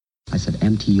said,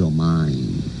 empty your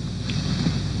mind.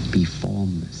 Be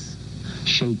formless,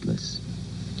 shapeless,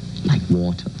 like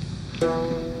water.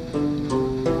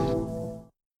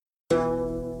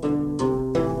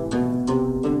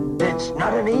 It's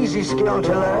not an easy skill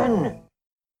to learn.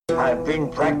 I've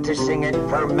been practicing it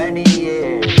for many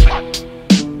years.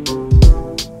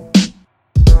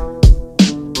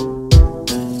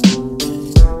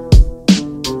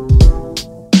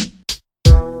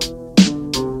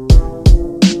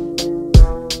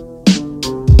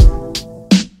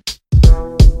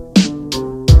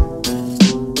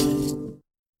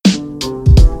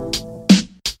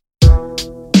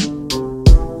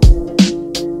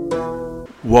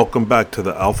 Welcome back to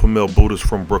the Alpha Male Buddhist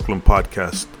from Brooklyn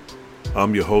podcast.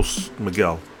 I'm your host,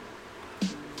 Miguel.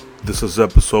 This is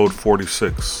episode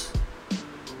 46.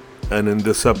 And in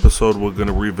this episode, we're going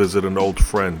to revisit an old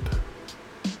friend.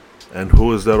 And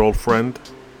who is that old friend?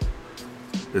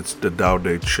 It's the Tao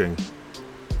Te Ching.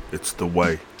 It's the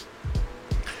way.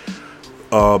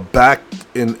 Back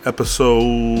in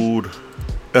episode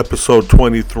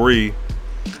 23,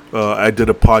 I did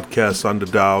a podcast on the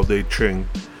Tao Te Ching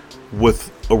with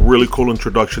a really cool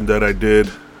introduction that I did.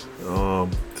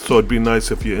 So it'd be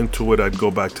nice if you're into it. I'd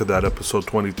go back to that episode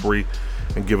 23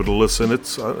 and give it a listen.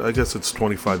 I guess it's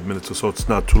 25 minutes or so. It's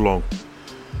not too long.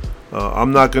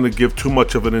 I'm not going to give too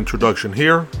much of an introduction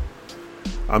here.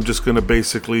 I'm just going to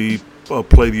basically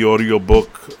play the audio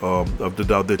book of the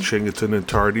Tao Te Ching. It's in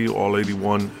entirety, all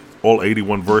 81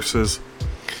 verses.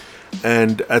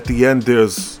 And at the end,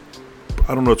 there's,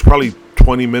 it's probably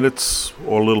 20 minutes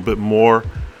or a little bit more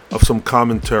of some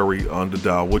commentary on the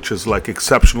Tao, which is like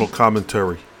exceptional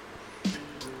commentary.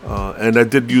 And I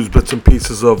did use bits and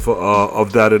pieces of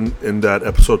that in that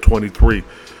episode 23.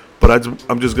 But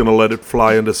I'm just going to let it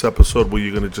fly in this episode where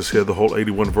you're going to just hear the whole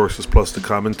 81 verses plus the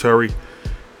commentary.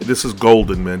 This is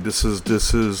golden, man. This is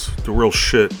the real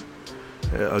shit.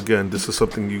 Again, this is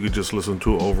something you could just listen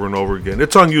to over and over again.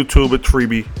 It's on YouTube, it's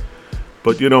freebie.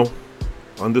 But,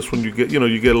 on this one you get a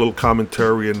little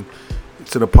commentary, and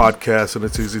it's in a podcast and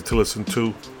it's easy to listen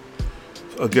to.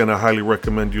 Again, I highly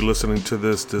recommend you listening to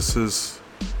this. This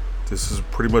is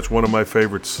pretty much one of my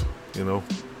favorites,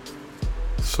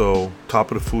 So,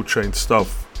 top of the food chain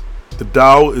stuff. The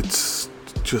Tao, it's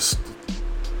just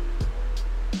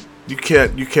you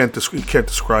can't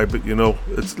describe it,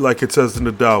 It's like it says in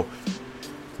the Tao.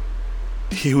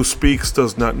 He who speaks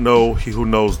does not know, he who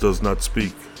knows does not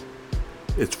speak.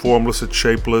 It's formless, it's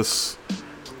shapeless.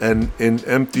 And in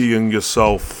emptying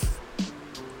yourself,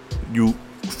 you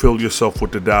fill yourself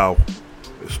with the Tao,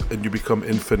 and you become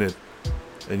infinite,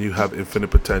 and you have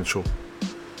infinite potential.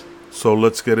 So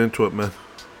let's get into it, man.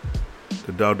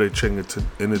 The Tao Te Ching, it's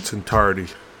in its entirety.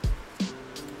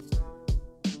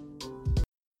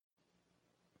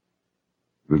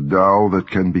 The Tao that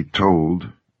can be told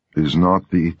is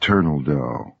not the eternal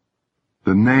Tao.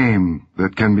 The name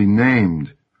that can be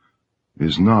named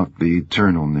is not the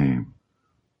eternal name.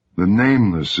 The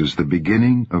nameless is the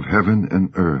beginning of heaven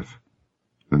and earth.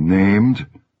 The named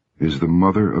is the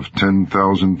mother of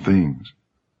 10,000 things.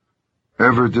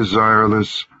 Ever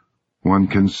desireless, one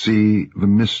can see the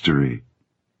mystery.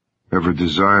 Ever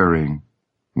desiring,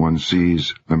 one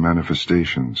sees the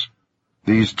manifestations.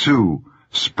 These two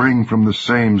spring from the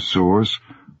same source,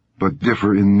 but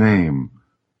differ in name.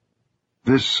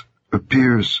 This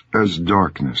appears as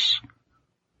darkness.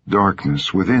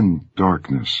 Darkness within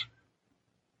darkness.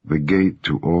 The gate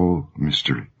to all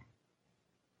mystery.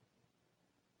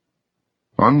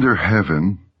 Under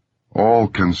heaven, all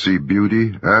can see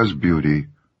beauty as beauty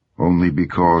only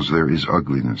because there is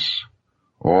ugliness.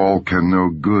 All can know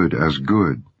good as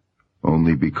good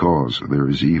only because there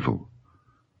is evil.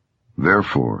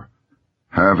 Therefore,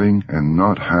 having and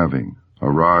not having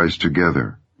arise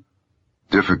together.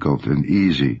 Difficult and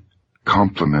easy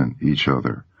complement each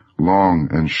other. Long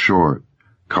and short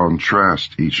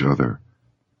contrast each other.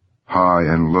 High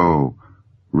and low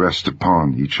rest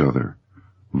upon each other.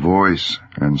 Voice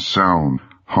and sound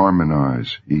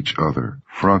harmonize each other.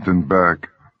 Front and back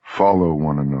follow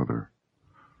one another.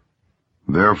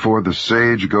 Therefore the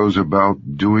sage goes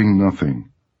about doing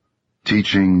nothing,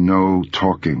 teaching no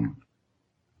talking.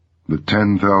 The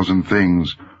 10,000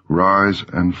 things rise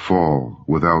and fall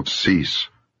without cease,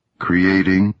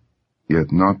 creating,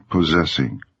 yet not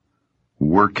possessing,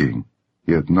 working,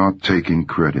 yet not taking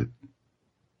credit.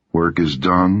 Work is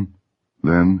done,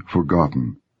 then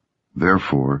forgotten.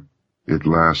 Therefore, it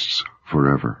lasts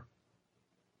forever.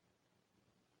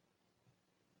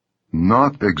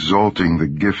 Not exalting the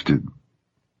gifted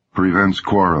prevents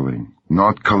quarreling.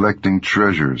 Not collecting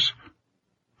treasures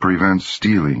prevents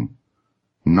stealing.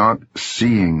 Not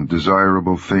seeing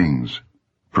desirable things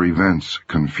prevents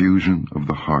confusion of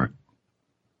the heart.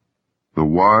 The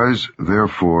wise,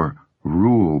 therefore,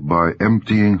 rule by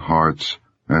emptying hearts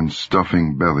and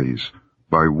stuffing bellies,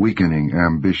 by weakening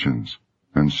ambitions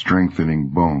and strengthening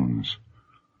bones.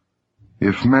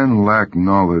 If men lack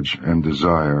knowledge and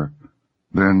desire,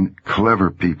 then clever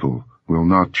people will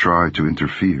not try to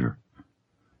interfere.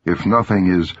 If nothing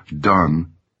is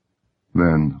done,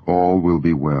 then all will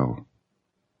be well.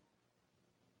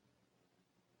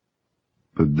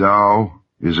 The Tao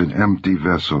is an empty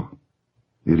vessel.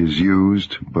 It is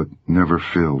used, but never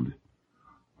filled.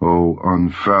 O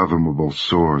unfathomable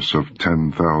source of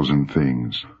 10,000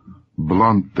 things,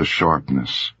 blunt the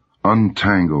sharpness,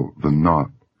 untangle the knot,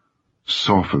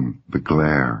 soften the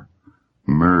glare,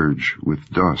 merge with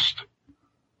dust.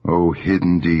 O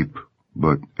hidden deep,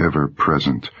 but ever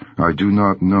present, I do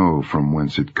not know from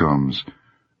whence it comes.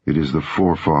 It is the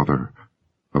forefather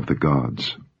of the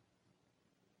gods.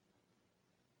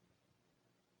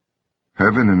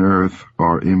 Heaven and earth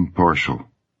are impartial.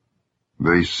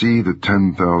 They see the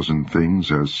 10,000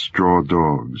 things as straw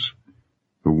dogs.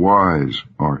 The wise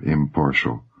are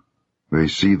impartial. They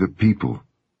see the people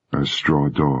as straw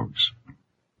dogs.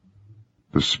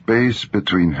 The space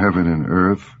between heaven and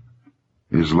earth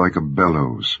is like a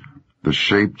bellows. The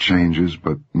shape changes,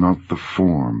 but not the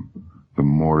form. The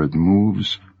more it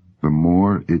moves, the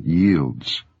more it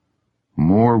yields.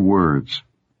 More words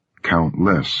count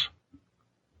less.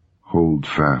 Hold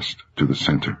fast to the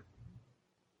center.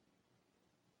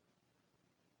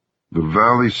 The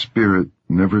valley spirit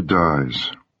never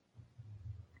dies.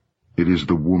 It is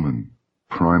the woman,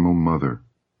 primal mother.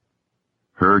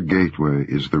 Her gateway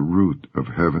is the root of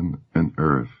heaven and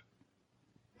earth.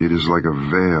 It is like a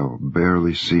veil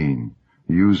barely seen.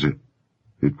 Use it.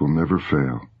 It will never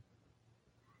fail.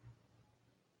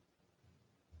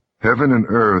 Heaven and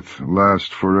earth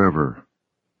last forever.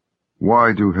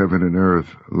 Why do heaven and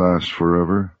earth last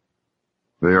forever?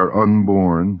 They are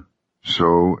unborn,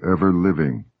 so ever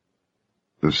living.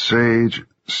 The sage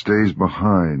stays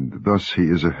behind, thus he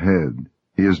is ahead.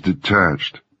 He is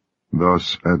detached,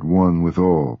 thus at one with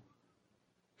all.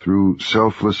 Through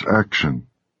selfless action,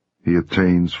 he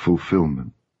attains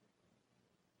fulfillment.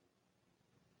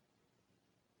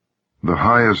 The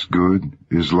highest good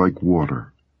is like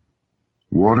water.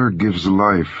 Water gives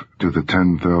life to the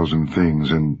 10,000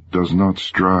 things and does not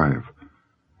strive.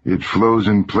 It flows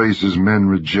in places men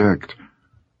reject,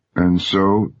 and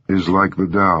so is like the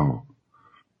Tao.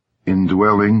 In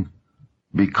dwelling,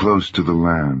 be close to the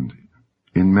land.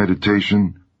 In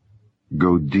meditation,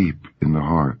 go deep in the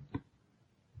heart.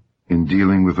 In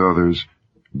dealing with others,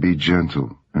 be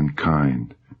gentle and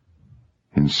kind.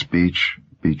 In speech,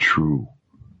 be true.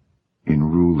 In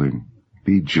ruling,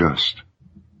 be just.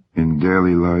 In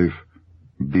daily life,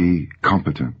 be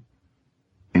competent.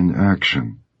 In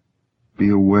action, be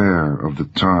aware of the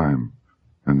time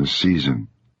and the season.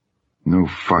 No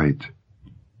fight,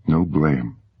 no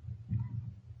blame.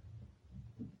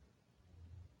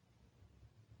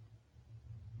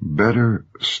 Better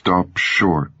stop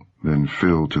short than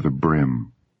fill to the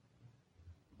brim.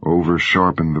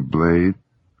 Over-sharpen the blade,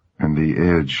 and the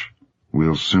edge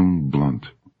will soon blunt.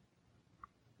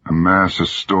 Amass a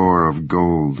store of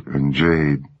gold and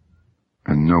jade,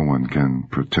 and no one can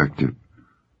protect it.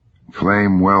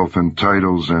 Claim wealth and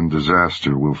titles, and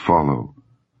disaster will follow.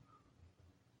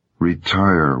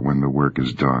 Retire when the work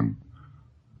is done.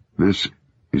 This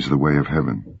is the way of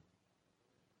heaven.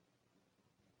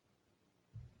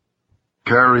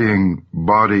 Carrying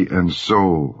body and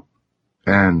soul,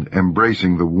 and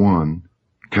embracing the one,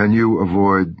 can you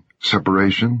avoid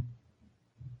separation?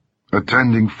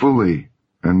 Attending fully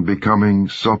and becoming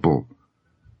supple,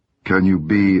 can you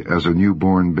be as a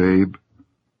newborn babe?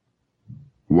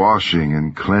 Washing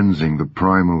and cleansing the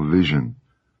primal vision,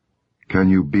 can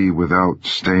you be without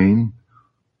stain?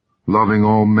 Loving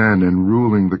all men and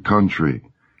ruling the country,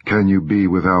 can you be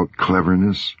without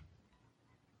cleverness?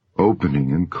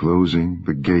 Opening and closing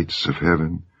the gates of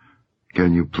heaven,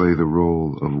 can you play the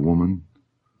role of woman?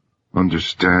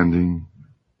 Understanding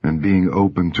and being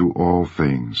open to all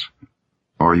things,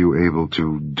 are you able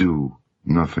to do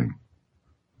nothing?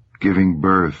 Giving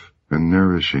birth and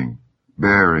nourishing,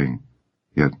 bearing,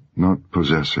 yet not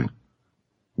possessing,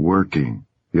 working,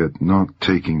 yet not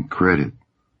taking credit,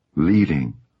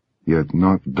 leading, yet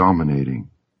not dominating.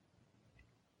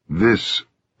 This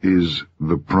is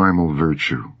the primal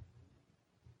virtue.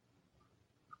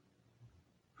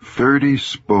 30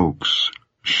 spokes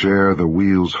share the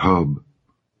wheel's hub.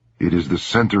 It is the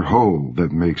center hole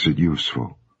that makes it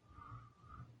useful.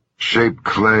 Shape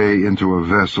clay into a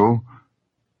vessel.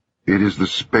 It is the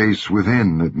space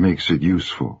within that makes it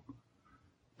useful.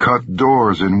 cut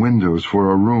doors and windows for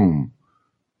a room.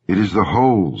 It is the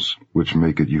holes which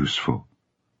make it useful.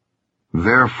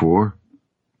 Therefore,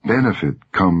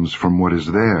 benefit comes from what is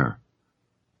there,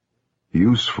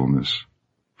 usefulness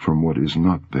from what is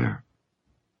not there.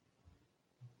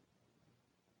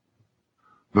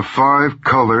 The 5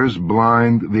 colors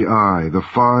blind the eye, the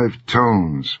 5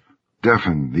 tones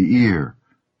deafen the ear,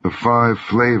 the 5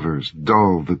 flavors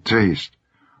dull the taste,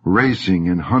 racing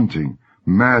and hunting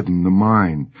madden the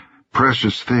mind,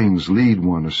 precious things lead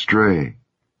one astray.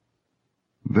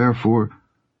 Therefore,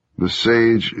 the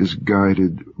sage is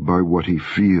guided by what he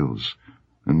feels,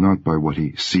 and not by what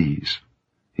he sees.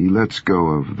 He lets go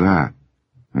of that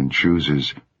and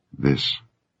chooses this.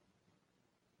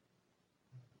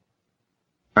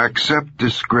 Accept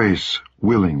disgrace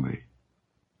willingly.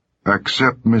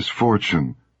 Accept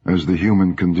misfortune as the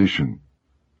human condition.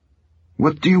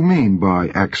 What do you mean by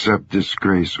accept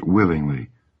disgrace willingly?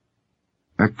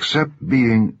 Accept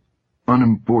being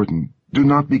unimportant. Do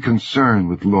not be concerned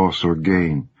with loss or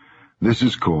gain. This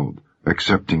is called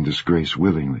accepting disgrace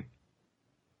willingly.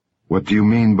 What do you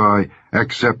mean by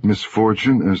accept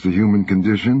misfortune as the human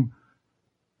condition?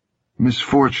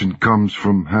 Misfortune comes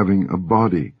from having a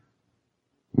body.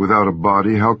 Without a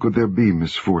body, how could there be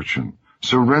misfortune?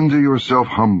 Surrender yourself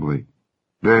humbly.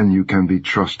 Then you can be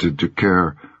trusted to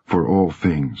care for all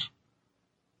things.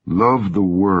 Love the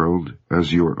world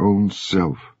as your own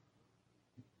self.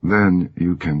 Then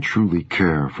you can truly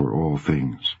care for all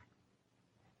things.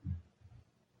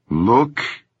 Look,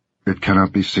 it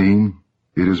cannot be seen.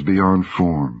 It is beyond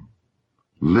form.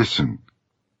 Listen,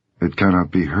 it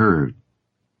cannot be heard.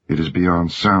 It is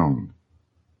beyond sound.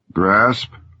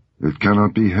 Grasp, it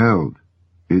cannot be held.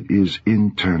 It is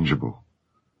intangible.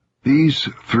 These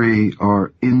 3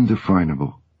 are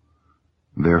indefinable.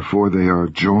 Therefore they are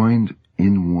joined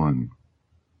in one.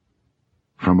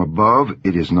 From above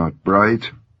it is not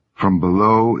bright, from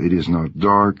below it is not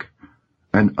dark,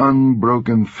 an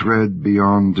unbroken thread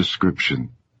beyond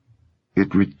description.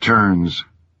 It returns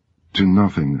to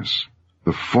nothingness,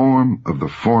 the form of the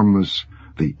formless,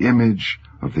 the image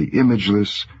of the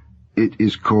imageless. It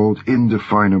is called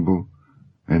indefinable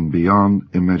and beyond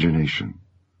imagination.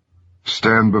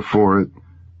 Stand before it,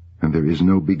 and there is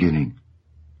no beginning.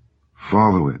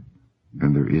 Follow it,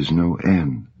 and there is no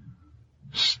end.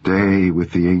 Stay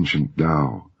with the ancient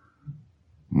Tao.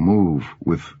 Move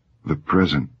with the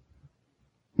present.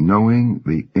 Knowing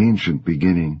the ancient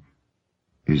beginning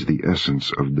is the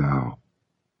essence of Tao.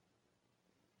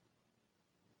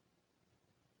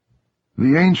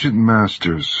 The ancient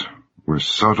masters were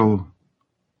subtle,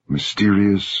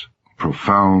 mysterious,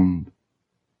 profound,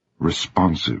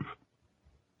 responsive.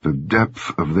 The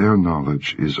depth of their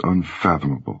knowledge is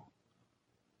unfathomable.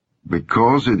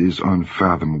 Because it is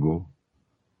unfathomable,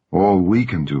 all we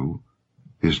can do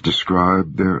is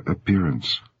describe their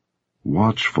appearance.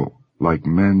 Watchful, like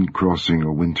men crossing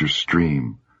a winter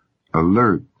stream.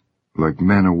 Alert, like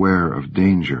men aware of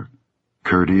danger.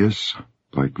 Courteous,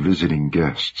 like visiting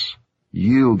guests.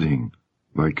 Yielding,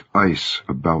 like ice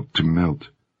about to melt.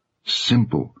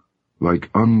 Simple, like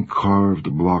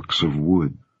uncarved blocks of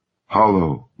wood.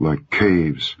 Hollow, like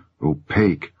caves.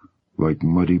 Opaque, like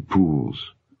muddy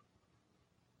pools.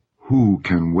 Who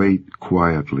can wait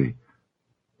quietly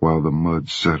while the mud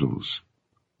settles?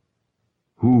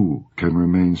 Who can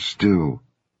remain still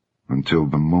until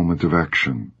the moment of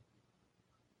action?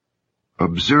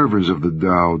 Observers of the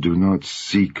Tao do not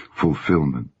seek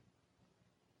fulfillment.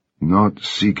 Not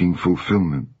seeking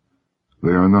fulfillment,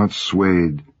 they are not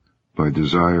swayed by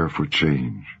desire for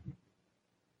change.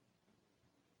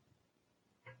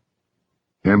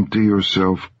 Empty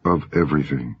yourself of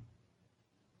everything.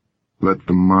 Let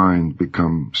the mind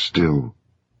become still.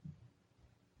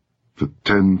 The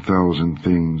 10,000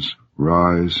 things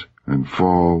rise and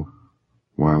fall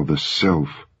while the self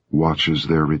watches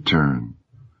their return.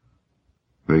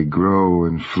 They grow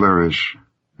and flourish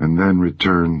and then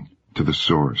return to the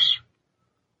source.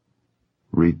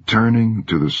 Returning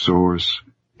to the source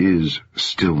is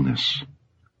stillness,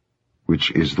 which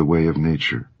is the way of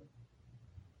nature.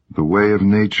 The way of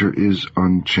nature is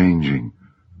unchanging.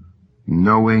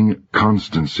 Knowing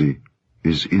constancy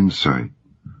is insight.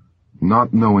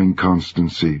 Not knowing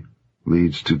constancy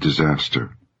leads to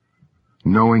disaster.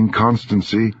 Knowing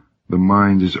constancy, the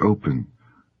mind is open.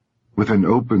 With an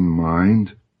open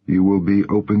mind, you will be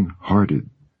open-hearted.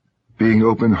 Being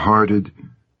open-hearted,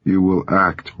 you will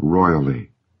act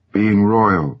royally. Being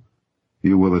royal,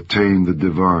 you will attain the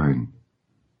divine.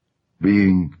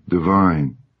 Being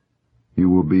divine, you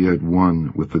will be at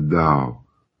one with the Tao.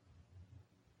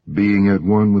 Being at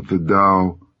one with the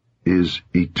Tao is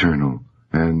eternal,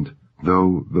 and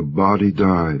though the body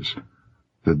dies,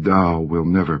 the Tao will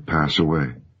never pass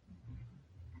away.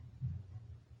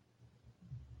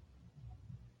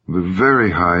 The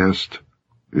very highest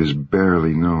is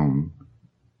barely known.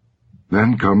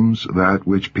 Then comes that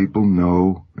which people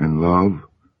know and love,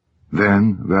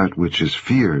 then that which is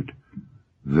feared,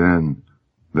 then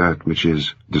that which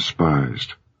is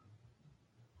despised.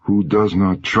 Who does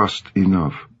not trust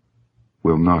enough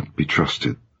will not be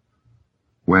trusted.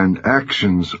 When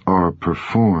actions are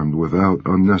performed without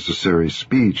unnecessary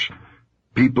speech,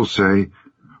 people say,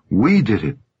 "We did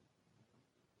it."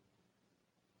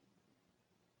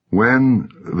 When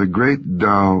the great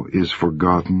Tao is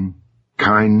forgotten,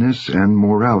 kindness and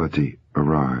morality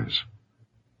arise.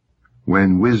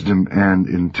 When wisdom and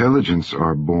intelligence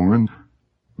are born,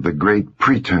 the great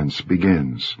pretense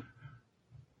begins.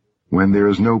 When there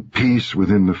is no peace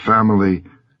within the family,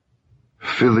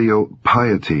 filial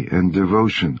piety and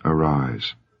devotion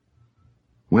arise.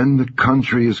 When the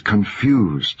country is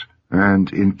confused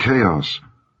and in chaos,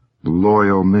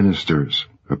 loyal ministers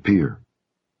appear.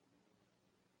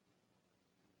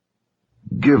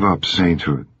 Give up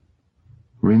sainthood.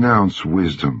 Renounce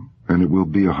wisdom, and it will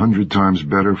be 100 times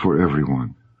better for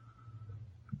everyone.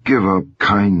 Give up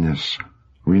kindness.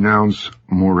 Renounce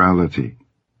morality,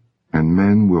 and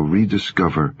men will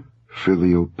rediscover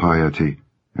filial piety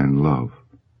and love.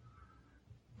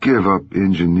 Give up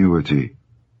ingenuity.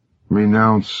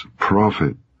 Renounce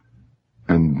profit,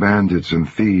 and bandits and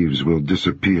thieves will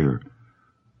disappear.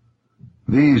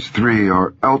 These three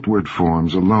are outward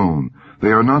forms alone.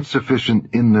 They are not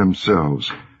sufficient in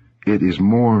themselves. It is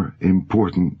more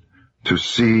important to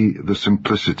see the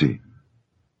simplicity,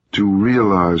 to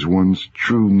realize one's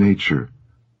true nature,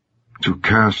 to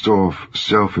cast off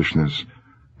selfishness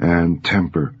and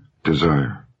temper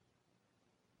desire.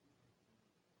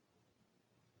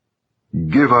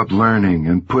 Give up learning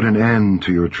and put an end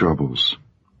to your troubles.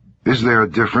 Is there a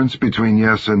difference between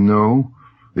yes and no?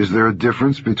 Is there a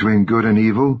difference between good and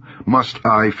evil? Must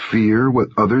I fear what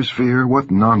others fear?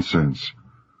 What nonsense!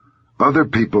 Other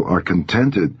people are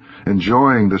contented,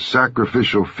 enjoying the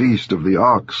sacrificial feast of the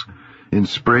ox. In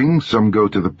spring, some go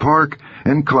to the park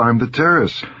and climb the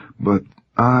terrace, but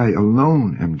I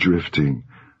alone am drifting,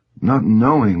 not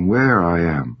knowing where I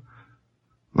am.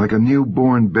 Like a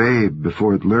newborn babe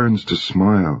before it learns to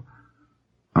smile,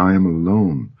 I am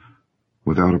alone,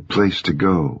 without a place to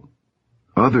go.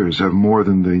 Others have more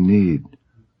than they need,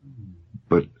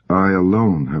 but I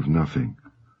alone have nothing.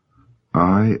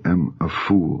 I am a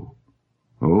fool.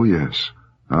 Oh yes,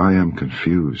 I am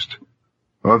confused.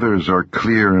 Others are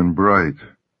clear and bright,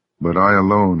 but I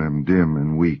alone am dim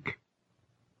and weak.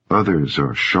 Others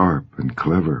are sharp and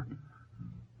clever,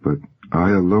 but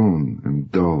I alone am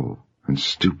dull and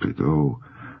stupid. Oh,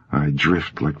 I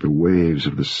drift like the waves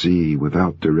of the sea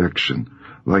without direction,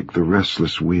 like the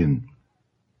restless wind.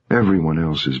 Everyone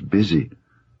else is busy,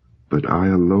 but I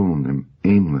alone am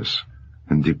aimless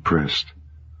and depressed.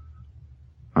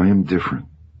 I am different.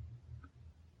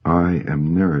 I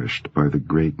am nourished by the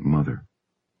Great Mother.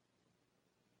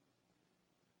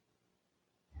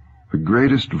 The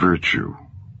greatest virtue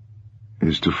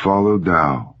is to follow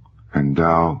Tao, and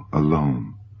Tao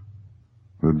alone.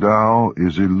 The Tao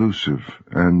is elusive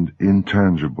and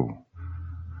intangible.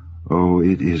 Oh,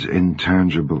 it is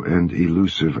intangible and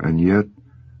elusive, and yet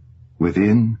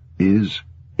within is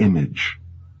image.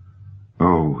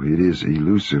 Oh, it is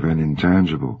elusive and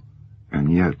intangible,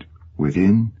 and yet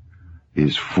within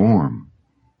is form.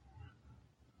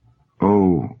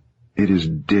 Oh, it is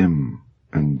dim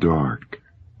and dark,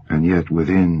 and yet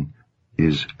within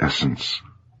is essence.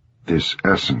 This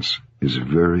essence is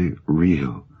very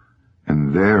real,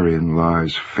 and therein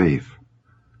lies faith.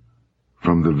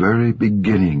 From the very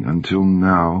beginning until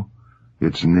now,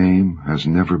 its name has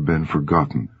never been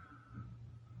forgotten.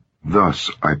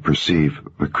 Thus I perceive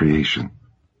the creation.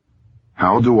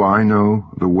 How do I know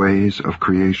the ways of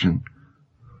creation?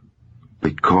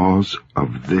 Because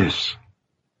of this.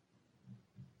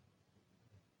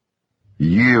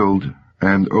 Yield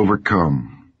and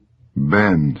overcome.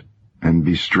 Bend and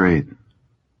be straight.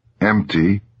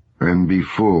 Empty and be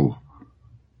full.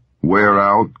 Wear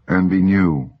out and be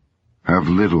new. Have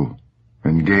little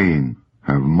and gain.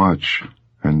 Have much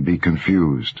and be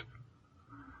confused.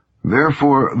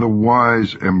 Therefore the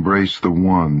wise embrace the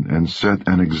one and set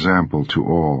an example to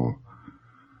all.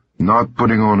 Not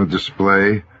putting on a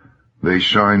display, they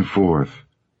shine forth.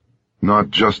 Not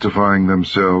justifying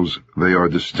themselves, they are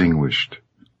distinguished.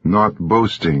 Not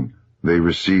boasting, they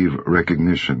receive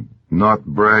recognition. Not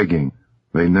bragging,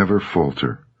 they never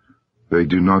falter. They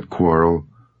do not quarrel,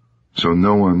 so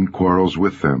no one quarrels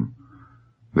with them.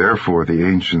 Therefore the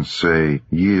ancients say,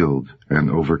 yield and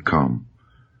overcome.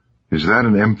 Is that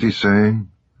an empty saying?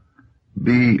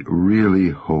 Be really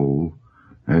whole,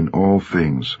 and all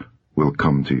things will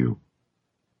come to you.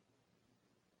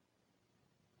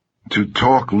 To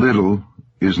talk little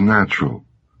is natural.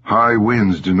 High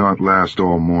winds do not last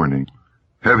all morning.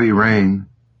 Heavy rain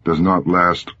does not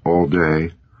last all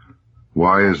day.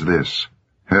 Why is this?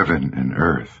 Heaven and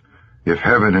earth. If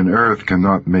heaven and earth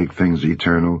cannot make things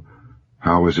eternal,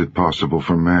 how is it possible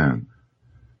for man?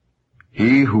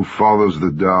 He who follows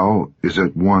the Tao is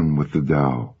at one with the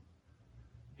Tao.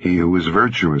 He who is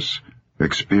virtuous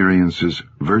experiences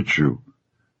virtue.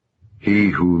 He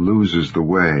who loses the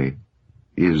way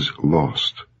is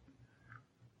lost.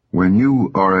 When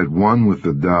you are at one with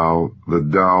the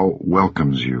Tao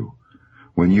welcomes you.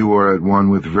 When you are at one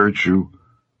with virtue,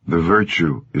 the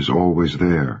virtue is always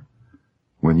there.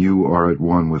 When you are at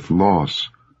one with loss,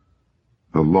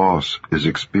 the loss is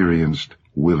experienced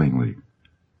willingly.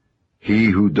 He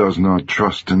who does not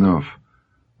trust enough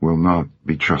will not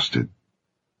be trusted.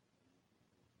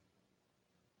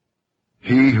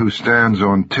 He who stands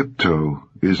on tiptoe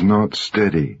is not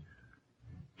steady.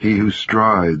 He who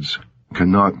strides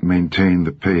cannot maintain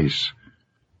the pace.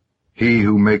 He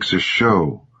who makes a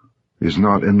show is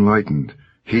not enlightened.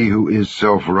 He who is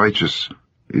self-righteous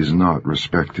is not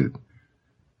respected.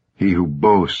 He who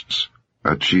boasts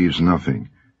achieves nothing.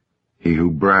 He who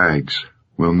brags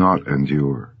will not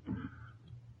endure.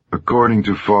 According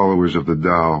to followers of the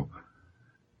Tao,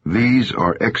 these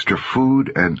are extra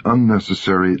food and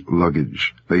unnecessary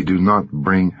luggage. They do not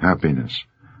bring happiness.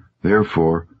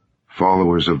 Therefore,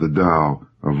 followers of the Tao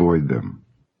avoid them.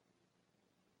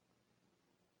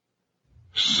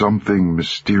 Something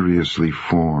mysteriously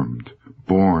formed,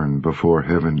 born before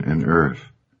heaven and earth,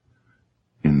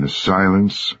 in the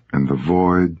silence and the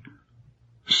void,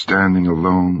 standing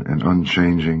alone and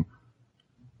unchanging,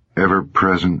 ever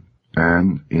present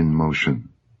and in motion.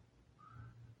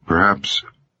 Perhaps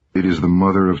it is the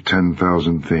mother of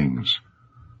 10,000 things.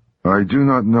 I do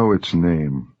not know its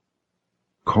name.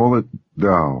 Call it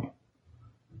Tao.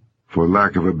 For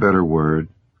lack of a better word,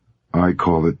 I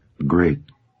call it great.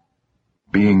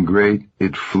 Being great,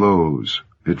 it flows.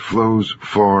 It flows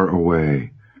far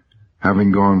away.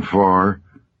 Having gone far,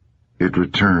 it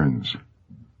returns.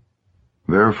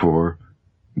 Therefore,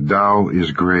 Tao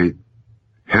is great,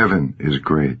 heaven is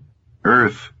great,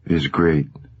 earth is great,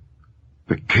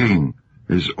 the king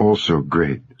is also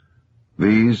great.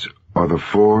 These are the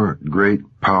four great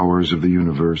powers of the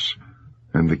universe,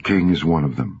 and the king is one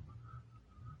of them.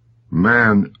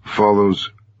 Man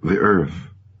follows the earth.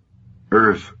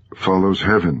 Earth follows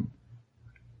heaven.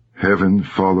 Heaven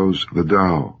follows the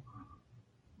Tao.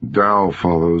 Tao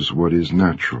follows what is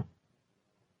natural.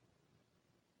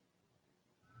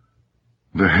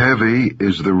 The heavy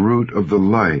is the root of the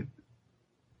light.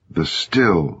 The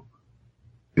still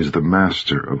is the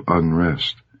master of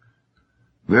unrest.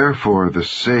 Therefore the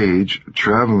sage,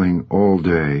 traveling all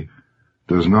day,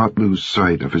 does not lose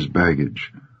sight of his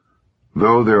baggage.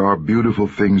 Though there are beautiful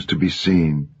things to be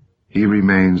seen, he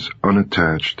remains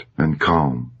unattached and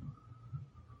calm.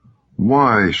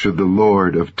 Why should the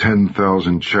Lord of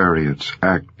 10,000 chariots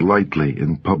act lightly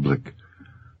in public?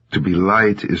 To be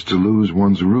light is to lose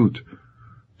one's root.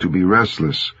 To be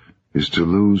restless is to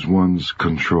lose one's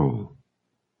control.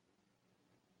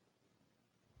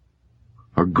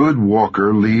 A good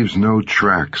walker leaves no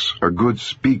tracks. A good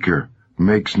speaker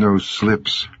makes no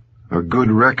slips. A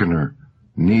good reckoner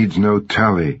needs no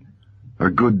tally. A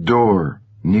good door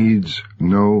needs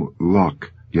no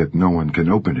lock, yet no one can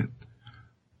open it.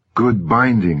 Good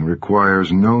binding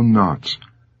requires no knots,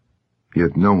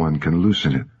 yet no one can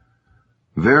loosen it.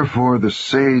 Therefore the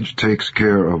sage takes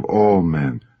care of all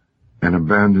men, and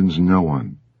abandons no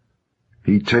one.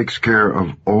 He takes care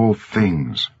of all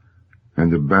things,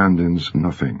 and abandons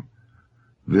nothing.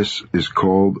 This is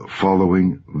called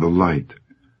following the light.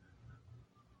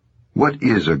 What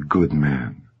is a good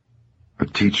man? A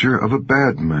teacher of a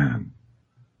bad man.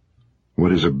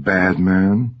 What is a bad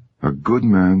man? A good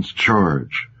man's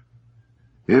charge.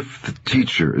 If the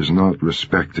teacher is not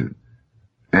respected,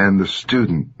 and the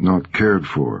student not cared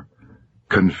for,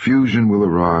 confusion will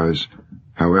arise,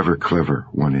 however clever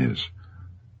one is.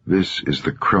 This is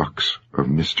the crux of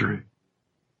mystery.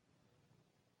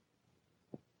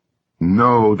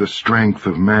 Know the strength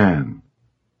of man,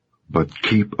 but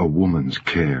keep a woman's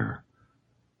care.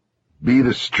 Be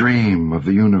the stream of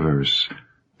the universe.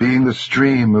 Being the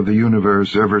stream of the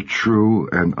universe, ever true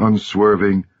and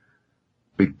unswerving,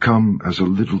 become as a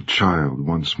little child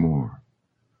once more.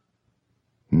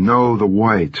 Know the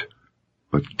white,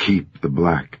 but keep the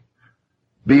black.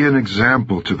 Be an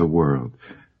example to the world.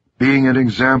 being an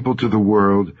example to the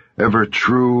world, ever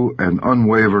true and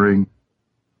unwavering,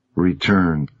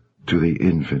 return to the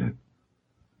infinite.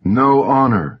 Know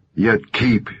honor, yet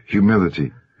keep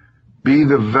humility. Be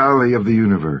the valley of the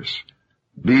universe.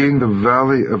 Being the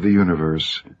valley of the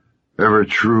universe, ever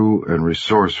true and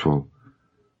resourceful,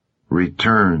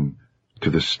 return to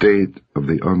the state of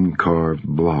the uncarved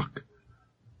block.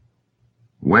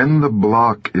 When the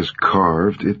block is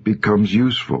carved, it becomes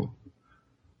useful.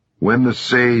 When the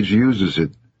sage uses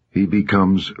it, he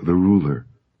becomes the ruler.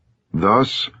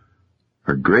 Thus,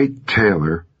 a great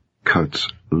tailor cuts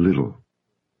little.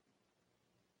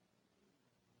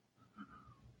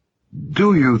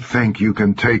 Do you think you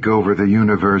can take over the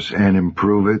universe and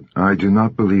improve it? I do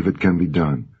not believe it can be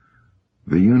done.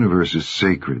 The universe is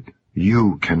sacred.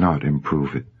 You cannot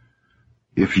improve it.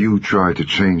 If you try to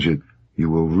change it, you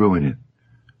will ruin it.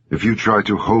 If you try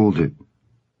to hold it,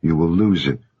 you will lose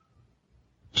it.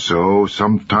 So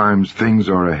sometimes things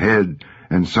are ahead,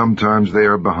 and sometimes they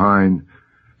are behind.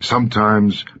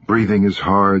 Sometimes breathing is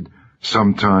hard.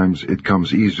 Sometimes it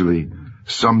comes easily.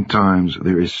 Sometimes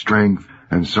there is strength,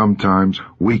 and sometimes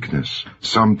weakness.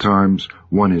 Sometimes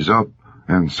one is up,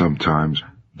 and sometimes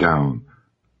down.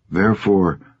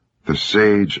 Therefore, the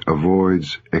sage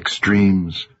avoids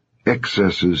extremes,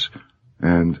 excesses,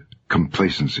 and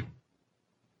complacency.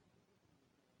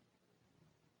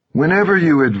 Whenever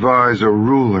you advise a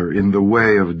ruler in the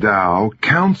way of Tao,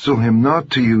 counsel him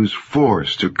not to use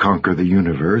force to conquer the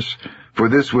universe, for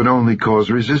this would only cause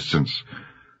resistance.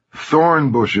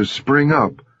 Thorn bushes spring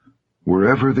up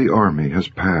wherever the army has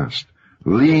passed.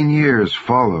 Lean years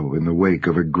follow in the wake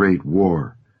of a great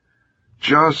war.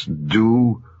 Just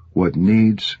do what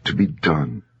needs to be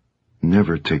done.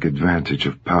 Never take advantage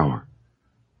of power.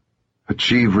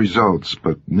 Achieve results,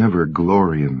 but never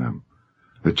glory in them.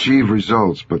 Achieve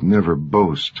results, but never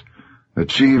boast.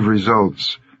 Achieve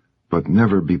results, but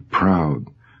never be proud.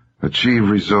 Achieve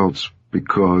results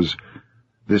because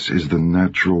this is the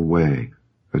natural way.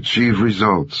 Achieve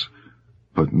results,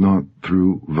 but not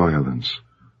through violence.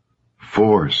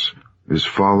 Force is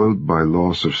followed by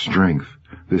loss of strength.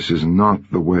 This is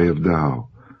not the way of Tao.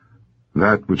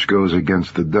 That which goes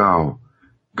against the Tao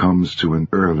comes to an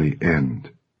early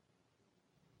end.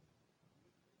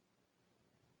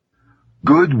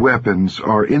 Good weapons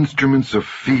are instruments of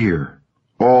fear.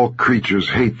 All creatures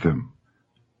hate them.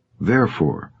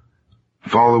 Therefore,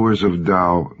 followers of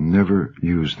Tao never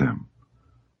use them.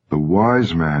 The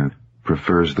wise man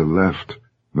prefers the left.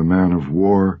 The man of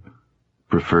war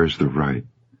prefers the right.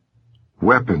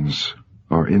 Weapons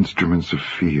are instruments of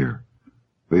fear.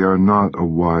 They are not a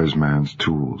wise man's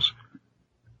tools.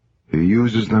 He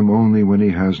uses them only when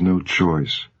he has no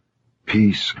choice.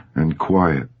 Peace and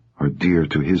quiet are dear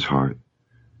to his heart,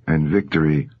 and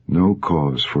victory no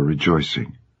cause for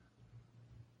rejoicing.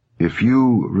 If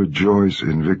you rejoice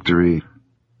in victory,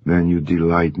 then you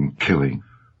delight in killing.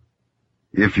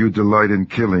 If you delight in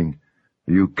killing,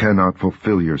 you cannot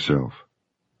fulfill yourself.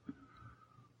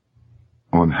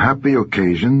 On happy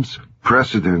occasions,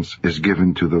 precedence is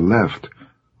given to the left.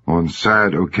 On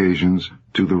sad occasions,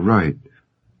 to the right.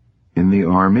 In the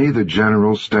army, the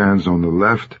general stands on the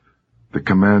left, the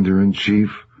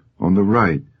commander-in-chief on the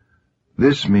right.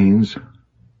 This means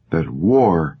that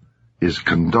war is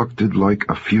conducted like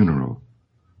a funeral.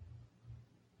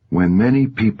 When many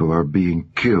people are being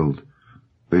killed,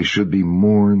 they should be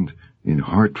mourned in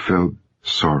heartfelt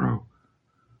sorrow.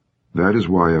 That is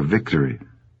why a victory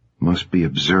must be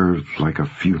observed like a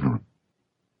funeral.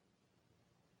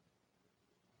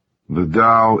 The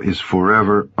Tao is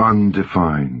forever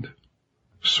undefined.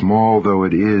 Small though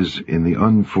it is in the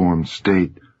unformed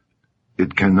state,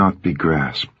 it cannot be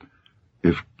grasped.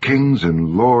 If kings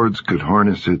and lords could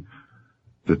harness it,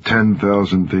 the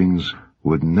 10,000 things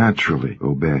would naturally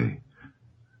obey.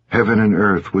 Heaven and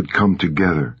earth would come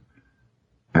together,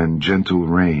 and gentle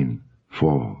rain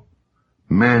fall.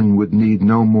 Men would need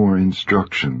no more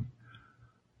instruction,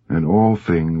 and all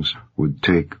things would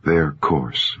take their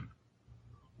course.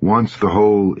 Once the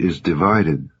whole is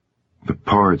divided, the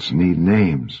parts need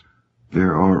names.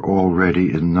 There are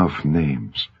already enough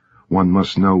names. One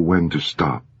must know when to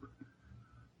stop.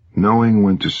 Knowing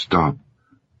when to stop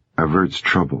averts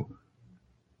trouble.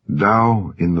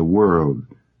 Tao in the world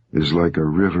is like a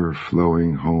river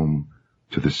flowing home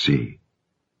to the sea.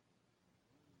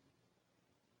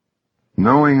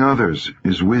 Knowing others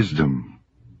is wisdom.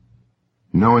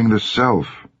 Knowing the self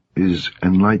is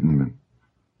enlightenment.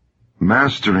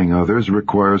 Mastering others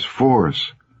requires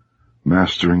force.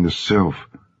 Mastering the self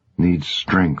needs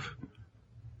strength.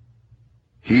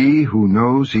 He who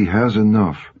knows he has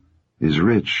enough is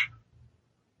rich.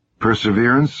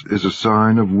 Perseverance is a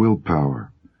sign of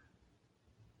willpower.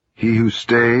 He who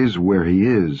stays where he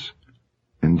is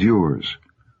endures.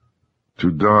 To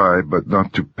die but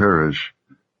not to perish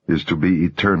is to be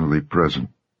eternally present.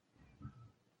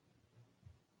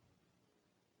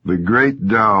 The great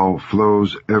Tao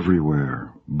flows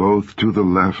everywhere, both to the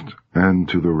left and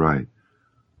to the right.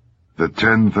 The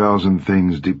 10,000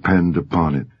 things depend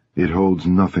upon it. It holds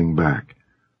nothing back.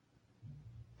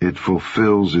 It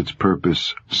fulfills its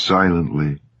purpose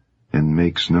silently and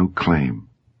makes no claim.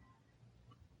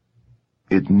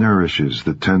 It nourishes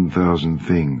the 10,000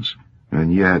 things,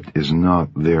 and yet is not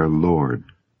their lord.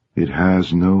 It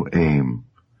has no aim.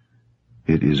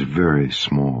 It is very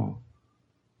small.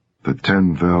 The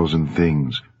 10,000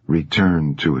 things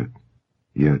return to it,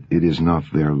 yet it is not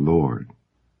their lord.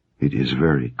 It is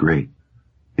very great.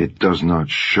 It does not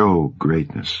show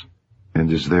greatness, and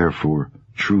is therefore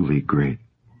truly great.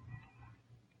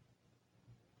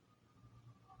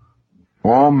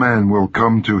 All men will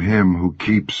come to him who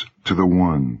keeps to the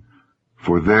One,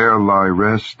 for there lie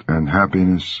rest and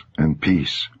happiness and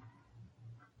peace.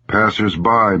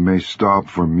 Passers-by may stop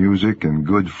for music and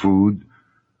good food,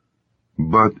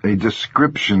 but a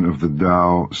description of the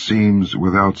Tao seems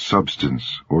without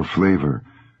substance or flavor.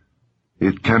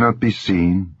 It cannot be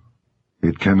seen,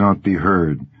 it cannot be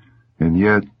heard, and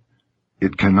yet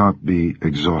it cannot be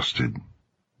exhausted.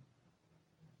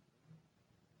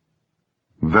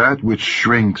 That which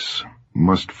shrinks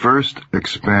must first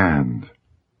expand.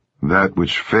 That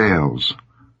which fails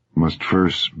must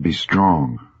first be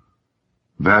strong.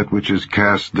 That which is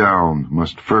cast down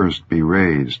must first be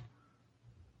raised.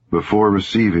 Before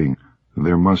receiving,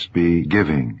 there must be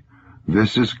giving.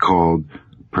 This is called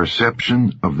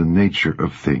perception of the nature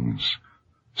of things.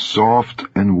 Soft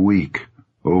and weak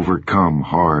overcome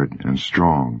hard and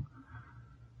strong.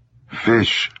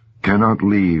 Fish cannot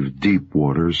leave deep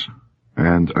waters,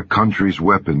 and a country's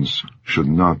weapons should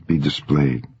not be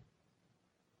displayed.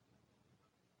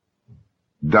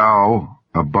 Tao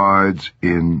abides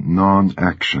in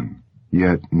non-action,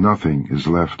 yet nothing is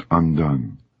left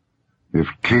undone. If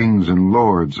kings and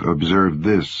lords observed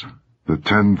this, the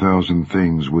 10,000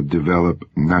 things would develop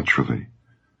naturally.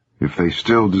 If they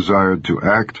still desired to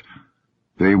act,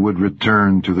 they would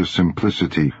return to the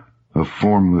simplicity of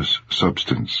formless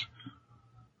substance.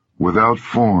 Without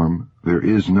form, there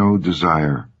is no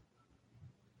desire.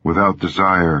 Without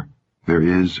desire, there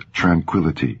is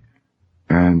tranquility,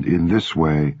 and in this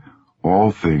way,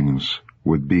 all things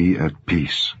would be at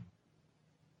peace.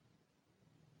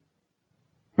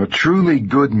 A truly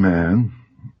good man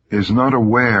is not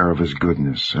aware of his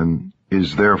goodness and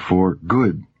is therefore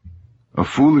good. A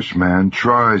foolish man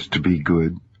tries to be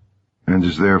good and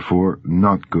is therefore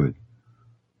not good.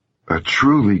 A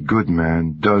truly good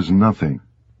man does nothing,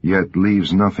 yet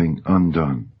leaves nothing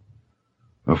undone.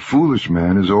 A foolish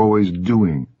man is always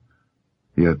doing,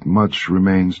 yet much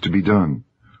remains to be done.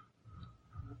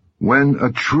 When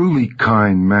a truly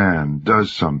kind man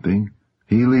does something,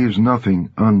 he leaves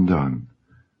nothing undone.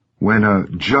 When a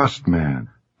just man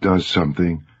does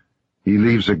something, he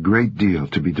leaves a great deal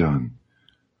to be done.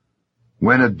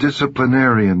 When a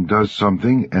disciplinarian does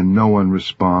something and no one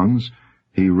responds,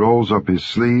 he rolls up his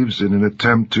sleeves in an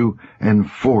attempt to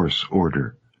enforce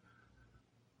order.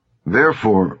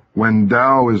 Therefore, when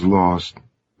Tao is lost,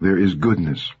 there is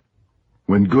goodness.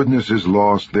 When goodness is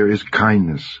lost, there is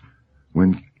kindness.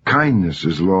 When kindness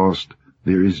is lost,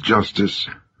 there is justice.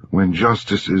 When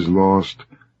justice is lost,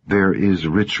 there is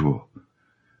ritual.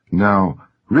 Now,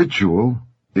 ritual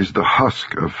is the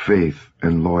husk of faith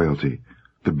and loyalty,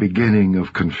 the beginning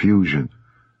of confusion.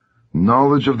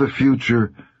 Knowledge of the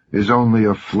future is only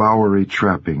a flowery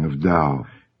trapping of Tao.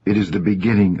 It is the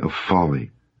beginning of folly.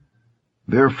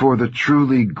 Therefore the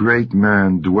truly great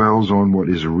man dwells on what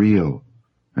is real,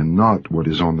 and not what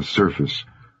is on the surface,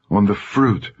 on the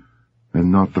fruit,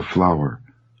 and not the flower.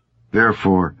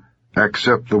 Therefore,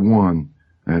 accept the one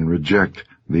and reject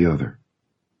the other.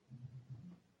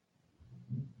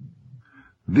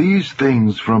 These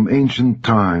things from ancient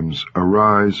times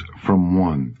arise from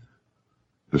one.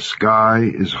 The sky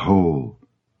is whole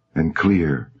and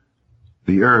clear.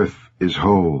 The earth is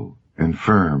whole and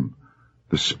firm.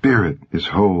 The spirit is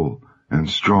whole and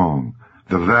strong.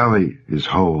 The valley is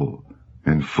whole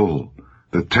and full.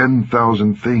 The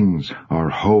 10,000 things are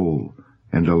whole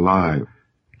and alive.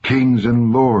 Kings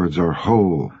and lords are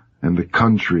whole, and the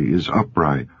country is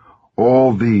upright.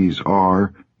 All these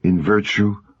are in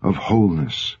virtue of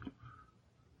wholeness.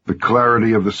 The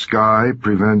clarity of the sky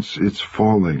prevents its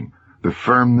falling. The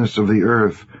firmness of the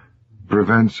earth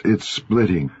prevents its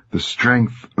splitting. The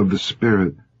strength of the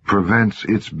spirit prevents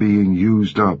its being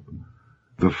used up.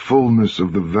 The fullness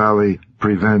of the valley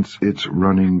prevents its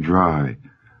running dry.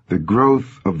 The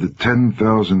growth of the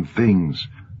 10,000 things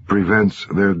prevents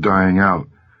their dying out.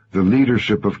 The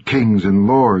leadership of kings and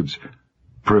lords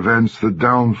prevents the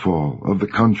downfall of the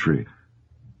country.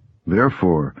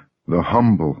 Therefore, the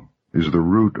humble is the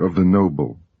root of the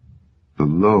noble. The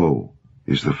low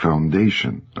is the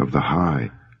foundation of the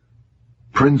high.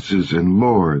 Princes and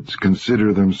lords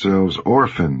consider themselves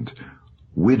orphaned,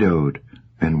 widowed,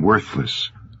 and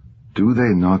worthless. Do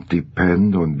they not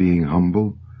depend on being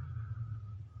humble?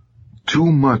 Too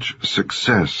much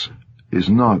success is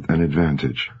not an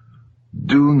advantage.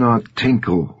 Do not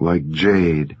tinkle like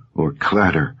jade or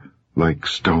clatter like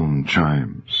stone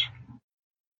chimes.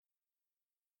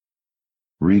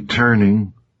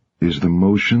 Returning is the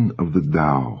motion of the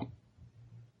Tao.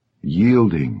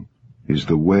 Yielding is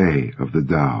the way of the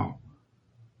Tao.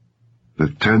 The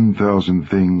 10,000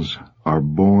 things are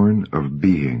born of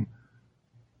being.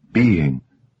 Being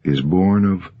is born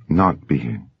of not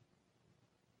being.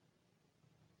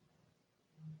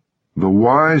 The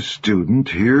wise student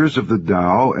hears of the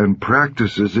Tao and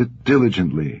practices it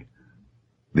diligently.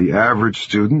 The average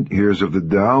student hears of the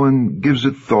Tao and gives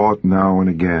it thought now and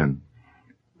again.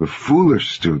 The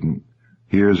foolish student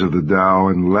hears of the Tao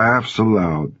and laughs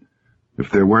aloud. If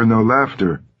there were no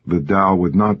laughter, the Tao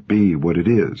would not be what it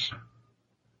is.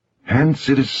 Hence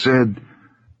it is said,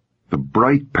 the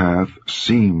bright path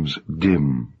seems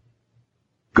dim.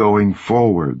 Going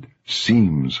forward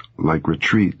seems like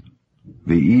retreat.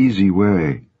 The easy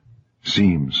way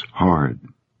seems hard.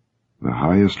 The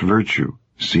highest virtue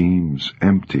seems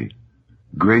empty.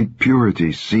 Great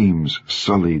purity seems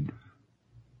sullied.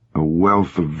 A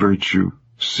wealth of virtue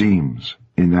seems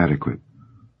inadequate.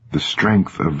 The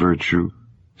strength of virtue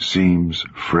seems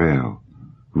frail.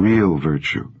 Real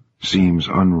virtue seems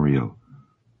unreal.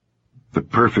 The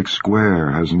perfect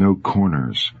square has no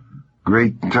corners.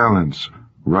 Great talents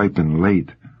ripen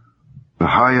late. The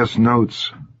highest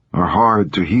notes are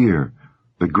hard to hear.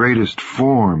 The greatest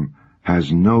form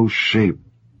has no shape.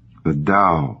 The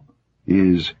Tao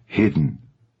is hidden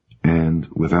and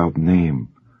without name.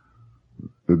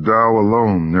 The Tao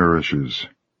alone nourishes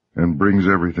and brings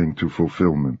everything to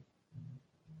fulfillment.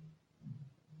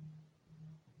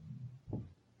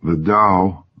 The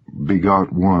Tao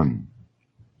begot one.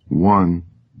 One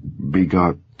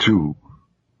begot two.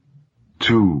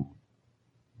 Two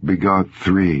begot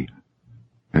three.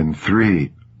 And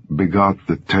three begot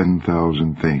the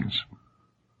 10,000 things.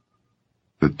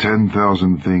 The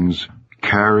 10,000 things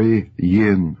carry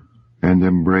yin and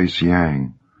embrace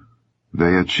yang.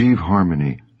 They achieve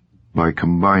harmony by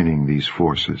combining these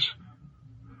forces.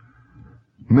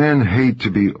 Men hate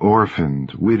to be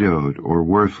orphaned, widowed, or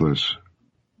worthless,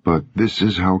 but this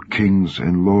is how kings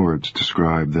and lords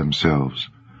describe themselves.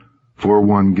 For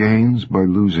one gains by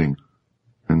losing,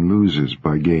 and loses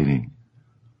by gaining.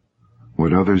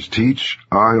 What others teach,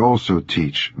 I also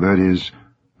teach, that is,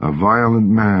 a violent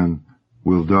man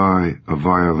will die a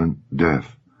violent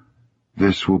death.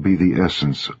 This will be the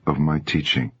essence of my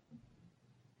teaching.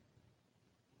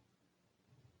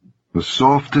 The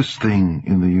softest thing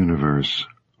in the universe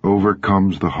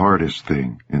overcomes the hardest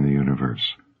thing in the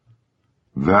universe.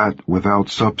 That without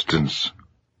substance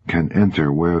can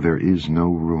enter where there is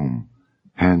no room.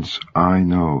 Hence I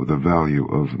know the value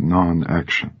of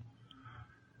non-action.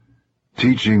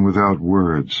 Teaching without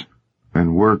words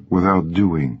and work without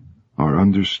doing are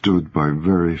understood by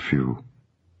very few.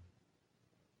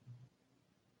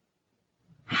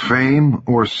 Fame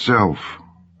or self,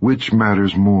 which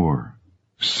matters more?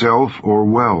 Self or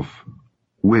wealth,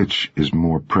 which is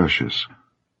more precious?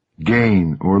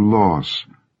 Gain or loss,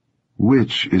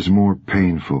 which is more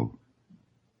painful?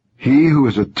 He who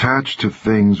is attached to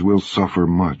things will suffer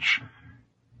much.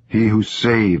 He who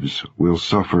saves will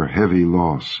suffer heavy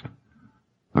loss.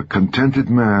 A contented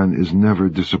man is never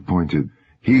disappointed.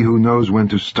 He who knows when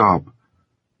to stop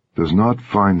does not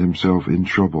find himself in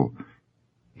trouble.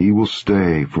 He will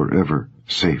stay forever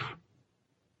safe.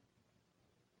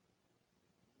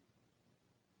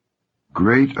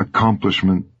 Great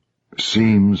accomplishment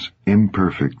seems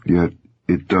imperfect, yet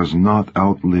it does not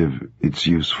outlive its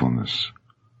usefulness.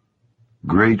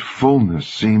 Great fullness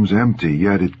seems empty,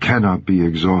 yet it cannot be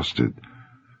exhausted.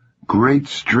 Great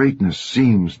straightness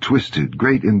seems twisted.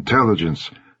 Great intelligence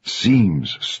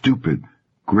seems stupid.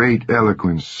 Great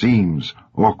eloquence seems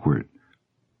awkward.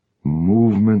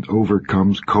 Movement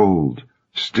overcomes cold.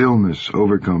 Stillness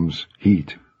overcomes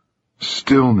heat.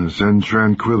 Stillness and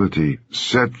tranquility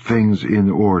set things in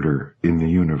order in the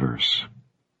universe.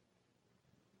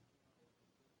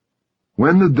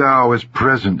 When the Tao is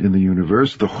present in the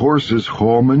universe, the horses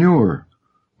haul manure.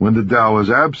 When the Tao is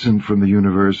absent from the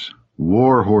universe,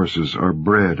 war horses are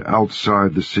bred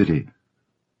outside the city.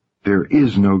 There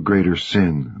is no greater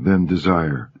sin than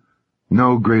desire,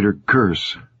 no greater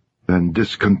curse than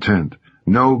discontent,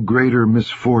 no greater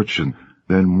misfortune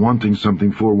than wanting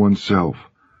something for oneself.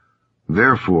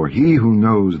 Therefore, he who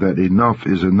knows that enough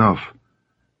is enough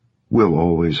will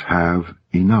always have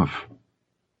enough.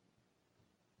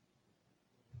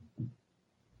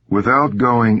 Without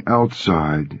going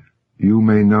outside, you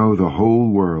may know the whole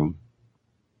world.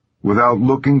 Without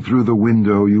looking through the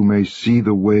window, you may see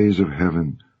the ways of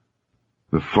heaven.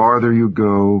 The farther you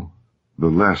go, the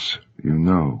less you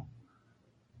know.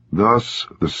 Thus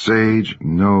the sage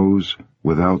knows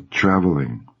without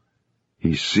traveling.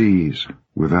 He sees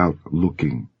without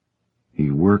looking.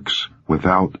 He works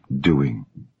without doing.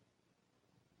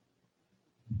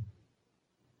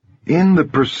 In the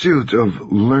pursuit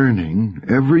of learning,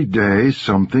 every day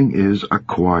something is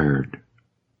acquired.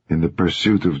 In the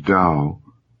pursuit of Tao,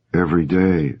 every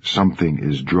day something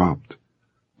is dropped.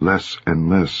 Less and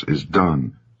less is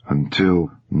done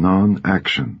until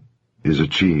non-action is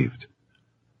achieved.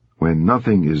 When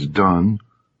nothing is done,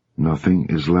 nothing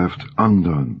is left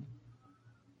undone.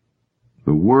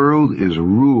 The world is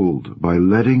ruled by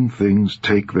letting things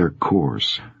take their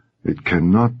course. It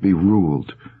cannot be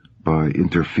ruled by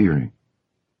interfering.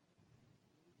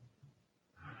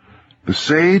 The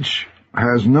sage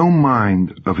has no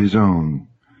mind of his own.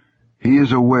 He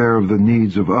is aware of the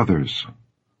needs of others.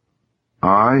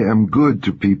 I am good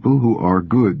to people who are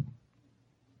good.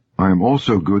 I am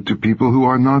also good to people who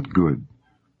are not good.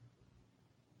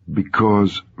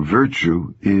 Because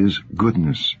virtue is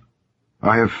goodness.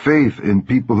 I have faith in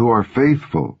people who are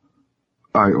faithful.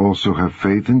 I also have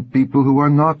faith in people who are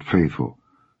not faithful.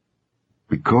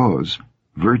 Because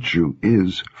virtue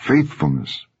is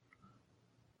faithfulness.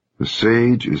 The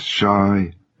sage is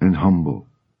shy and humble.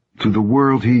 To the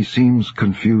world he seems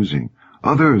confusing.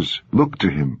 Others look to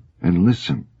him and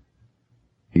listen.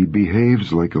 He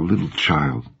behaves like a little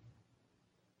child.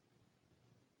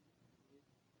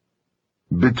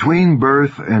 Between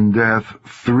birth and death,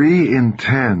 3 in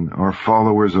 10 are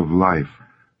followers of life,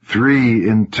 3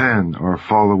 in 10 are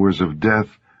followers of death,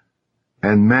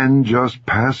 and men just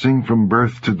passing from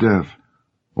birth to death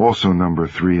also number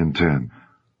 3 in 10.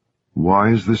 Why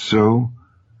is this so?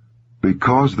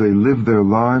 Because they live their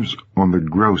lives on the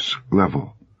gross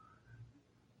level.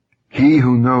 He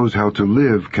who knows how to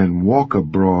live can walk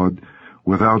abroad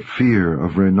without fear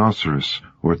of rhinoceros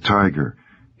or tiger.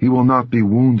 He will not be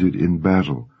wounded in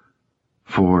battle,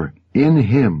 for in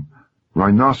him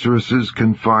rhinoceroses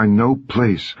can find no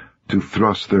place to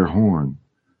thrust their horn,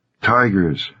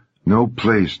 tigers no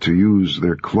place to use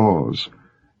their claws,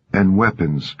 and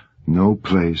weapons no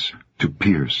place to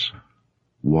pierce.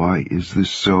 Why is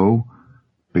this so?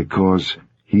 Because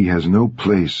he has no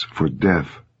place for death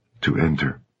to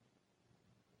enter.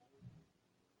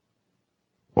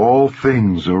 All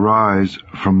things arise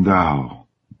from Tao.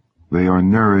 They are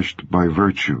nourished by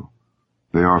virtue.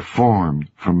 They are formed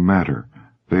from matter.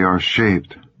 They are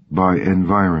shaped by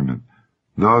environment.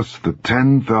 Thus the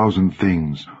 10,000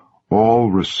 things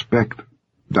all respect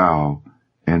Tao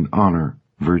and honor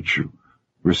virtue.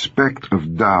 Respect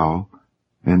of Tao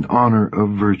and honor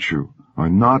of virtue are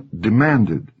not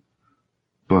demanded,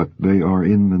 but they are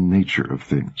in the nature of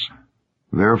things.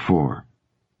 Therefore,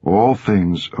 all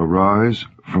things arise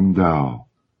from Tao.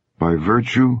 By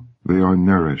virtue, they are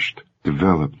nourished,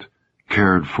 developed,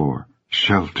 cared for,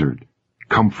 sheltered,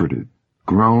 comforted,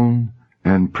 grown,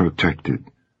 and protected.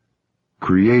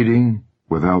 Creating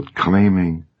without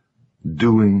claiming,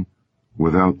 doing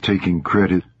without taking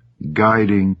credit,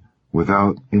 guiding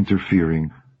without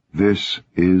interfering, this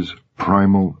is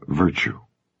primal virtue.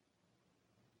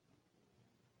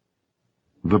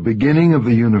 The beginning of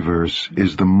the universe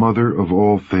is the mother of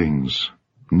all things.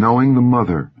 Knowing the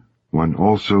mother, one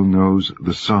also knows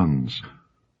the sons.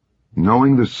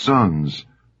 Knowing the sons,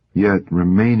 yet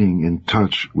remaining in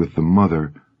touch with the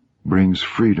mother, brings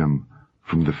freedom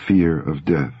from the fear of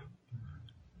death.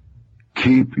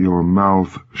 Keep your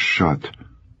mouth shut.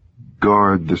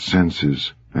 Guard the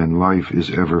senses, and life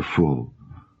is ever full.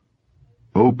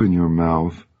 Open your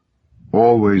mouth,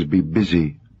 always be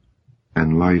busy,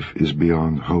 and life is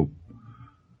beyond hope.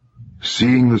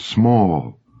 Seeing the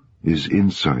small is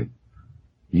insight.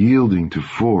 Yielding to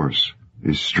force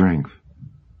is strength.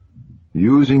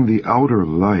 Using the outer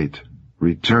light,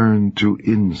 return to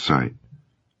insight,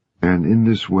 and in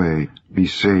this way be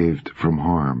saved from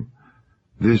harm.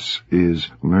 This is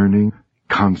learning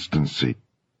constancy.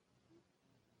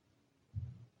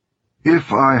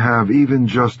 If I have even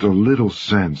just a little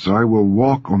sense, I will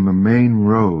walk on the main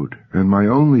road, and my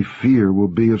only fear will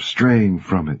be of straying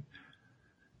from it.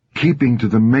 Keeping to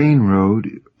the main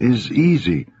road is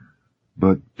easy,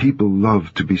 but people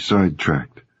love to be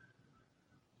sidetracked.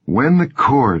 When the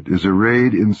court is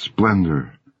arrayed in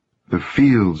splendor, the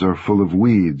fields are full of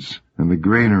weeds, and the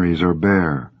granaries are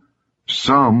bare.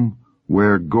 Some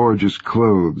wear gorgeous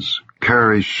clothes,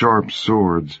 carry sharp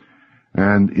swords,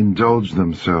 and indulge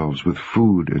themselves with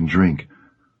food and drink.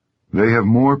 They have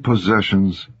more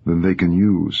possessions than they can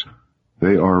use.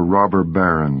 They are robber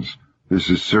barons.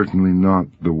 This is certainly not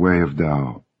the way of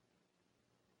Tao.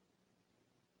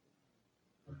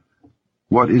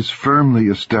 What is firmly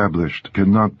established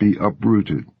cannot be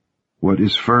uprooted. What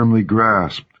is firmly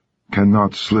grasped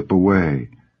cannot slip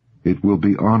away. It will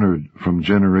be honored from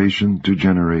generation to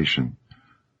generation.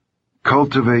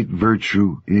 Cultivate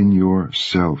virtue in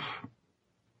yourself,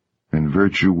 and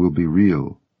virtue will be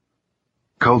real.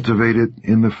 Cultivate it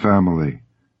in the family,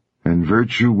 and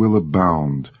virtue will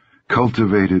abound.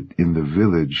 Cultivate it in the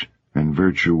village, and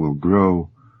virtue will grow.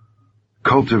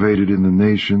 Cultivate it in the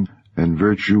nation, and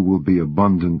virtue will be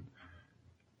abundant.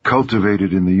 Cultivate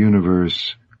it in the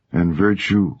universe, and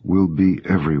virtue will be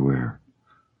everywhere.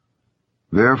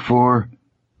 Therefore,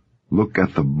 look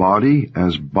at the body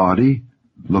as body,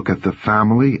 look at the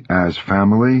family as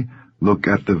family, look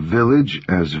at the village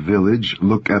as village,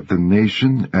 look at the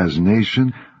nation as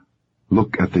nation,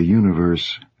 look at the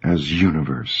universe as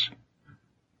universe.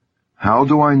 How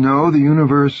do I know the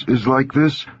universe is like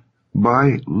this?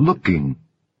 By looking.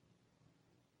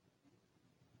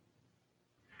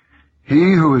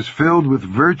 He who is filled with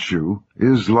virtue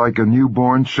is like a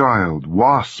newborn child.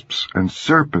 Wasps and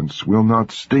serpents will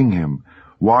not sting him.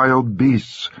 Wild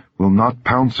beasts will not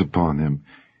pounce upon him.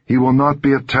 He will not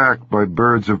be attacked by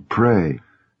birds of prey.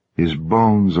 His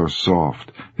bones are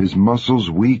soft, his muscles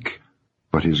weak,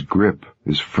 but his grip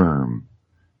is firm.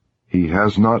 He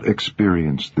has not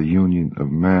experienced the union of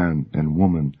man and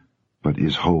woman, but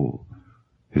is whole.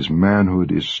 His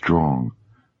manhood is strong.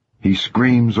 He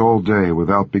screams all day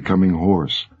without becoming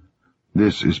hoarse.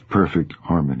 This is perfect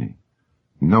harmony.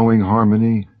 Knowing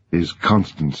harmony is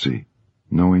constancy.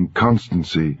 Knowing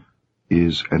constancy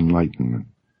is enlightenment.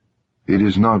 It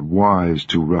is not wise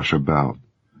to rush about.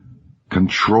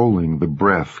 Controlling the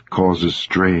breath causes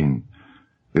strain.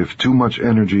 If too much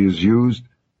energy is used,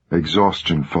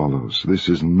 exhaustion follows. This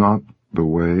is not the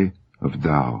way of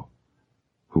Tao.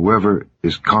 Whoever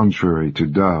is contrary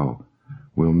to Tao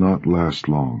will not last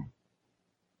long.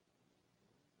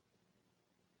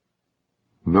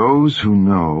 Those who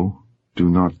know do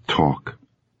not talk.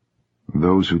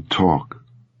 Those who talk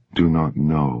do not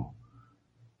know.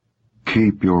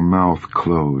 Keep your mouth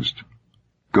closed.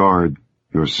 Guard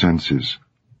your senses.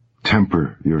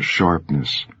 Temper your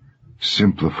sharpness.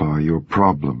 Simplify your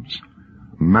problems.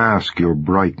 Mask your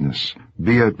brightness.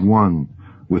 Be at one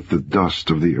with the dust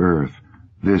of the earth.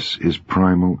 This is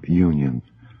primal union.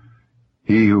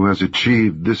 He who has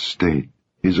achieved this state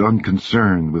is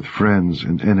unconcerned with friends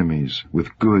and enemies,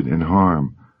 with good and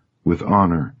harm, with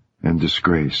honor and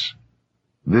disgrace.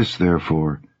 This,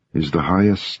 therefore, is the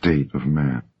highest state of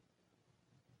man.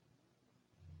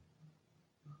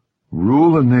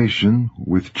 Rule a nation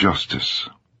with justice.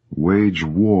 Wage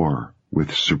war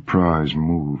with surprise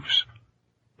moves.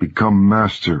 Become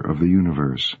master of the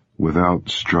universe without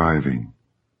striving.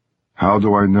 How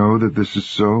do I know that this is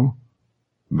so?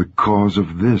 Because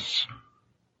of this.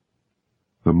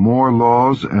 The more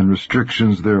laws and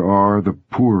restrictions there are, the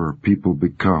poorer people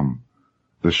become.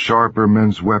 The sharper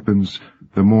men's weapons,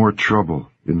 the more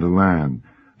trouble in the land.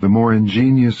 The more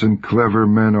ingenious and clever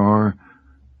men are,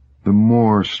 the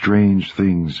more strange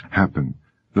things happen.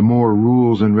 The more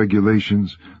rules and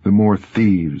regulations, the more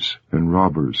thieves and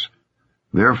robbers.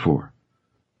 Therefore,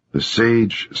 the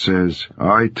sage says,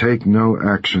 I take no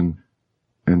action,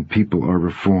 and people are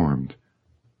reformed.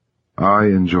 I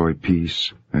enjoy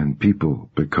peace, and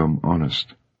people become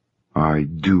honest. I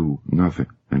do nothing,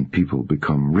 and people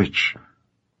become rich.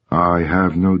 I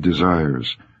have no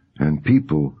desires, and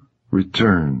people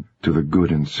return to the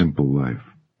good and simple life.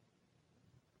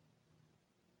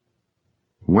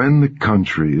 When the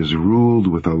country is ruled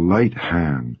with a light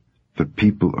hand, the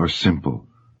people are simple.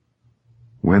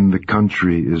 When the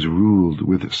country is ruled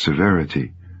with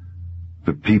severity,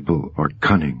 the people are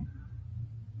cunning.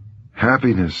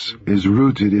 Happiness is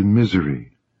rooted in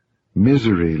misery.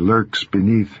 Misery lurks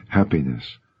beneath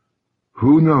happiness.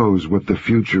 Who knows what the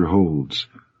future holds?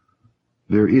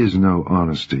 There is no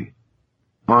honesty.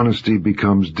 Honesty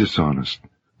becomes dishonest.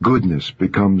 Goodness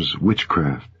becomes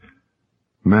witchcraft.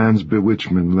 Man's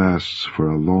bewitchment lasts for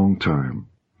a long time.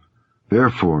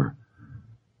 Therefore,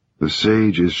 the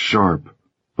sage is sharp,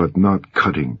 but not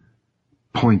cutting,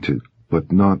 pointed,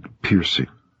 but not piercing,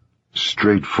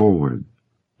 straightforward,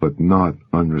 but not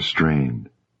unrestrained,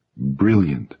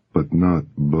 brilliant, but not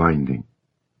blinding.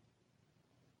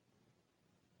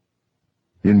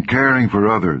 In caring for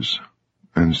others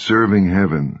and serving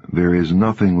heaven, there is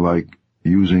nothing like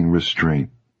using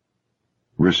restraint.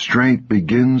 Restraint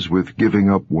begins with giving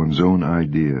up one's own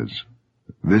ideas.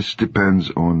 This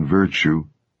depends on virtue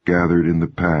gathered in the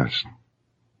past.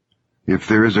 If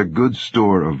there is a good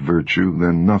store of virtue,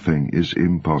 then nothing is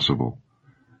impossible.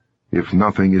 If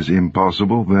nothing is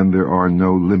impossible, then there are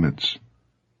no limits.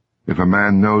 If a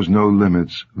man knows no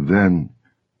limits, then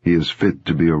he is fit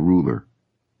to be a ruler.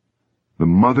 The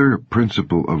mother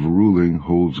principle of ruling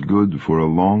holds good for a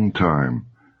long time.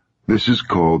 This is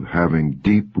called having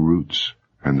deep roots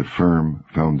and a firm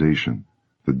foundation,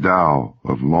 the Tao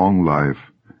of long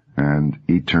life and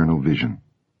eternal vision.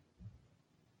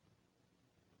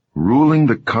 Ruling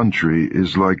the country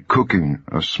is like cooking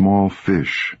a small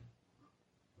fish.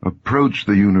 Approach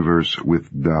the universe with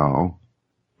Tao,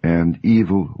 and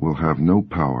evil will have no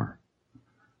power.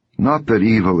 Not that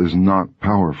evil is not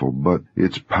powerful, but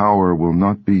its power will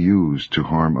not be used to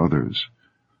harm others.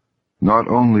 Not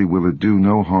only will it do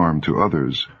no harm to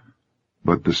others,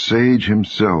 but the sage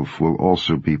himself will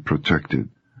also be protected.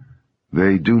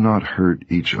 They do not hurt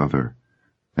each other,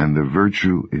 and the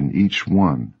virtue in each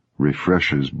one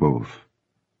refreshes both.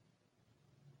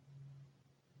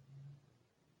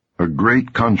 A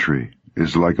great country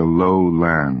is like a low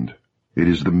land. It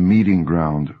is the meeting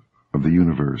ground of the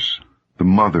universe, the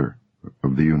mother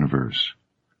of the universe.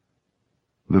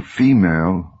 The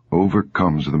female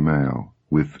overcomes the male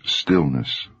with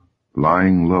stillness,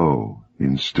 lying low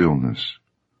in stillness.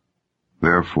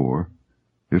 Therefore,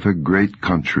 if a great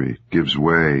country gives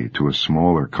way to a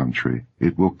smaller country,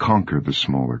 it will conquer the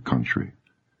smaller country.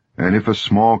 And if a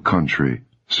small country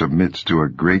submits to a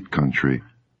great country,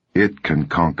 it can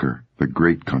conquer the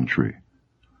great country.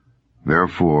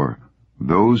 Therefore,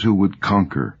 those who would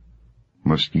conquer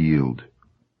must yield,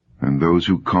 and those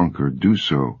who conquer do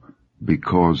so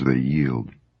because they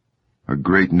yield. A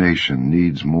great nation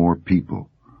needs more people.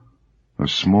 A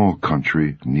small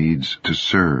country needs to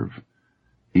serve.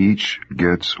 Each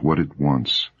gets what it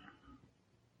wants.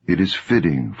 It is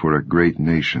fitting for a great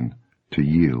nation to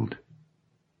yield.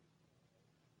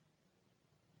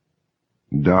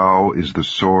 Tao is the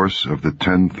source of the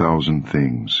 10,000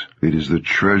 things. It is the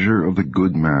treasure of the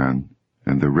good man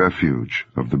and the refuge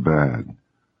of the bad.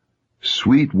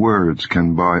 Sweet words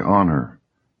can buy honor.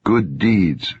 Good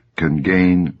deeds can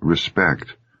gain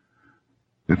respect.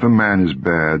 If a man is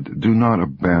bad, do not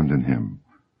abandon him.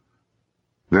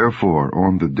 Therefore,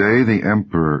 on the day the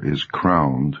emperor is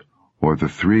crowned, or the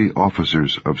 3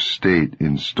 officers of state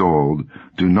installed,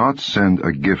 do not send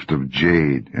a gift of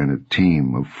jade and a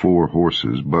team of 4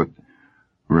 horses, but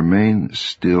remain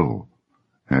still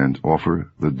and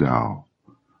offer the Tao.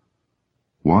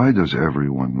 Why does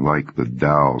everyone like the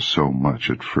Tao so much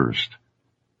at first?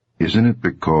 Isn't it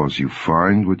because you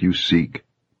find what you seek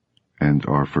and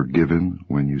are forgiven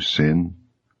when you sin?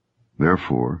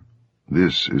 Therefore,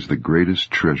 this is the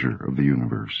greatest treasure of the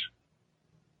universe.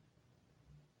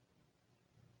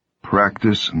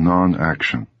 Practice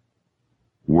non-action.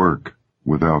 Work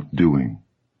without doing.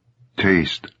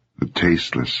 Taste the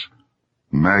tasteless.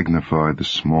 Magnify the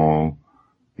small.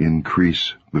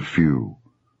 Increase the few.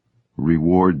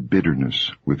 Reward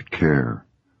bitterness with care.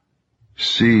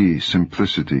 See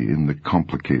simplicity in the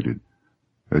complicated.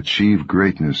 Achieve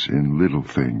greatness in little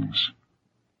things.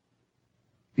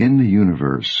 In the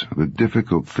universe, the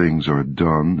difficult things are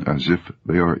done as if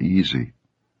they are easy.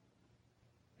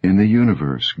 In the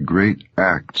universe, great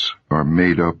acts are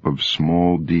made up of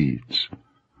small deeds.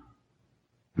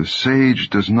 The sage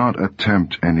does not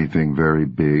attempt anything very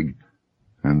big,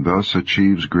 and thus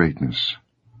achieves greatness.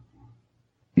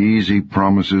 Easy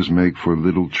promises make for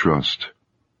little trust.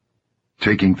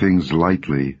 Taking things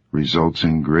lightly results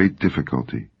in great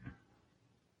difficulty.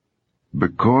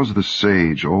 Because the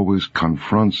sage always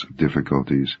confronts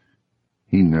difficulties,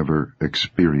 he never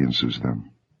experiences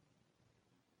them.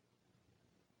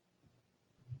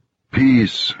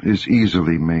 Peace is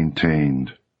easily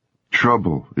maintained.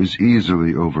 Trouble is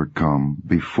easily overcome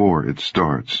before it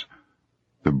starts.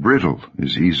 The brittle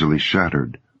is easily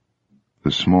shattered.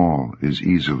 The small is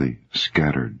easily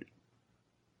scattered.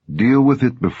 Deal with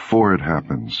it before it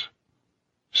happens.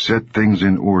 Set things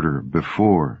in order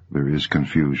before there is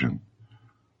confusion.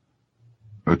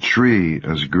 A tree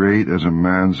as great as a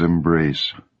man's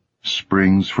embrace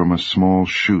springs from a small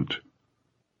shoot.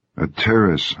 A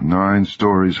terrace 9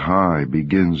 stories high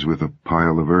begins with a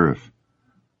pile of earth.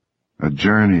 A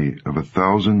journey of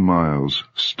 1,000 miles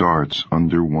starts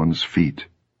under one's feet.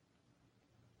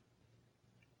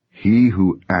 He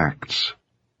who acts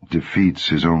defeats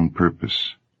his own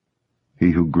purpose. He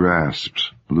who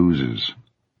grasps loses.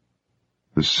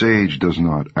 The sage does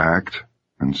not act,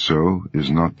 and so is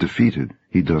not defeated.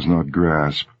 He does not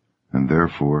grasp, and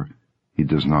therefore he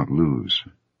does not lose.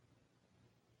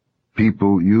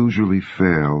 People usually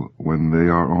fail when they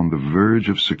are on the verge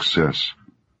of success,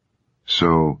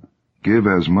 so give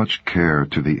as much care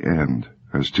to the end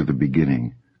as to the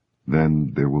beginning,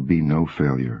 then there will be no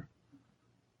failure.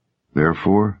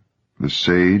 Therefore, the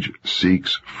sage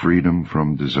seeks freedom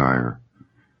from desire.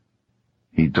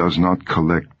 He does not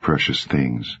collect precious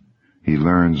things. He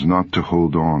learns not to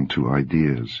hold on to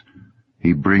ideas.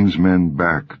 He brings men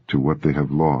back to what they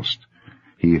have lost.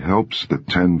 He helps the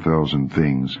 10,000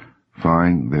 things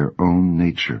find their own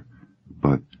nature,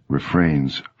 but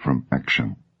refrains from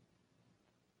action.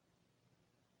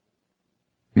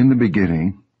 In the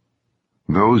beginning,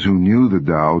 those who knew the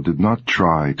Tao did not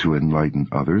try to enlighten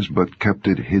others, but kept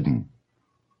it hidden.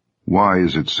 Why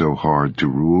is it so hard to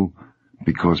rule?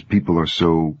 Because people are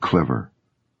so clever.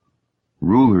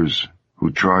 Rulers who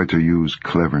try to use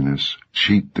cleverness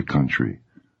cheat the country.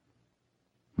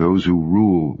 Those who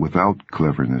rule without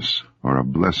cleverness are a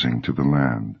blessing to the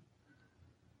land.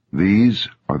 These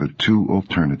are the two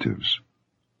alternatives.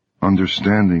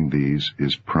 Understanding these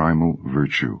is primal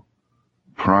virtue.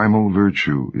 Primal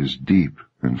virtue is deep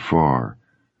and far.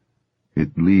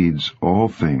 It leads all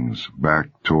things back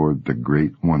toward the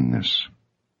great oneness.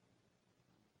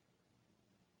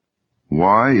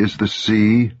 Why is the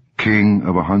sea king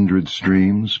of 100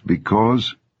 streams?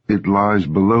 Because it lies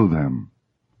below them.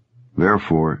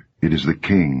 Therefore, it is the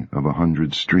king of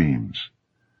 100 streams.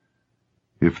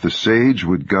 If the sage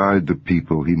would guide the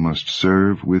people, he must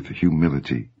serve with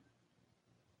humility.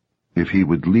 If he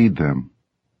would lead them,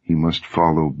 he must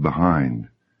follow behind.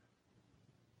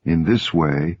 In this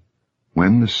way,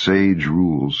 when the sage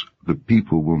rules, the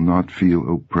people will not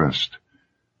feel oppressed.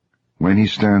 When he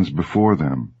stands before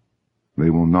them, they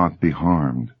will not be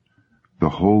harmed. The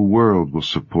whole world will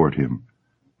support him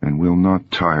and will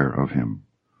not tire of him.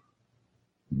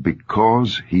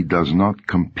 Because he does not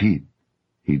compete,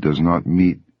 he does not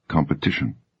meet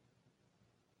competition.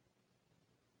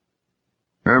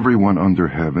 Everyone under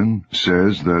heaven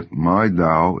says that my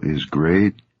Tao is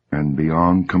great and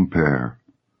beyond compare.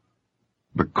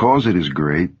 Because it is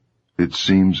great, it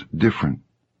seems different.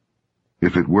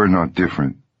 If it were not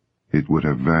different, it would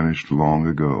have vanished long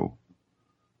ago.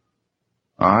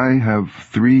 I have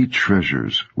 3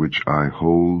 treasures which I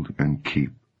hold and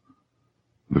keep.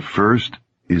 The first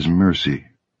is mercy.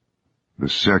 The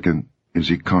second is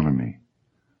economy.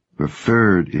 The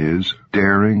third is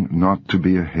daring not to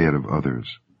be ahead of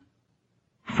others.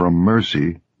 From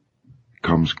mercy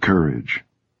comes courage.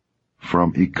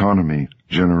 From economy,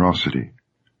 generosity.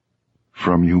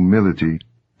 From humility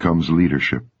comes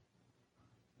leadership.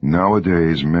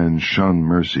 Nowadays men shun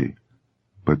mercy,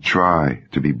 but try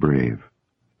to be brave.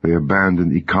 They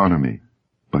abandon economy,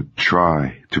 but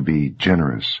try to be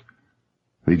generous.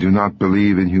 They do not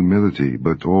believe in humility,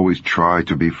 but always try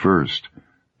to be first.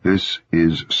 This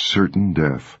is certain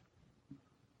death.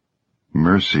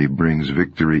 Mercy brings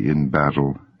victory in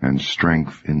battle and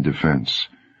strength in defense.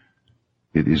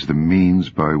 It is the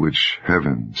means by which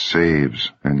heaven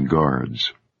saves and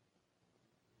guards.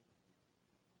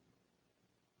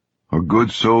 A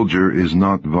good soldier is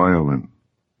not violent.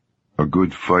 A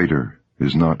good fighter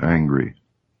is not angry.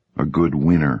 A good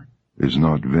winner is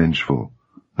not vengeful.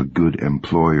 A good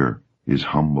employer is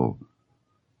humble.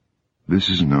 This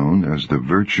is known as the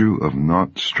virtue of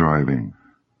not striving.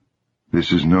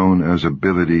 This is known as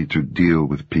ability to deal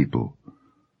with people.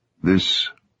 This,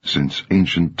 since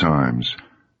ancient times,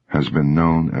 has been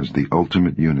known as the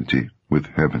ultimate unity with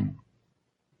heaven.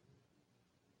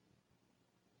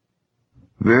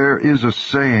 There is a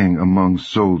saying among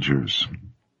soldiers,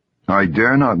 I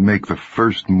dare not make the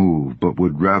first move, but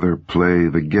would rather play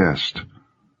the guest.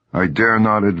 I dare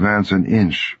not advance an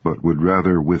inch, but would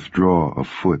rather withdraw a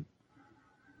foot.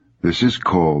 This is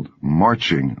called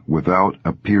marching without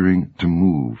appearing to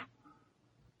move,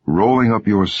 rolling up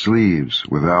your sleeves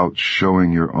without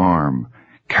showing your arm,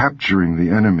 capturing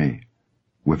the enemy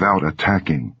without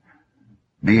attacking,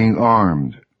 being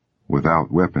armed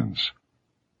without weapons.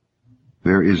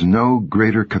 There is no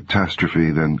greater catastrophe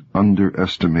than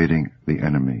underestimating the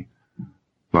enemy.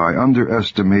 By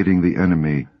underestimating the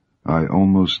enemy, I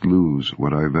almost lose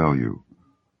what I value.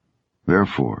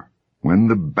 Therefore, when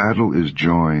the battle is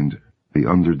joined, the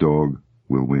underdog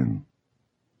will win.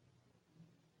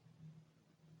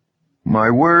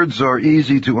 My words are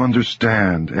easy to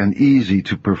understand and easy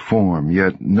to perform,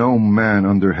 yet no man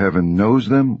under heaven knows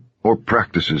them or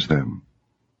practices them.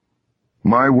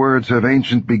 My words have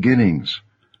ancient beginnings.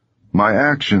 My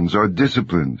actions are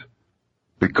disciplined.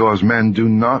 Because men do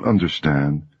not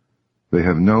understand, they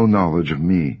have no knowledge of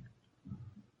me.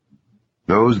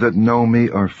 Those that know me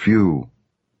are few.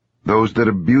 Those that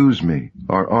abuse me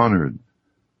are honored.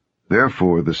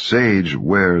 Therefore the sage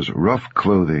wears rough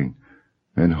clothing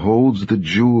and holds the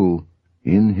jewel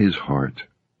in his heart.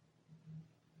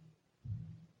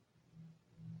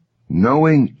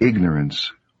 Knowing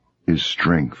ignorance is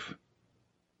strength.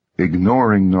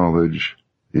 Ignoring knowledge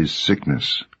is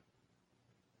sickness.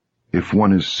 If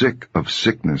one is sick of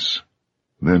sickness,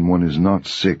 then one is not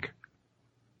sick.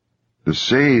 The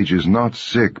sage is not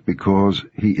sick because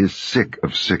he is sick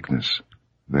of sickness.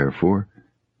 Therefore,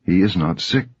 he is not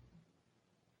sick.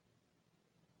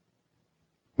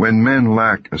 When men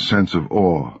lack a sense of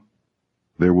awe,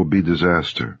 there will be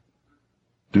disaster.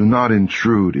 Do not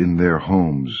intrude in their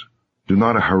homes. Do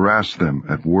not harass them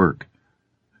at work.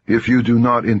 If you do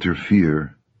not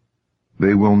interfere,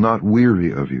 they will not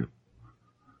weary of you.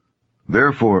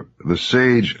 Therefore, the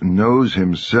sage knows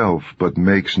himself but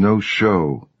makes no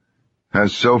show,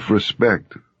 has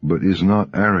self-respect but is not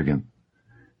arrogant.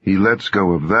 He lets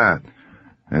go of that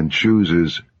and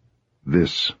chooses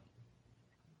this.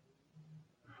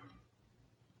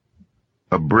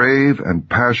 A brave and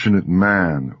passionate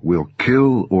man will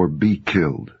kill or be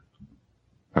killed.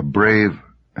 A brave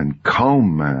and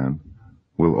calm man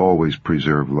will always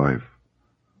preserve life.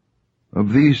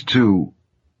 Of these two,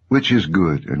 which is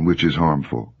good and which is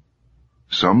harmful?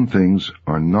 Some things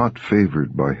are not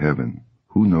favored by heaven.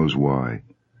 Who knows why?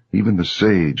 Even the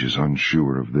sage is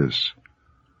unsure of this.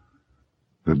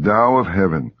 The Tao of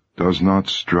heaven does not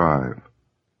strive,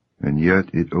 and yet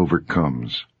it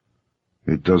overcomes.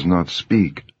 It does not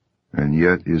speak, and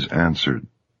yet is answered.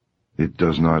 It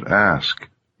does not ask,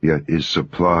 yet is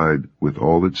supplied with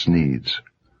all its needs.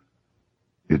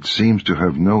 It seems to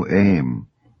have no aim,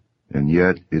 and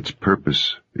yet its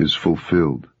purpose is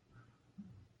fulfilled.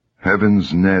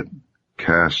 Heaven's net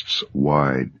casts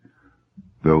wide.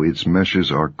 Though its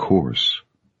meshes are coarse,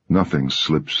 nothing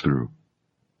slips through.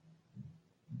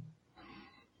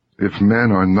 If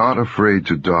men are not afraid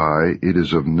to die, it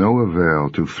is of no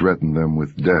avail to threaten them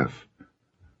with death.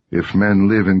 If men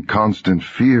live in constant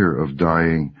fear of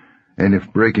dying, and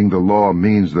if breaking the law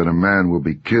means that a man will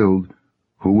be killed,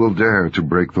 who will dare to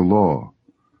break the law?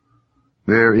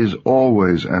 There is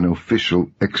always an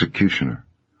official executioner.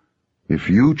 If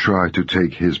you try to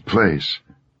take his place,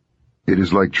 it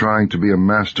is like trying to be a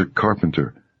master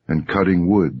carpenter and cutting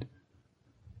wood.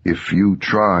 If you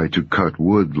try to cut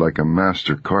wood like a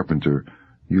master carpenter,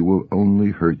 you will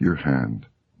only hurt your hand.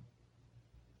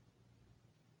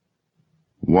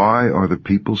 Why are the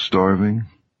people starving?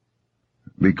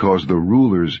 Because the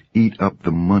rulers eat up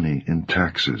the money in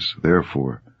taxes.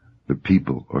 Therefore, the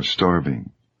people are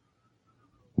starving.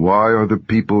 Why are the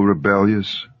people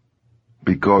rebellious?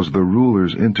 Because the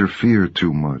rulers interfere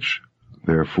too much.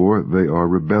 Therefore, they are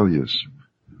rebellious.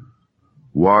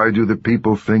 Why do the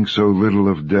people think so little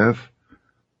of death?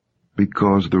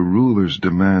 Because the rulers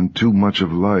demand too much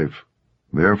of life.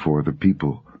 Therefore, the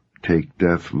people take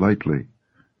death lightly.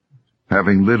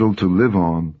 Having little to live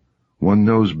on, one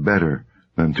knows better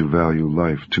than to value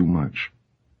life too much.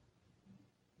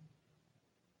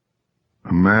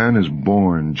 A man is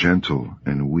born gentle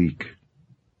and weak.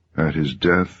 At his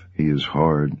death, he is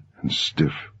hard and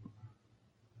stiff.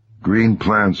 Green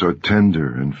plants are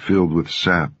tender and filled with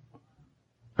sap.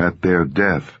 At their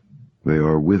death, they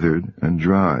are withered and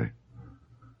dry.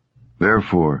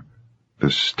 Therefore,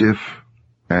 the stiff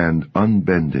and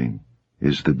unbending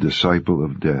is the disciple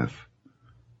of death.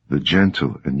 The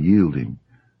gentle and yielding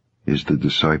is the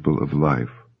disciple of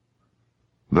life.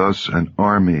 Thus, an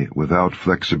army without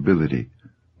flexibility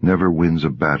never wins a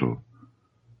battle.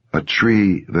 A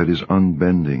tree that is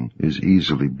unbending is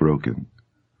easily broken.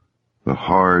 The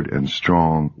hard and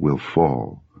strong will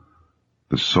fall.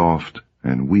 The soft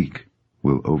and weak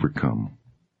will overcome.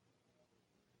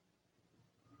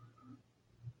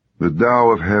 The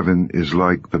Tao of heaven is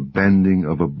like the bending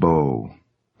of a bow.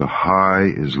 The high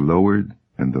is lowered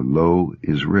and the low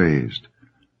is raised.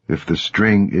 If the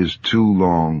string is too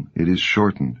long, it is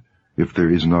shortened. If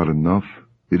there is not enough,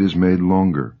 it is made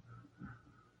longer.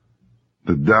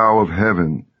 The Tao of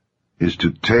heaven is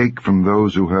to take from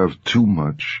those who have too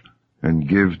much and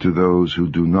give to those who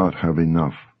do not have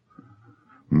enough.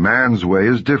 Man's way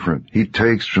is different. He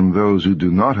takes from those who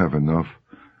do not have enough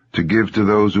to give to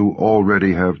those who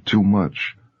already have too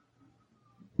much.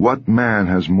 What man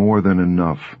has more than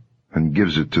enough and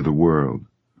gives it to the world?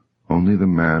 Only the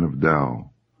man of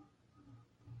Tao.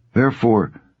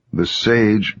 Therefore, the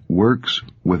sage works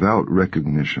without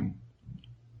recognition.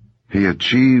 He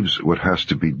achieves what has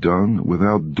to be done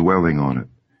without dwelling on it.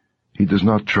 He does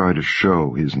not try to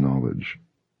show his knowledge.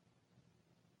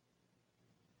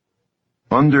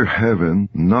 Under heaven,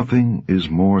 nothing is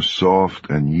more soft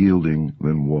and yielding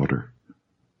than water.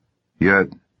 Yet,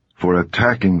 for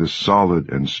attacking the solid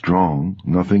and strong,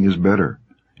 nothing is better.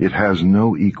 It has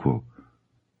no equal.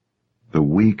 The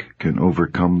weak can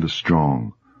overcome the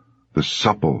strong. The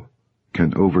supple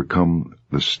can overcome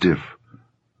the stiff.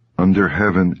 Under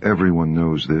heaven, everyone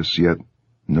knows this, yet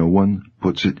no one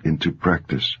puts it into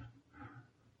practice.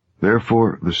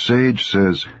 Therefore, the sage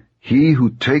says, "He who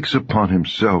takes upon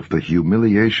himself the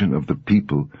humiliation of the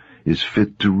people is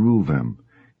fit to rule them.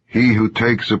 He who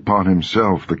takes upon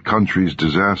himself the country's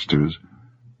disasters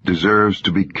deserves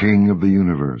to be king of the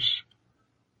universe."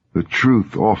 The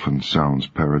truth often sounds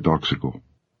paradoxical.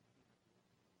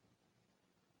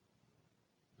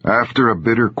 After a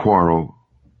bitter quarrel,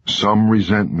 some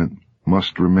resentment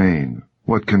must remain.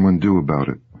 What can one do about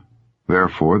it?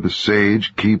 Therefore, the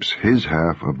sage keeps his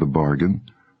half of the bargain,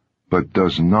 but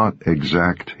does not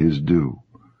exact his due.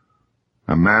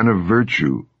 A man of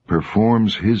virtue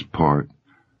performs his part,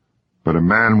 but a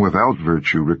man without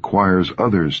virtue requires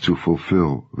others to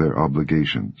fulfill their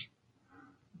obligations.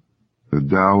 The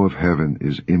Tao of heaven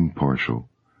is impartial.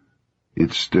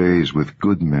 It stays with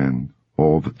good men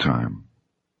all the time.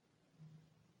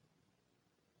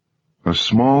 A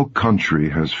small country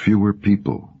has fewer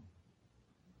people.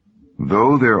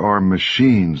 Though there are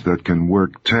machines that can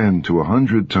work 10 to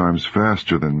 100 times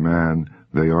faster than man,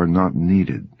 they are not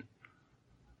needed.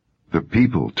 The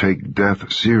people take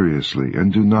death seriously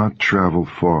and do not travel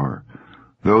far.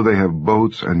 Though they have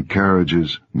boats and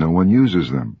carriages, no one uses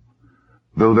them.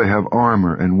 Though they have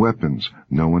armor and weapons,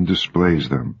 no one displays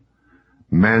them.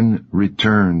 Men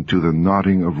return to the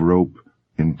knotting of rope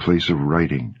in place of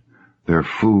writing. Their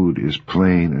food is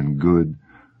plain and good,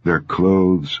 their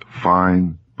clothes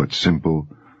fine but simple,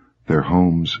 their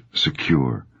homes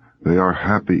secure. They are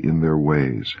happy in their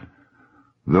ways.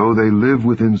 Though they live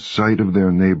within sight of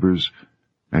their neighbors,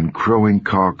 and crowing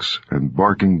cocks and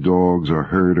barking dogs are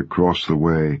heard across the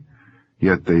way,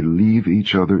 yet they leave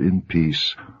each other in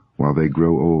peace while they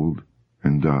grow old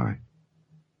and die.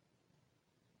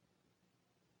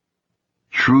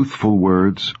 Truthful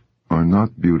words are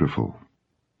not beautiful.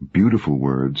 Beautiful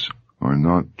words are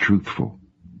not truthful.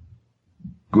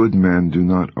 Good men do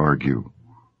not argue.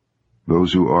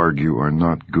 Those who argue are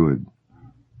not good.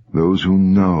 Those who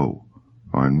know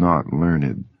are not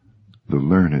learned. The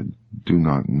learned do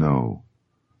not know.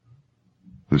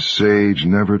 The sage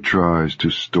never tries to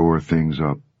store things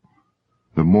up.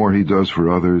 The more he does for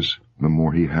others, the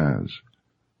more he has.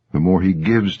 The more he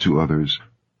gives to others,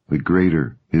 the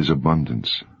greater his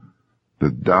abundance.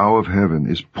 The Tao of heaven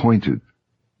is pointed,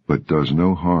 but does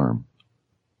no harm.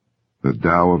 The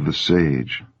Tao of the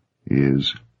sage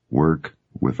is work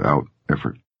without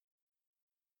effort.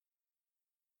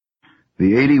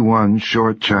 The 81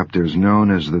 short chapters known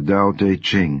as the Tao Te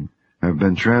Ching have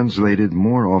been translated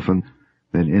more often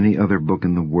than any other book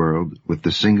in the world, with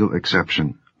the single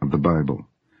exception of the Bible.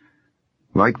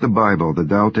 Like the Bible, the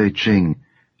Tao Te Ching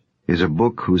is a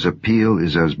book whose appeal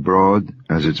is as broad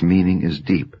as its meaning is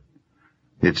deep.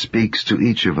 It speaks to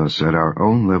each of us at our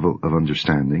own level of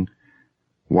understanding,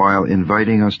 while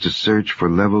inviting us to search for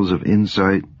levels of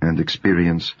insight and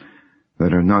experience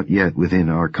that are not yet within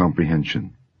our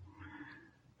comprehension.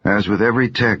 As with every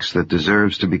text that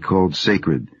deserves to be called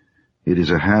sacred, it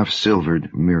is a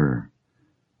half-silvered mirror.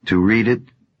 To read it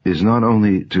is not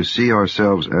only to see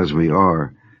ourselves as we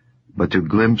are, but to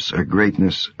glimpse a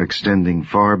greatness extending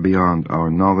far beyond our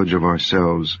knowledge of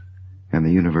ourselves and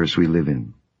the universe we live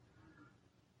in.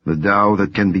 The Tao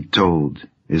that can be told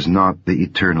is not the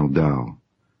eternal Tao.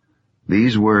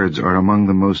 These words are among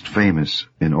the most famous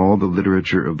in all the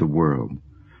literature of the world.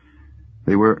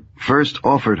 They were first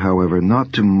offered, however,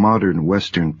 not to modern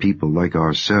Western people like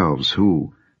ourselves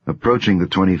who, approaching the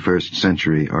 21st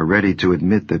century, are ready to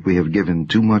admit that we have given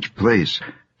too much place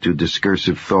to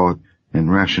discursive thought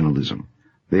and rationalism.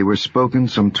 They were spoken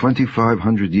some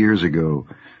 2,500 years ago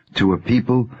to a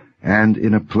people and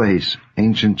in a place,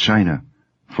 ancient China,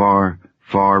 far,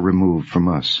 far removed from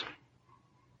us.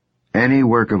 Any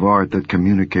work of art that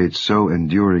communicates so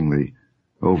enduringly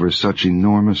over such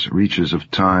enormous reaches of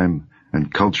time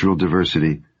and cultural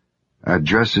diversity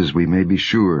addresses, we may be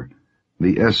sure,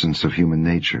 the essence of human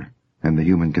nature and the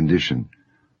human condition,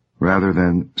 rather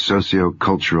than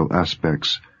socio-cultural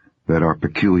aspects that are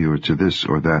peculiar to this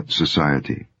or that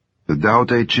society. The Tao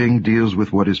Te Ching deals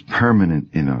with what is permanent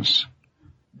in us.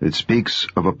 It speaks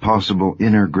of a possible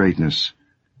inner greatness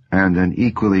and an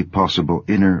equally possible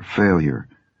inner failure,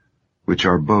 which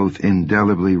are both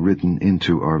indelibly written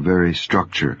into our very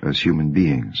structure as human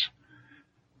beings.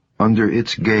 Under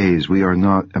its gaze we are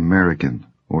not American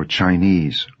or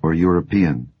Chinese or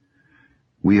European.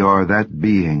 We are that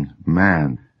being,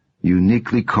 man,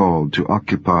 uniquely called to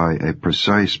occupy a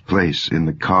precise place in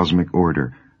the cosmic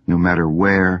order, no matter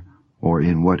where or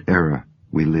in what era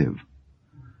we live.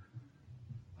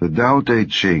 The Tao Te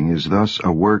Ching is thus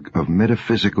a work of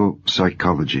metaphysical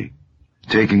psychology,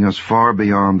 taking us far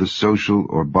beyond the social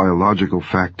or biological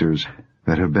factors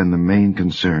that have been the main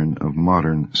concern of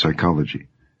modern psychology.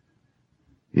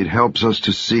 It helps us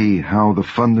to see how the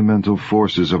fundamental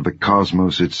forces of the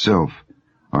cosmos itself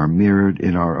are mirrored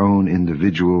in our own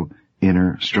individual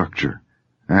inner structure,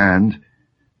 and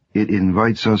it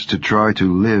invites us to try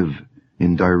to live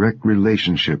in direct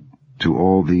relationship to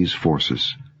all these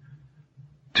forces.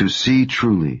 To see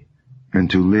truly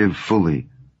and to live fully,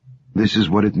 this is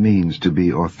what it means to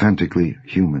be authentically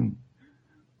human.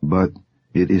 But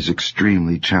it is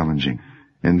extremely challenging,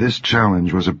 and this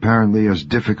challenge was apparently as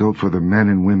difficult for the men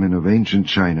and women of ancient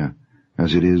China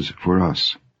as it is for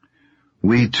us.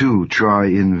 We too try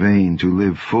in vain to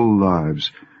live full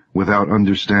lives without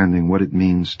understanding what it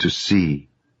means to see.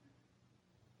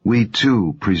 We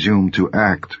too presume to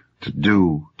act, to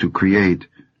do, to create,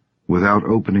 without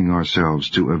opening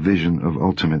ourselves to a vision of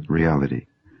ultimate reality.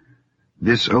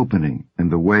 This opening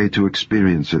and the way to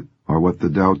experience it are what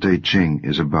the Tao Te Ching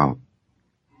is about.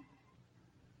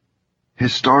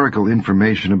 Historical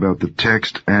information about the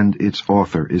text and its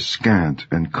author is scant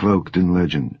and cloaked in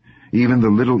legend. Even the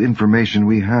little information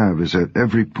we have is at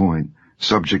every point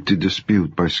subject to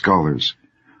dispute by scholars,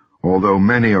 although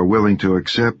many are willing to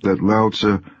accept that Lao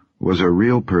Tzu was a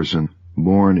real person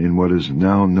born in what is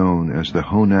now known as the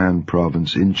Honan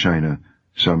province in China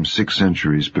some 6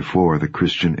 centuries before the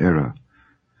Christian era.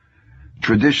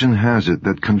 Tradition has it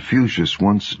that Confucius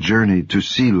once journeyed to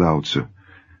see Lao Tzu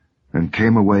and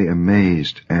came away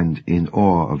amazed and in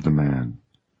awe of the man.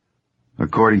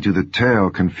 According to the tale,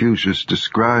 Confucius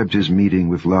described his meeting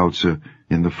with Lao Tzu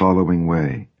in the following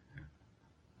way.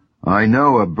 I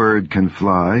know a bird can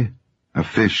fly, a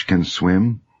fish can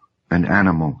swim, an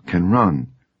animal can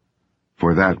run.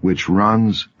 For that which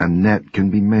runs, a net can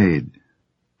be made.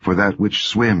 For that which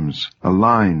swims, a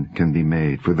line can be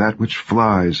made. For that which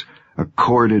flies, a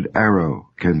corded arrow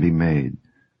can be made.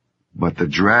 But the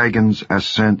dragon's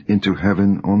ascent into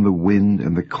heaven on the wind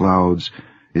and the clouds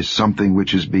is something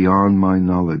which is beyond my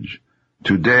knowledge.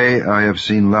 Today I have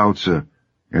seen Lao Tzu,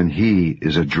 and he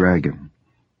is a dragon.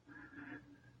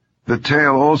 The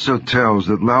tale also tells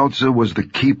that Lao Tzu was the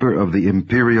keeper of the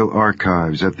imperial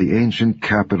archives at the ancient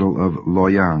capital of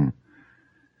Luoyang.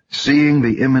 Seeing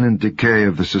the imminent decay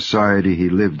of the society he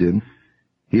lived in,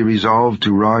 he resolved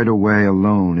to ride away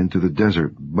alone into the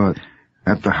desert, but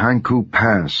at the Hankou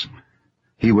Pass,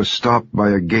 he was stopped by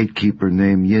a gatekeeper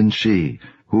named Yin Shi,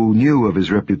 who knew of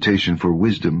his reputation for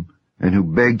wisdom, and who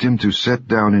begged him to set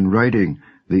down in writing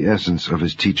the essence of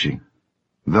his teaching.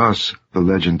 Thus, the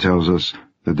legend tells us,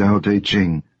 the Tao Te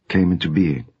Ching came into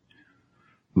being.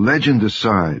 Legend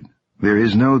aside, there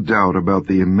is no doubt about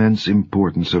the immense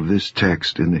importance of this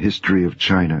text in the history of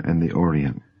China and the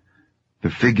Orient. The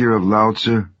figure of Lao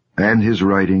Tzu and his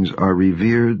writings are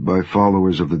revered by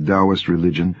followers of the Taoist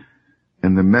religion,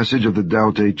 and the message of the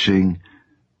Tao Te Ching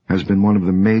has been one of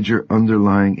the major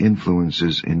underlying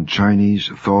influences in Chinese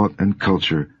thought and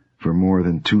culture for more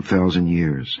than 2,000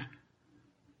 years.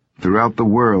 Throughout the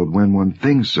world, when one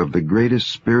thinks of the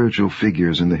greatest spiritual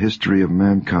figures in the history of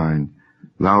mankind,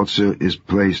 Lao Tzu is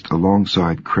placed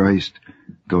alongside Christ,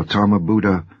 Gautama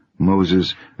Buddha,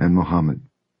 Moses, and Muhammad.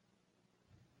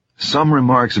 Some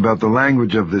remarks about the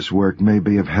language of this work may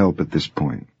be of help at this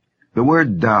point. The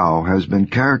word Tao has been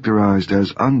characterized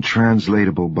as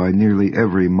untranslatable by nearly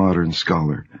every modern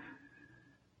scholar.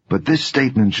 But this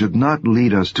statement should not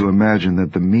lead us to imagine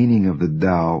that the meaning of the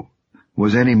Tao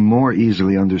was any more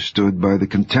easily understood by the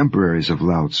contemporaries of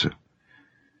Lao Tzu.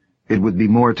 It would be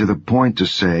more to the point to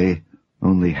say,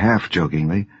 only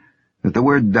half-jokingly, that the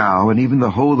word Tao and even the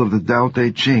whole of the Tao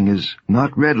Te Ching is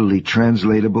not readily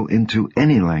translatable into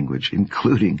any language,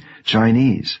 including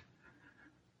Chinese.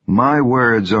 My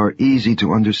words are easy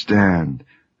to understand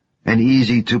and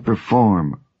easy to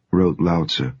perform, wrote Lao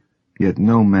Tzu, yet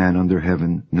no man under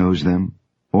heaven knows them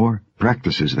or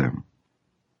practices them.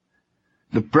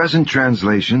 The present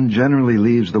translation generally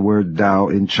leaves the word Tao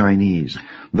in Chinese.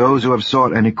 Those who have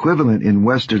sought an equivalent in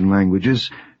Western languages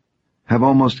have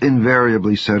almost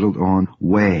invariably settled on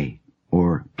way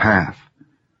or path.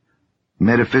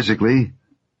 Metaphysically,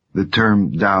 the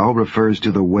term Tao refers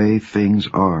to the way things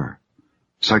are.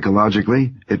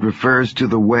 Psychologically, it refers to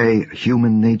the way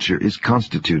human nature is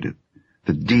constituted,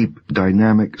 the deep,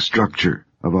 dynamic structure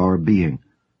of our being.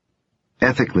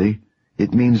 Ethically,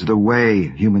 It means the way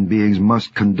human beings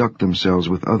must conduct themselves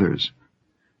with others.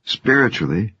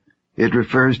 Spiritually, it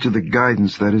refers to the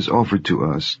guidance that is offered to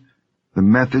us, the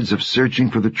methods of searching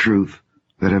for the truth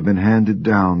that have been handed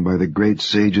down by the great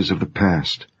sages of the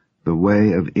past, the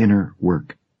way of inner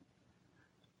work.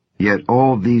 Yet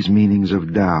all these meanings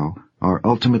of Tao are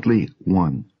ultimately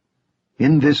one.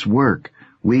 In this work,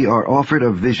 we are offered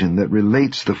a vision that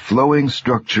relates the flowing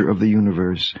structure of the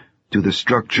universe to the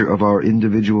structure of our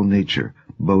individual nature,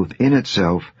 both in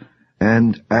itself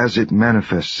and as it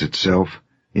manifests itself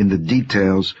in the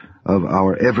details of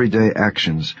our everyday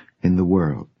actions in the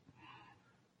world.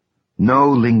 No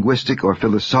linguistic or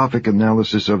philosophic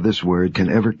analysis of this word can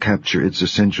ever capture its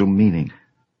essential meaning,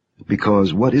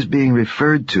 because what is being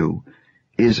referred to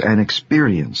is an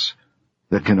experience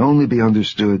that can only be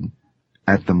understood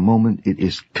at the moment it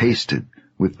is tasted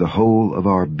with the whole of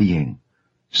our being,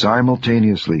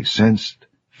 simultaneously sensed,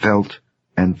 felt,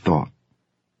 and thought.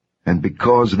 And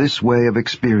because this way of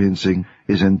experiencing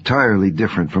is entirely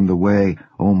different from the way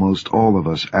almost all of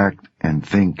us act and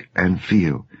think and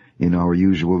feel in our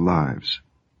usual lives.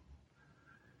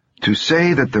 To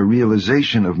say that the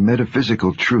realization of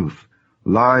metaphysical truth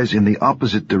lies in the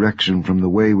opposite direction from the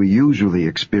way we usually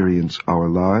experience our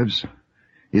lives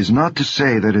is not to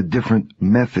say that a different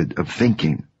method of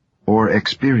thinking or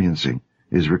experiencing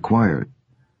is required.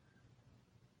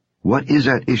 What is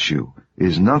at issue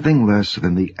is nothing less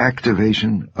than the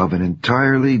activation of an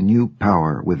entirely new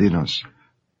power within us,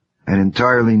 an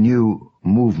entirely new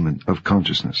movement of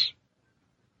consciousness.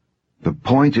 The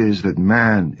point is that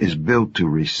man is built to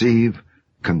receive,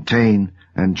 contain,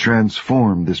 and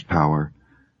transform this power,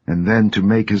 and then to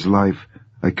make his life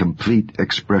a complete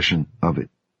expression of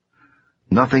it.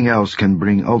 Nothing else can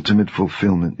bring ultimate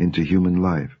fulfillment into human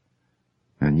life.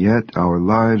 And yet our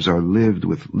lives are lived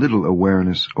with little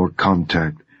awareness or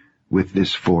contact with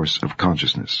this force of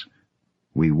consciousness.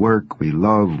 We work, we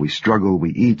love, we struggle, we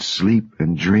eat, sleep,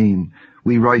 and dream.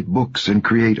 We write books and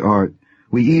create art.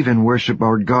 We even worship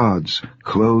our gods,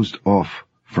 closed off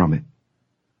from it.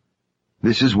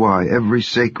 This is why every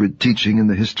sacred teaching in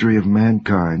the history of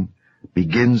mankind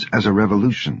begins as a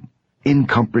revolution,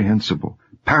 incomprehensible,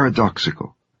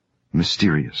 paradoxical,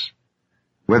 mysterious.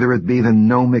 Whether it be the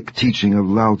gnomic teaching of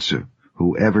Lao Tzu,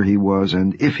 whoever he was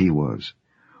and if he was,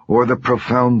 or the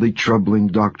profoundly troubling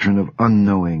doctrine of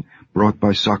unknowing brought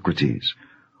by Socrates,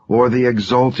 or the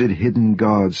exalted hidden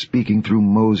God speaking through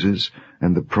Moses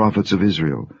and the prophets of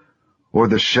Israel, or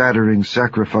the shattering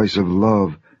sacrifice of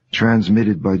love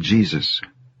transmitted by Jesus,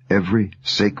 every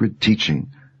sacred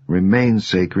teaching remains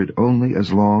sacred only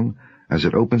as long as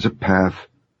it opens a path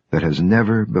that has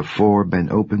never before been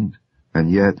opened,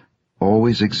 and yet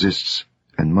always exists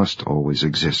and must always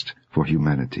exist for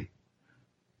humanity.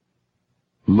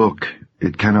 Look,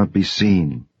 it cannot be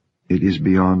seen. It is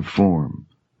beyond form.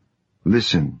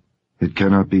 Listen, it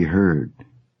cannot be heard.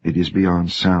 It is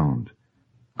beyond sound.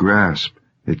 Grasp,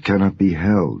 it cannot be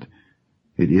held.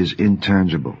 It is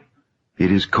intangible.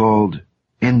 It is called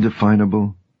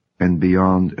indefinable and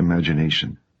beyond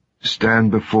imagination.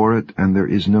 Stand before it and there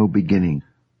is no beginning.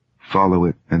 Follow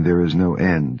it and there is no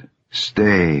end.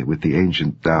 Stay with the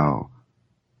ancient Tao.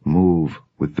 Move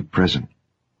with the present.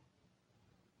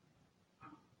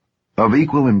 Of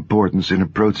equal importance in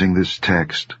approaching this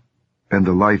text, and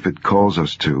the life it calls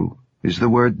us to, is the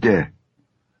word de.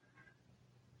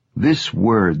 This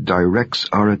word directs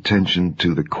our attention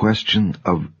to the question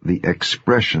of the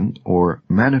expression or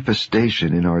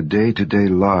manifestation in our day-to-day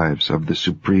lives of the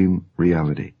supreme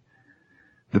reality.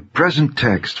 The present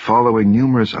text, following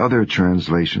numerous other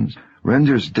translations,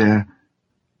 renders de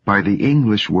by the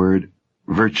English word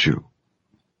virtue.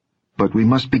 But we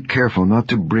must be careful not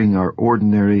to bring our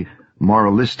ordinary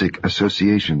moralistic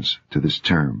associations to this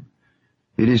term.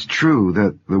 It is true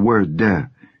that the word de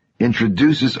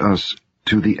introduces us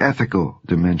to the ethical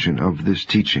dimension of this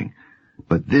teaching,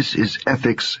 but this is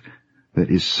ethics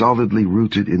that is solidly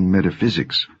rooted in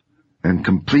metaphysics and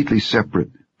completely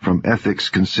separate from ethics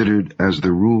considered as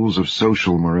the rules of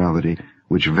social morality,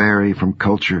 which vary from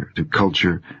culture to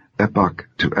culture, epoch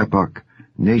to epoch,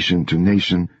 nation to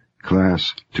nation,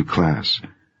 class to class.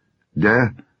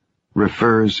 De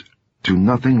refers to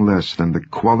nothing less than the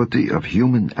quality of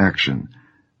human action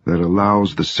that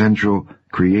allows the central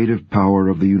creative power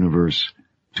of the universe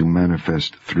to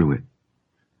manifest through it.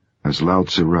 As Lao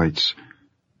Tzu writes,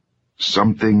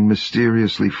 something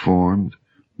mysteriously formed,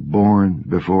 born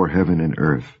before heaven and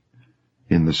earth,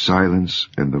 in the silence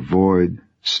and the void,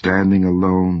 standing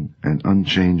alone and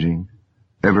unchanging,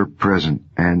 ever present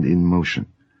and in motion.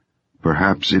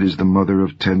 Perhaps it is the mother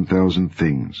of 10,000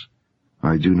 things.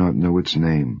 I do not know its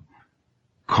name.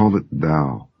 Call it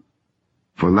Thou.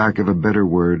 For lack of a better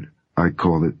word, I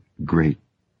call it great.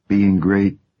 Being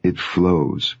great, it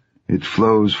flows. It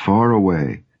flows far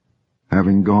away.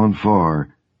 Having gone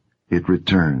far, it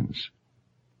returns.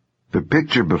 The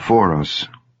picture before us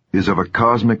is of a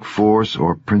cosmic force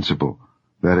or principle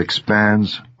that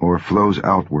expands or flows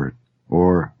outward,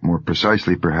 or, more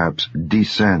precisely perhaps,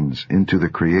 descends into the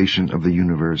creation of the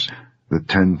universe, the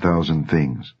 10,000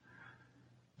 things.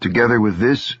 Together with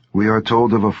this, we are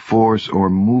told of a force or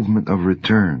movement of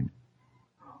return.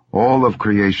 All of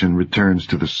creation returns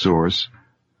to the source,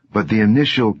 but the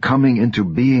initial coming into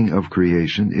being of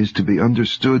creation is to be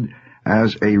understood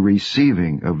as a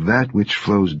receiving of that which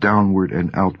flows downward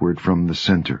and outward from the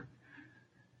center.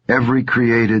 Every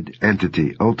created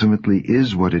entity ultimately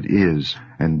is what it is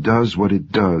and does what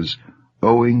it does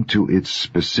owing to its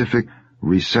specific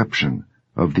reception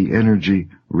of the energy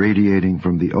radiating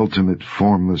from the ultimate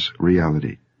formless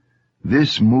reality.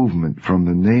 This movement from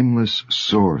the nameless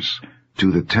source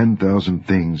to the 10,000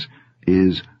 things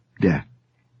is death.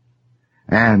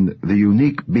 And the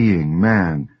unique being,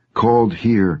 man, called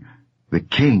here the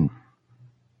king,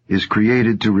 is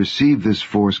created to receive this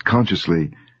force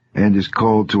consciously and is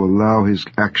called to allow his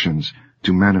actions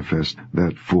to manifest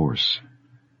that force.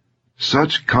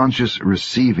 Such conscious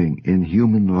receiving in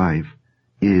human life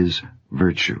is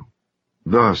virtue.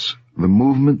 Thus, the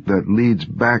movement that leads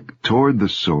back toward the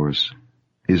source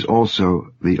is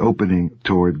also the opening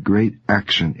toward great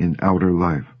action in outer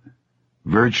life.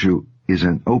 Virtue is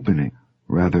an opening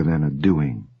rather than a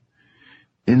doing.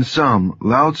 In sum,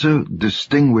 Lao Tzu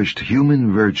distinguished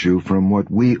human virtue from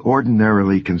what we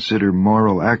ordinarily consider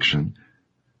moral action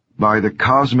by the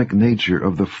cosmic nature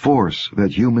of the force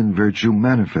that human virtue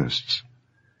manifests.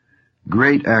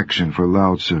 Great action for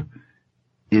Lao Tzu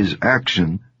is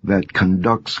action that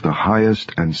conducts the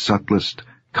highest and subtlest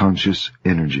conscious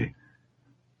energy.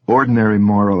 Ordinary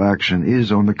moral action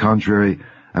is, on the contrary,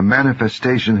 a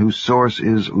manifestation whose source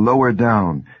is lower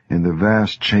down in the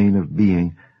vast chain of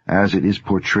being as it is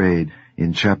portrayed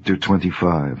in chapter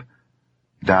 25.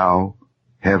 Tao,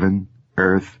 heaven,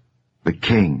 earth, the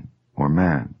king, or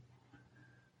man.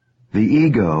 The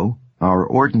ego, our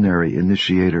ordinary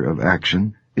initiator of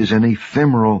action, is an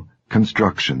ephemeral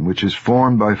construction which is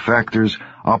formed by factors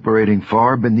operating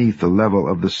far beneath the level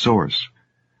of the source,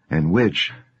 and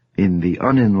which, in the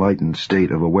unenlightened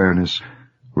state of awareness,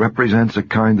 represents a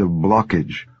kind of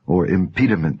blockage or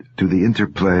impediment to the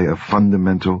interplay of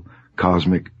fundamental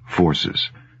cosmic forces.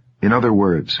 In other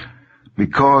words,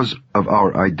 because of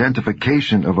our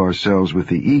identification of ourselves with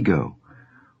the ego,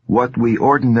 what we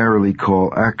ordinarily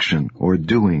call action or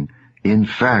doing, in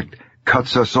fact,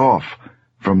 cuts us off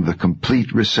from the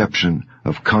complete reception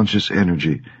of conscious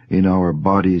energy in our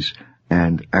bodies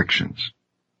and actions.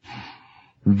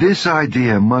 This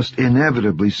idea must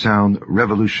inevitably sound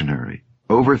revolutionary,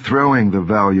 overthrowing the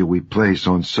value we place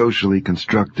on socially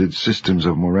constructed systems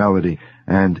of morality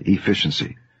and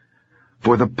efficiency.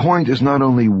 For the point is not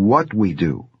only what we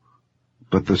do,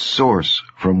 but the source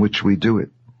from which we do it.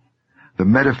 The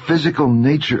metaphysical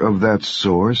nature of that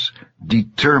source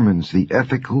determines the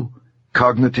ethical,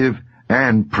 cognitive,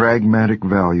 and pragmatic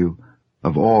value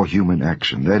of all human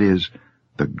action, that is,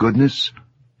 the goodness,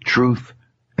 truth,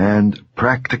 and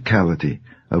practicality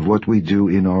of what we do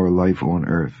in our life on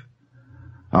earth.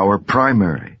 Our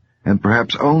primary, and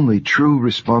perhaps only true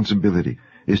responsibility,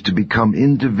 is to become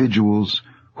individuals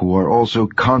who are also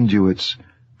conduits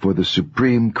for the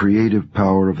supreme creative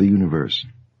power of the universe.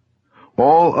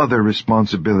 All other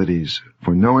responsibilities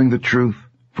for knowing the truth,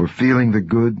 for feeling the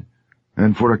good,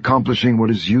 and for accomplishing what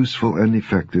is useful and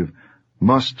effective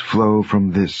must flow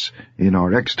from this in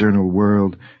our external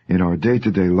world, in our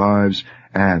day-to-day lives,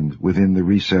 and within the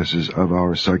recesses of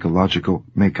our psychological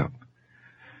makeup.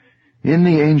 In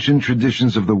the ancient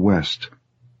traditions of the West,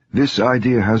 this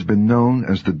idea has been known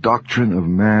as the doctrine of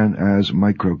man as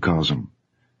microcosm.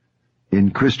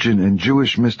 In Christian and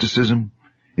Jewish mysticism,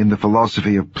 in the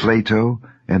philosophy of Plato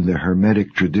and the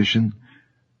Hermetic tradition,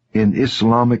 in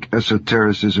Islamic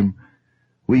esotericism,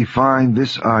 we find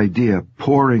this idea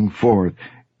pouring forth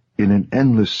in an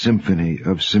endless symphony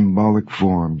of symbolic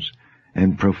forms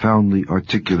and profoundly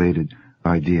articulated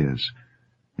ideas.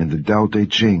 In the Tao Te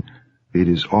Ching, it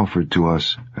is offered to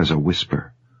us as a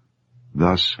whisper.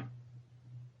 Thus,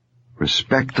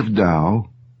 respect of Tao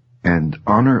and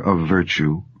honor of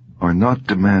virtue are not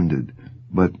demanded,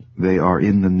 but they are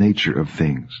in the nature of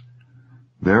things.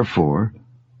 Therefore,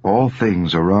 all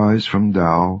things arise from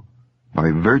Tao.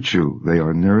 By virtue they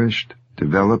are nourished,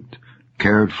 developed,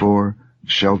 cared for,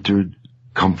 sheltered,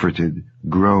 comforted,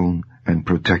 grown, and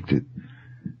protected.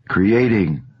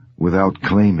 Creating without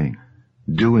claiming,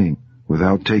 doing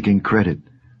without taking credit,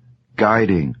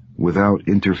 guiding without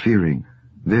interfering.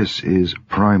 This is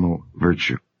primal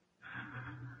virtue.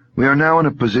 We are now in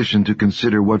a position to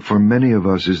consider what for many of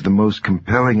us is the most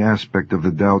compelling aspect of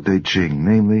the Tao Te Ching,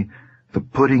 namely, the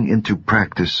putting into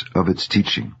practice of its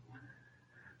teaching.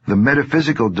 The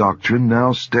metaphysical doctrine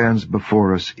now stands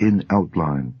before us in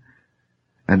outline.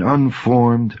 An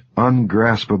unformed,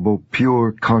 ungraspable,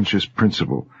 pure conscious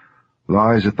principle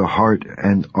lies at the heart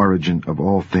and origin of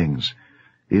all things.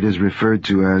 It is referred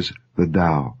to as the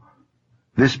Tao.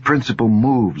 This principle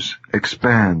moves,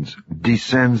 expands,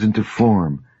 descends into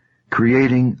form,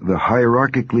 creating the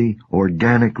hierarchically,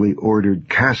 organically ordered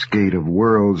cascade of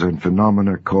worlds and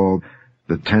phenomena called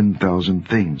the 10,000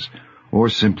 things, or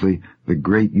simply the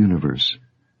great universe.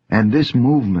 And this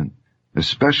movement,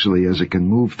 especially as it can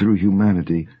move through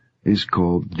humanity, is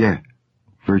called De,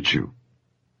 virtue.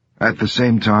 At the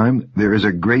same time, there is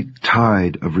a great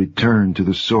tide of return to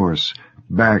the source,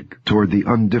 back toward the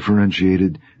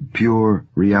undifferentiated, pure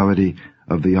reality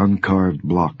of the uncarved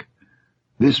block.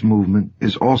 This movement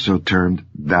is also termed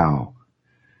Tao.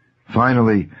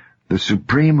 Finally, the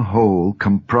supreme whole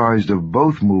comprised of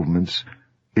both movements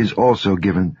is also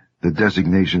given the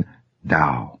designation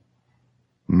Tao.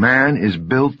 Man is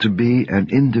built to be an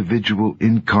individual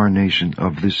incarnation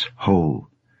of this whole.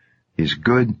 His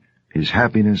good, his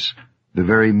happiness, the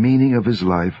very meaning of his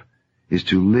life, is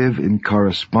to live in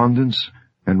correspondence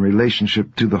and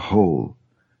relationship to the whole,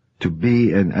 to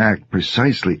be and act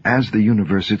precisely as the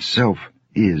universe itself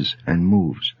is and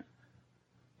moves.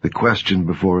 The question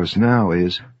before us now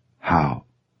is, how?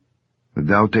 The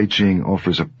Tao Te Ching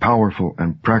offers a powerful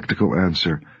and practical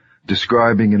answer,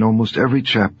 describing in almost every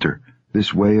chapter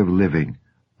this way of living,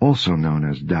 also known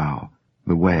as Tao,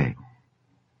 the way.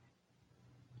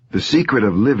 The secret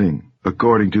of living,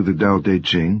 according to the Tao Te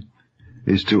Ching,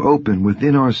 is to open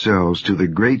within ourselves to the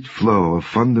great flow of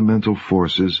fundamental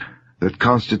forces that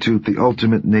constitute the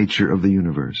ultimate nature of the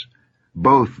universe,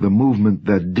 both the movement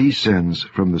that descends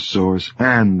from the source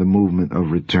and the movement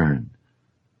of return.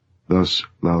 Thus,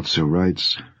 Lao Tzu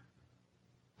writes,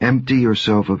 "Empty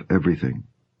yourself of everything.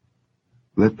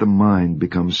 Let the mind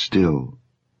become still.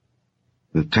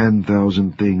 The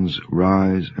 10,000 things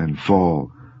rise and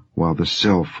fall while the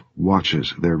self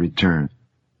watches their return.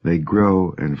 They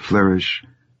grow and flourish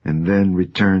and then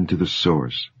return to the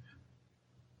source.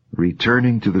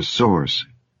 Returning to the source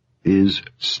is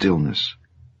stillness,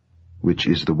 which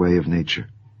is the way of nature."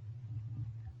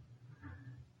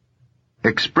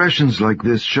 Expressions like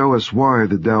this show us why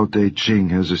the Tao Te Ching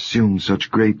has assumed such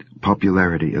great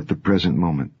popularity at the present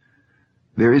moment.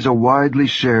 There is a widely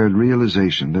shared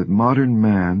realization that modern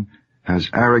man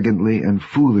has arrogantly and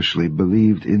foolishly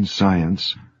believed in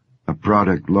science, a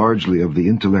product largely of the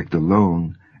intellect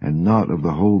alone and not of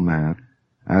the whole man,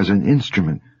 as an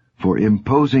instrument for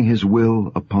imposing his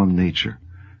will upon nature.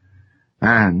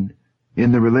 And,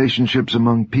 in the relationships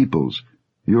among peoples,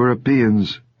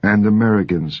 Europeans and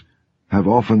Americans have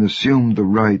often assumed the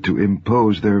right to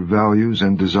impose their values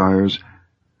and desires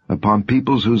upon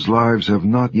peoples whose lives have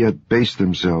not yet based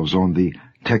themselves on the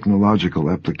technological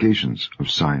applications of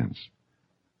science.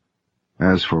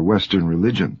 As for Western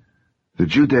religion, the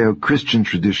Judeo-Christian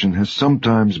tradition has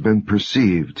sometimes been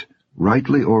perceived,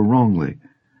 rightly or wrongly,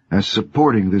 as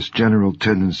supporting this general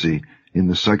tendency in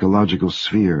the psychological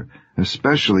sphere,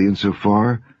 especially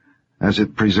insofar as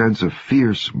it presents a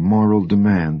fierce moral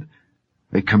demand,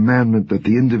 a commandment that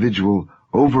the individual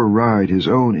override his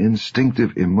own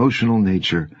instinctive emotional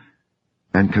nature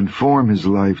and conform his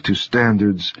life to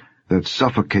standards that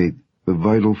suffocate the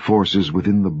vital forces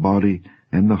within the body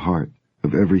and the heart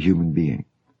of every human being.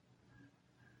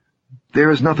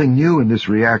 There is nothing new in this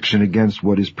reaction against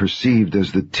what is perceived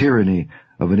as the tyranny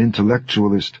of an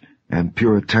intellectualist and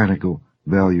puritanical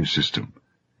value system.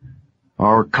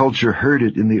 Our culture heard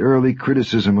it in the early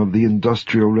criticism of the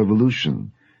Industrial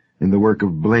Revolution, in the work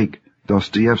of Blake,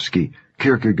 Dostoevsky,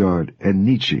 Kierkegaard, and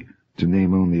Nietzsche, to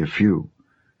name only a few.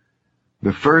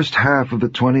 The first half of the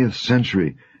 20th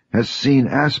century has seen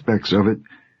aspects of it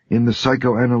in the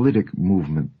psychoanalytic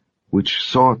movement, which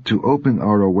sought to open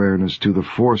our awareness to the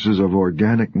forces of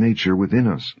organic nature within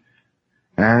us,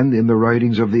 and in the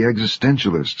writings of the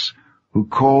existentialists, who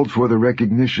called for the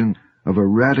recognition of a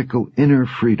radical inner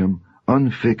freedom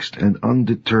unfixed and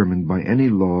undetermined by any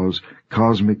laws,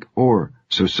 cosmic or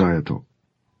societal.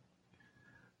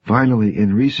 Finally,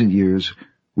 in recent years,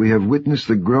 we have witnessed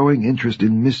the growing interest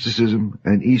in mysticism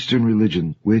and Eastern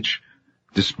religion, which,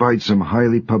 despite some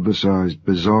highly publicized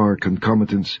bizarre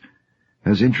concomitants,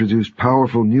 has introduced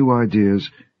powerful new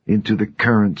ideas into the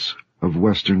currents of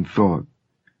Western thought.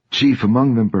 Chief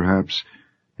among them, perhaps,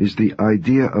 is the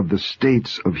idea of the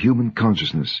states of human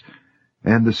consciousness,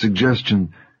 and the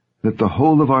suggestion that the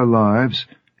whole of our lives,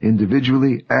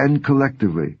 individually and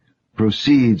collectively,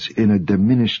 proceeds in a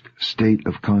diminished state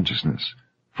of consciousness,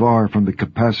 far from the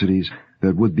capacities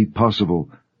that would be possible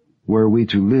were we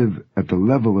to live at the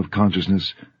level of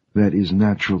consciousness that is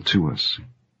natural to us.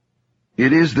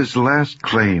 It is this last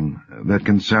claim that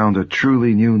can sound a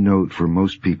truly new note for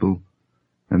most people,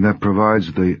 and that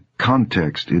provides the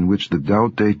context in which the Tao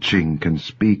Te Ching can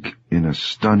speak in a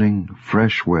stunning,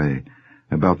 fresh way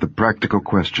about the practical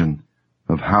question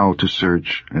of how to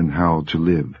search and how to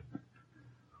live.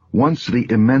 Once the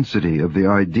immensity of the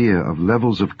idea of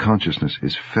levels of consciousness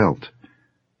is felt,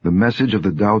 the message of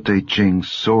the Tao Te Ching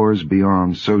soars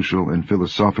beyond social and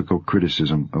philosophical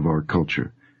criticism of our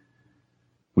culture.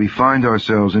 We find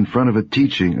ourselves in front of a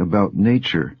teaching about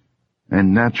nature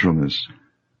and naturalness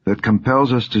that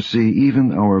compels us to see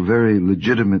even our very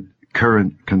legitimate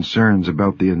current concerns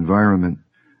about the environment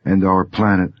and our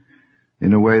planet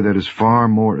in a way that is far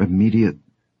more immediate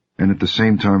and at the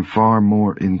same time far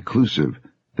more inclusive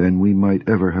than we might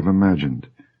ever have imagined.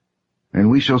 And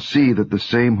we shall see that the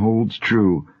same holds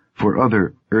true for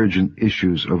other urgent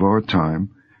issues of our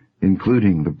time,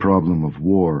 including the problem of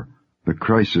war, the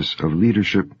crisis of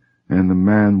leadership, and the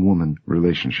man-woman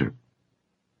relationship.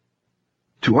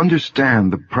 To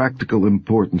understand the practical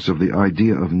importance of the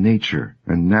idea of nature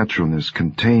and naturalness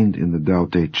contained in the Tao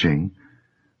Te Ching,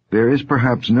 there is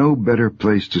perhaps no better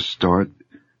place to start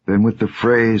than with the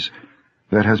phrase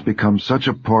that has become such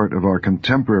a part of our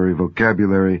contemporary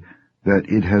vocabulary that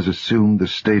it has assumed the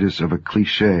status of a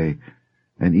cliché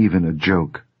and even a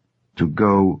joke: to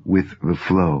go with the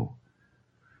flow.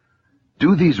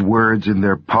 Do these words in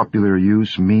their popular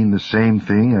use mean the same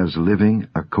thing as living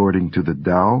according to the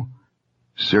Tao?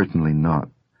 Certainly not.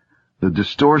 The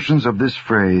distortions of this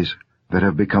phrase that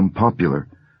have become popular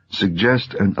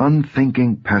suggest an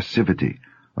unthinking passivity,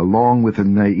 along with a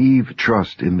naive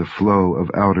trust in the flow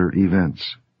of outer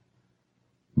events.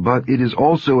 But it is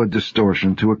also a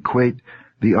distortion to equate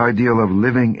the ideal of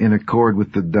living in accord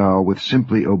with the Tao with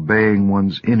simply obeying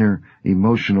one's inner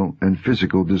emotional and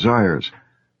physical desires,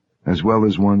 as well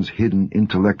as one's hidden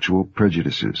intellectual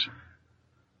prejudices.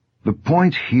 The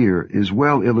point here is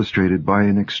well illustrated by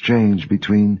an exchange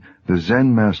between the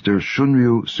Zen master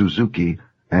Shunryu Suzuki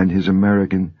and his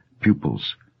American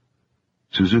pupils.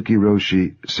 Suzuki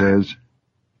Roshi says,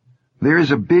 "There is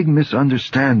a big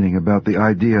misunderstanding about the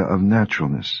idea of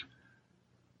naturalness.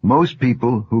 Most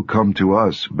people who come to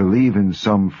us believe in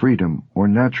some freedom or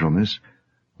naturalness,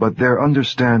 but their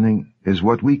understanding is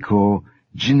what we call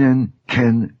Jinen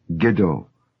Ken Gedo,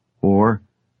 or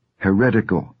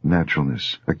heretical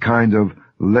naturalness, a kind of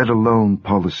let-alone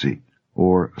policy,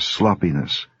 or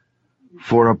sloppiness.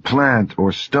 For a plant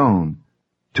or stone,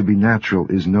 to be natural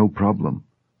is no problem.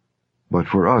 But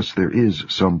for us there is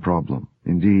some problem,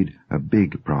 indeed a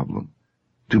big problem.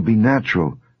 To be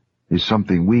natural is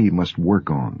something we must work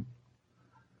on."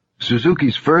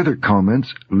 Suzuki's further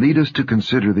comments lead us to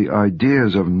consider the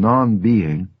ideas of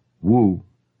non-being, Wu,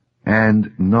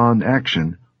 and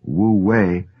non-action, Wu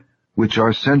Wei, which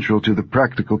are central to the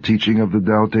practical teaching of the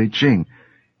Tao Te Ching.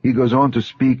 He goes on to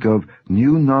speak of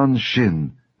Niu Nan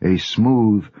Shin, a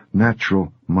smooth,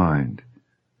 natural mind.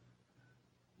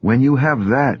 When you have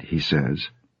that, he says,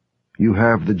 you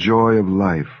have the joy of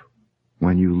life.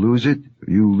 When you lose it,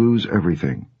 you lose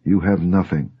everything. You have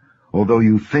nothing. Although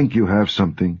you think you have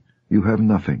something, you have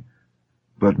nothing.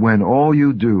 But when all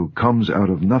you do comes out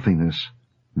of nothingness,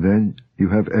 then you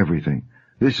have everything.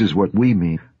 This is what we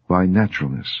mean by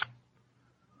naturalness.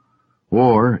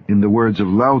 Or, in the words of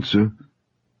Lao Tzu,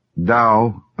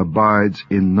 Tao abides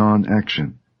in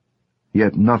non-action,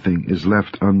 yet nothing is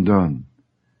left undone.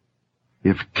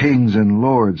 If kings and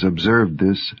lords observed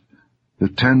this, the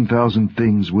 10,000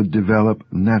 things would develop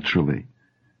naturally.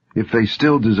 If they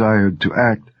still desired to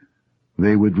act,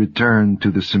 they would return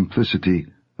to the simplicity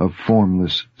of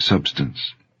formless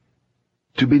substance.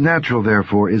 To be natural,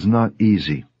 therefore, is not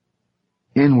easy.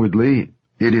 Inwardly,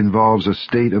 it involves a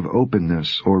state of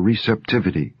openness or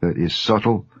receptivity that is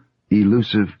subtle,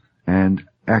 elusive, and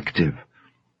active.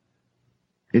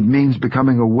 It means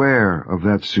becoming aware of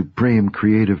that supreme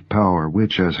creative power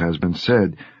which, as has been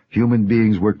said, human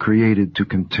beings were created to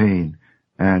contain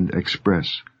and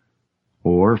express.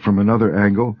 Or, from another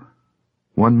angle,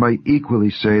 one might equally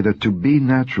say that to be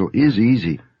natural is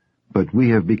easy, but we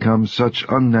have become such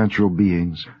unnatural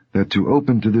beings that to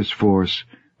open to this force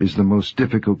is the most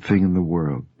difficult thing in the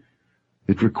world.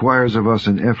 It requires of us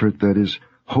an effort that is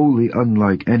wholly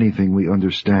unlike anything we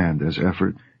understand as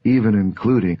effort, even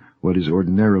including what is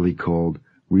ordinarily called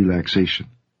relaxation.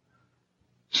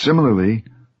 Similarly,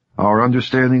 Our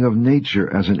understanding of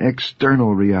nature as an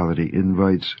external reality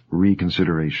invites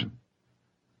reconsideration.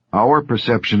 Our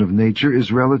perception of nature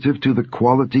is relative to the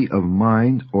quality of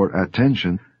mind or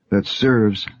attention that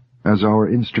serves as our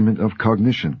instrument of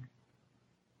cognition.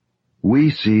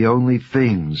 We see only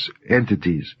things,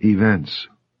 entities, events.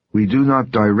 We do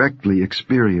not directly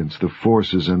experience the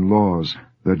forces and laws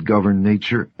that govern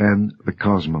nature and the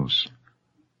cosmos.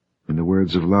 In the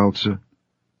words of Lao Tzu,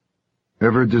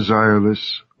 ever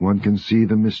desireless, one can see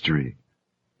the mystery.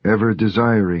 Ever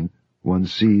desiring, one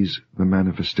sees the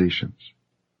manifestations.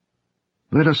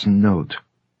 Let us note,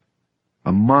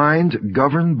 a mind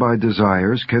governed by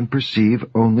desires can perceive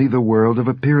only the world of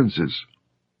appearances.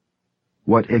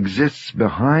 What exists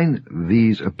behind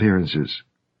these appearances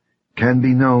can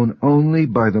be known only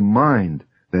by the mind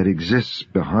that exists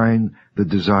behind the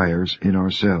desires in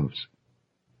ourselves.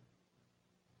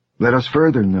 Let us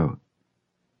further note,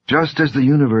 just as the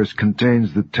universe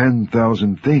contains the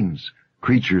 10,000 things,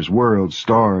 creatures, worlds,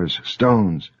 stars,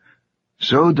 stones,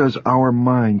 so does our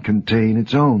mind contain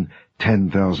its own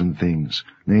 10,000 things,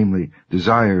 namely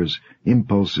desires,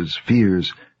 impulses,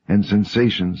 fears, and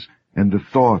sensations, and the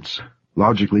thoughts,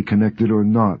 logically connected or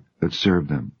not, that serve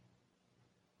them.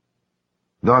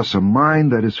 Thus, a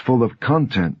mind that is full of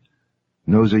content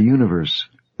knows a universe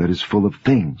that is full of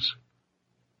things.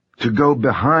 To go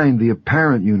behind the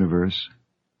apparent universe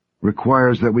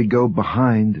requires that we go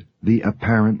behind the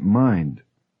apparent mind.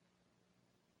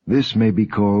 This may be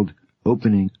called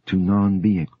opening to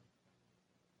non-being.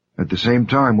 At the same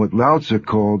time, what Lao Tzu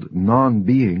called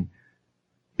non-being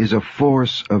is a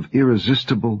force of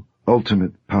irresistible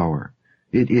ultimate power.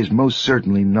 It is most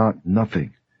certainly not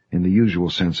nothing in the usual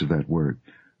sense of that word,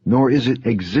 nor is it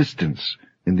existence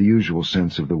in the usual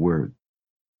sense of the word.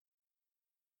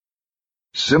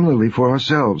 Similarly for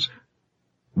ourselves,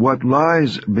 what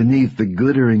lies beneath the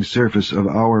glittering surface of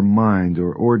our mind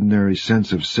or ordinary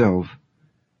sense of self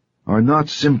are not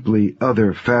simply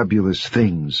other fabulous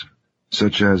things,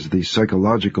 such as the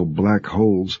psychological black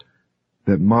holes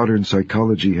that modern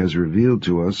psychology has revealed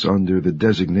to us under the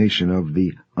designation of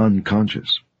the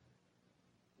unconscious.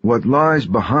 What lies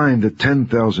behind the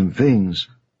 10,000 things,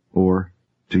 or,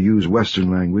 to use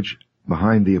Western language,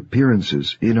 behind the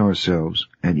appearances in ourselves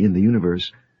and in the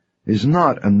universe, is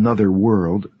not another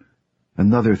world,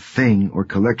 another thing or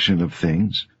collection of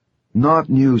things, not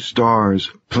new stars,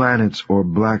 planets, or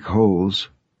black holes,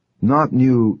 not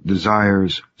new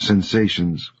desires,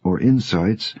 sensations, or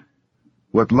insights.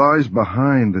 What lies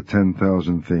behind the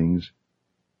 10,000 things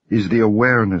is the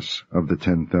awareness of the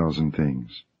 10,000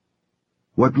 things.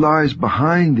 What lies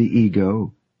behind the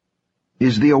ego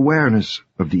is the awareness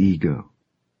of the ego.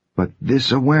 But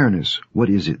this awareness, what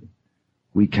is it?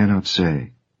 We cannot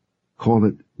say. Call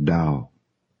it Tao.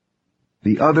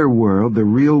 The other world, the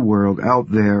real world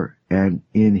out there and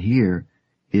in here,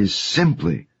 is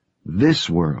simply this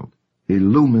world,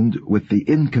 illumined with the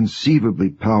inconceivably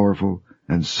powerful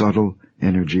and subtle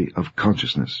energy of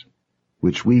consciousness,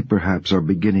 which we perhaps are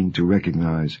beginning to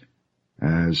recognize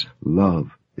as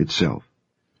love itself.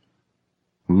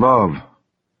 Love.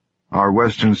 Our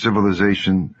Western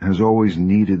civilization has always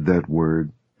needed that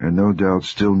word, and no doubt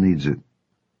still needs it.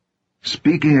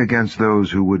 Speaking against those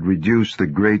who would reduce the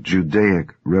great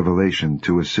Judaic revelation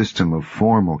to a system of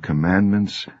formal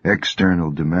commandments,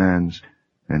 external demands,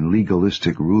 and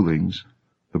legalistic rulings,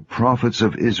 the prophets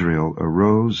of Israel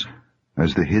arose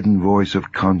as the hidden voice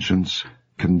of conscience,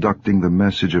 conducting the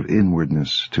message of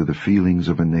inwardness to the feelings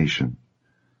of a nation.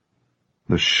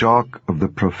 The shock of the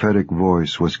prophetic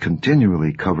voice was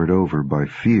continually covered over by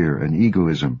fear and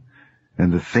egoism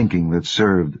and the thinking that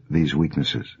served these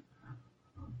weaknesses.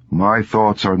 My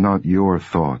thoughts are not your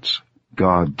thoughts,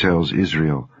 God tells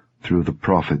Israel through the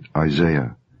prophet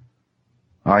Isaiah.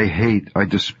 I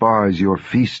despise your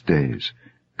feast days,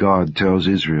 God tells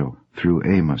Israel through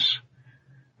Amos.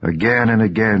 Again and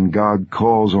again God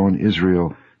calls on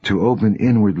Israel to open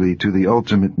inwardly to the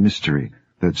ultimate mystery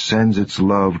that sends its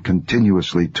love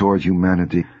continuously toward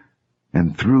humanity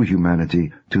and through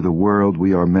humanity to the world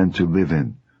we are meant to live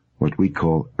in, what we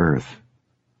call Earth.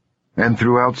 And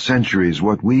throughout centuries,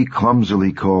 what we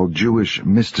clumsily call Jewish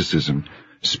mysticism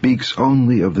speaks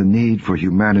only of the need for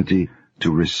humanity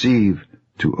to receive,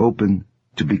 to open,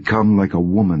 to become like a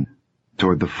woman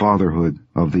toward the fatherhood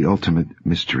of the ultimate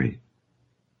mystery.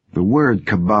 The word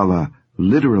Kabbalah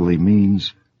literally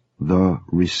means the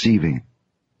receiving.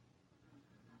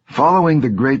 Following the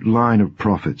great line of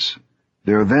prophets,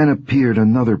 there then appeared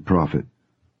another prophet,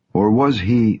 or was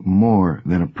he more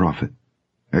than a prophet?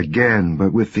 Again,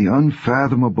 but with the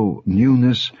unfathomable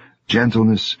newness,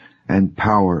 gentleness, and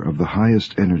power of the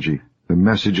highest energy, the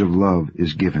message of love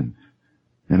is given.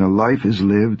 and a life is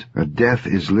lived, a death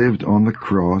is lived on the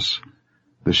cross,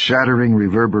 the shattering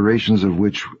reverberations of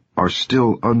which are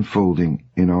still unfolding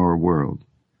in our world.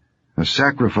 A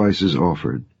sacrifice is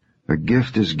offered, a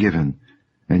gift is given,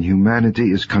 and humanity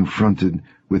is confronted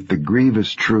with the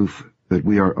grievous truth that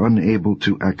we are unable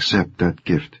to accept that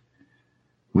gift.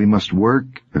 We must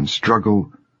work and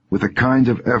struggle with a kind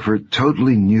of effort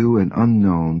totally new and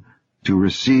unknown to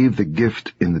receive the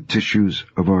gift in the tissues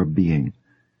of our being.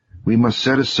 We must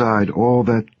set aside all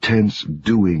that tense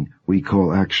doing we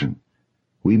call action.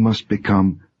 We must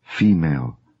become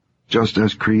female, just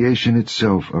as creation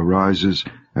itself arises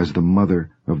as the mother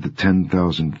of the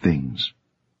 10,000 things.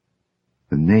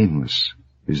 The nameless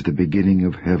is the beginning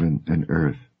of heaven and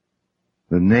earth.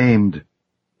 The named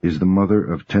is the mother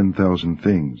of 10,000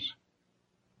 things.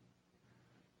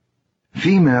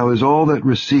 Female is all that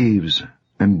receives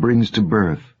and brings to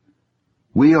birth.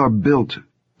 We are built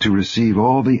to receive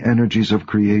all the energies of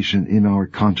creation in our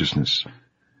consciousness,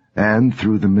 and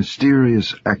through the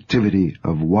mysterious activity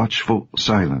of watchful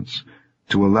silence,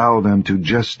 to allow them to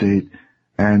gestate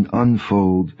and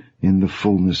unfold in the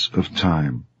fullness of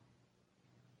time.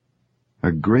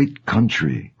 A great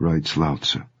country, writes Lao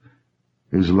Tzu,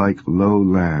 is like low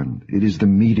land. It is the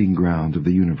meeting ground of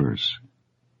the universe,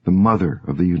 the mother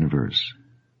of the universe.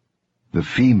 The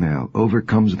female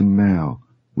overcomes the male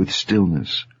with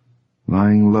stillness,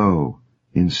 lying low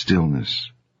in stillness.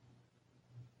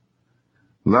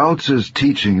 Lao Tzu's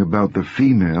teaching about the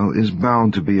female is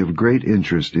bound to be of great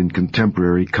interest in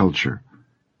contemporary culture.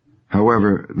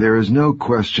 However, there is no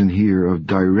question here of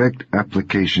direct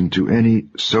application to any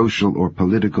social or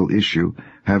political issue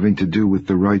having to do with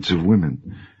the rights of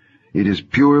women. It is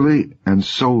purely and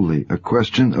solely a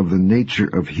question of the nature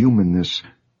of humanness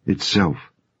itself.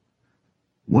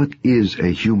 What is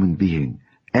a human being,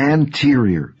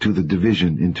 anterior to the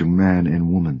division into man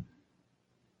and woman?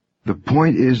 The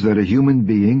point is that a human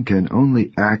being can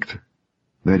only act,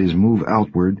 that is, move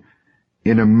outward,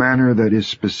 in a manner that is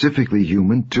specifically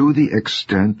human to the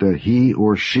extent that he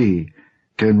or she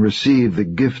can receive the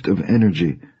gift of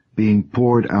energy being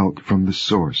poured out from the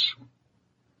source.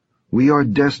 We are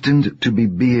destined to be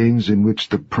beings in which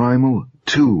the primal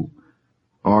two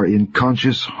are in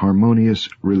conscious, harmonious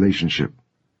relationship.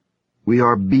 We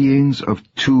are beings of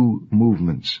two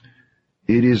movements.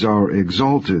 It is our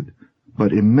exalted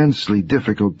but immensely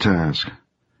difficult task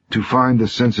to find the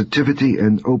sensitivity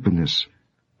and openness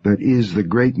that is the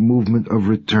great movement of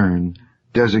return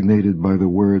designated by the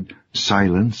word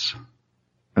silence,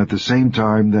 at the same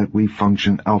time that we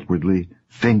function outwardly,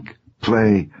 think,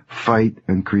 play, fight,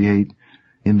 and create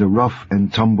in the rough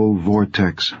and tumble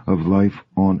vortex of life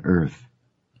on earth.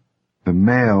 The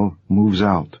male moves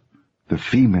out, the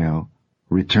female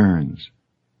returns.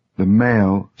 The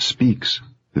male speaks,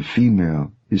 the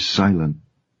female is silent.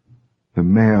 The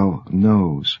male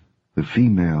knows, the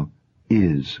female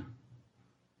is.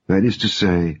 That is to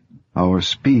say, our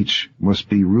speech must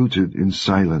be rooted in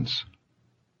silence.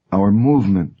 Our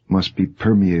movement must be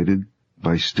permeated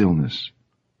by stillness.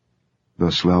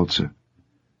 Thus Lao Tzu.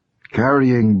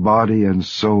 Carrying body and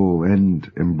soul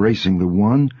and embracing the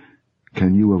one,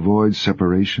 can you avoid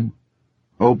separation?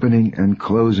 Opening and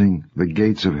closing the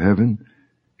gates of heaven,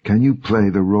 can you play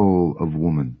the role of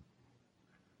woman?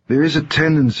 There is a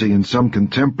tendency in some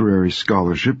contemporary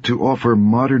scholarship to offer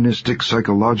modernistic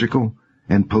psychological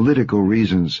and political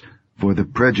reasons for the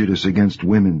prejudice against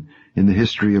women in the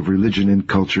history of religion and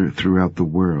culture throughout the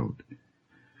world.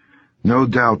 No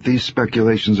doubt these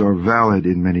speculations are valid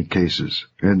in many cases,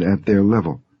 and at their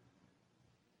level.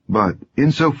 But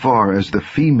insofar as the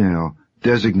female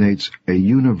designates a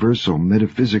universal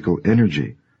metaphysical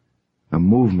energy, a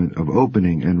movement of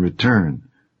opening and return,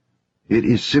 it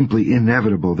is simply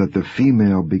inevitable that the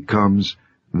female becomes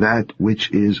that which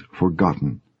is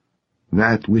forgotten,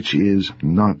 that which is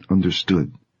not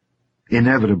understood.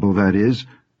 Inevitable, that is,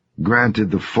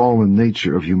 granted the fallen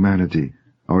nature of humanity,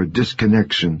 our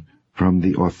disconnection from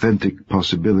the authentic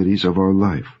possibilities of our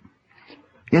life.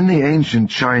 In the ancient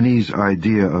Chinese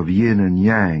idea of yin and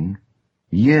yang,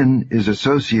 yin is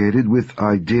associated with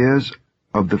ideas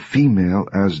of the female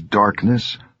as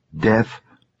darkness, death,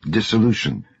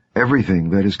 dissolution,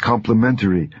 everything that is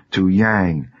complementary to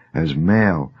yang as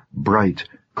male, bright,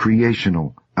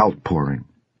 creational outpouring.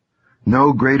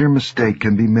 No greater mistake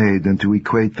can be made than to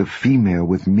equate the female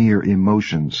with mere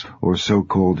emotions or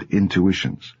so-called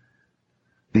intuitions.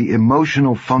 The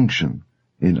emotional function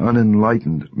in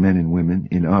unenlightened men and women,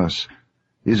 in us,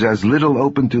 is as little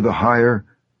open to the higher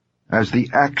as the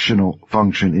actional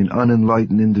function in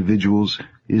unenlightened individuals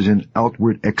is an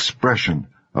outward expression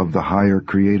of the higher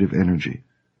creative energy.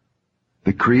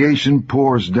 The creation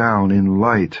pours down in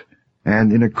light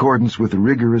and in accordance with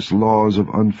rigorous laws of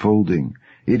unfolding.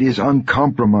 It is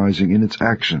uncompromising in its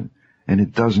action, and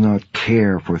it does not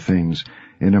care for things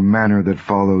in a manner that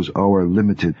follows our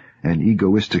limited and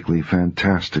egoistically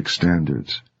fantastic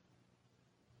standards.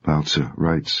 Lao Tzu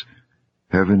writes,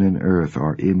 "Heaven and earth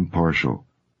are impartial.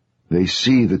 They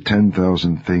see the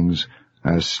 10,000 things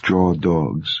as straw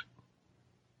dogs."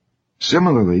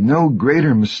 Similarly, no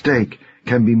greater mistake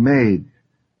can be made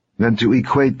than to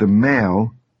equate the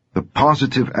male, the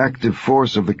positive active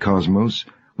force of the cosmos,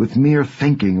 with mere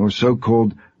thinking or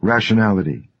so-called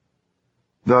rationality.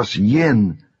 Thus,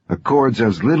 yin accords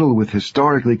as little with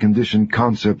historically conditioned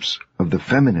concepts of the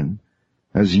feminine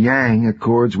as yang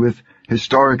accords with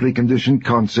historically conditioned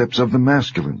concepts of the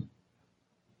masculine.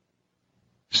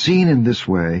 Seen in this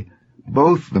way,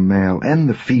 both the male and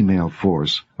the female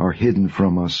force are hidden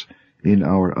from us in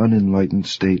our unenlightened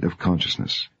state of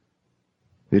consciousness.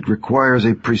 It requires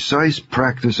a precise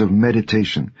practice of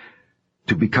meditation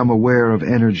to become aware of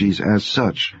energies as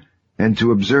such, and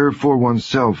to observe for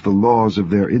oneself the laws of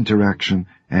their interaction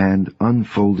and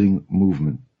unfolding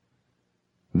movement.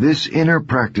 This inner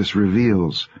practice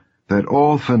reveals that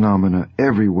all phenomena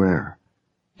everywhere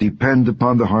depend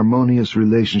upon the harmonious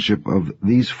relationship of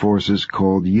these forces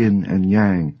called yin and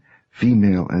yang,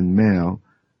 female and male,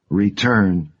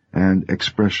 return and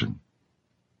expression.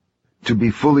 To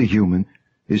be fully human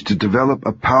is to develop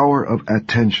a power of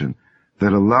attention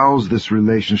that allows this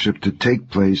relationship to take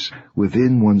place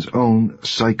within one's own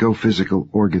psychophysical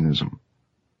organism.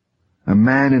 A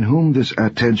man in whom this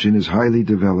attention is highly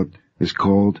developed is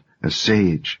called a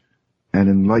sage, an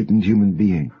enlightened human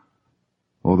being,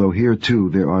 although here too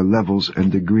there are levels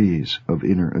and degrees of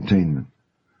inner attainment.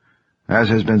 As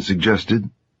has been suggested,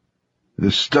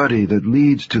 the study that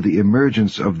leads to the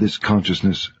emergence of this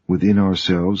consciousness within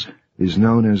ourselves is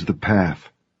known as the path,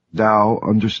 Tao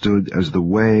understood as the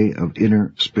way of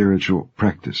inner spiritual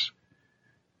practice.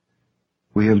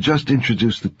 We have just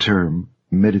introduced the term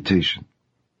meditation.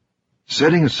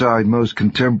 Setting aside most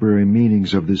contemporary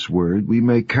meanings of this word, we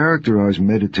may characterize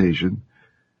meditation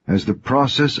as the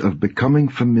process of becoming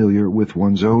familiar with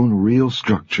one's own real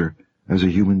structure as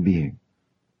a human being.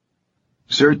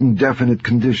 Certain definite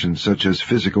conditions, such as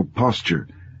physical posture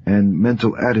and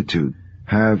mental attitude,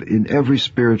 have in every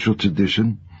spiritual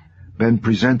tradition been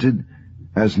presented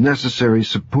as necessary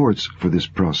supports for this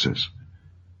process.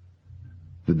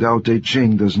 The Tao Te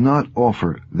Ching does not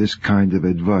offer this kind of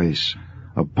advice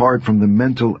apart from the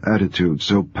mental attitude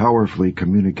so powerfully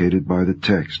communicated by the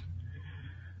text.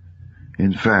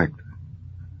 In fact,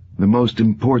 the most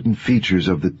important features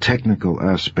of the technical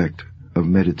aspect of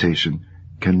meditation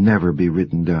can never be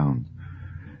written down.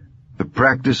 The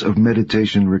practice of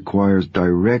meditation requires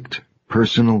direct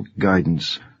personal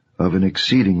guidance of an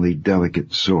exceedingly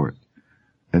delicate sort,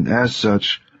 and as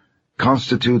such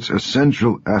constitutes a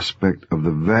central aspect of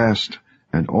the vast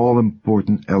and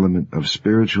all-important element of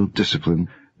spiritual discipline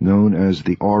known as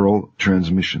the oral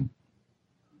transmission.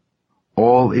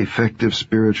 All effective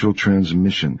spiritual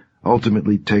transmission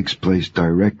ultimately takes place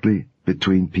directly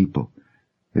between people.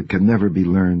 It can never be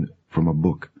learned from a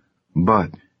book.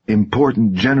 But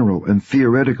important general and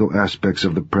theoretical aspects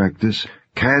of the practice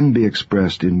can be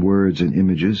expressed in words and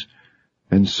images,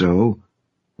 and so,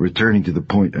 returning to the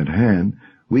point at hand,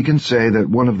 we can say that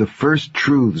one of the first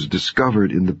truths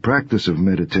discovered in the practice of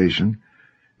meditation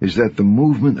is that the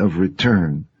movement of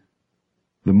return,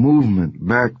 the movement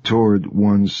back toward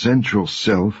one's central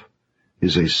self,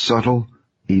 is a subtle,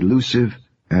 elusive,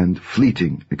 and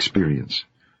fleeting experience.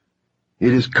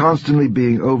 It is constantly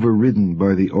being overridden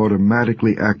by the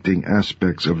automatically acting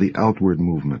aspects of the outward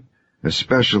movement,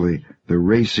 especially the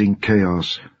racing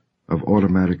chaos of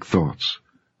automatic thoughts.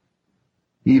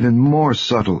 Even more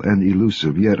subtle and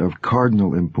elusive, yet of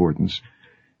cardinal importance,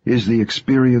 is the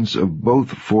experience of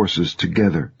both forces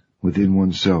together within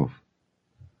oneself.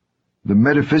 The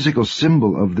metaphysical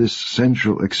symbol of this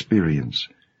central experience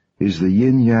is the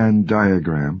yin-yang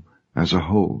diagram as a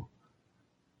whole.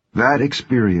 That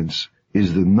experience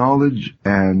is the knowledge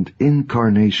and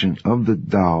incarnation of the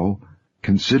Tao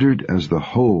considered as the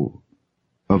whole,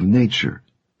 of nature,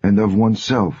 and of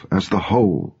oneself as the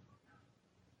whole.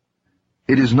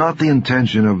 It is not the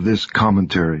intention of this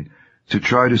commentary to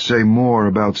try to say more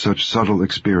about such subtle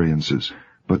experiences,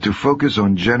 but to focus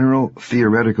on general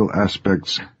theoretical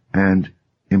aspects and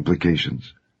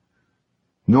implications.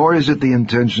 Nor is it the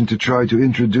intention to try to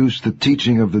introduce the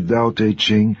teaching of the Tao Te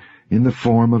Ching in the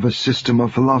form of a system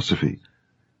of philosophy.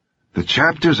 The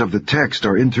chapters of the text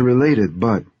are interrelated,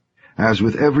 but, as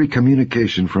with every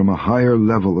communication from a higher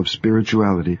level of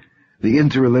spirituality, the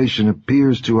interrelation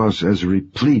appears to us as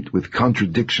replete with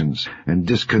contradictions and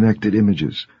disconnected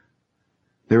images.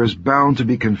 There is bound to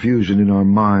be confusion in our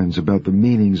minds about the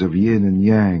meanings of yin and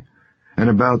yang, and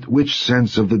about which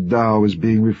sense of the Tao is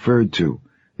being referred to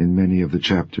in many of the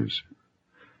chapters.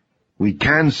 We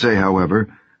can say,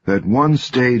 however, that one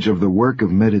stage of the work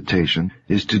of meditation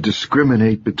is to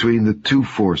discriminate between the two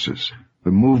forces,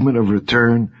 the movement of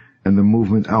return and the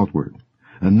movement outward.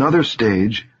 Another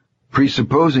stage,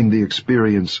 presupposing the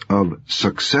experience of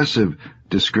successive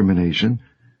discrimination,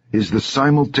 is the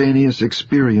simultaneous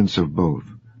experience of both.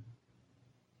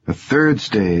 A third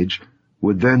stage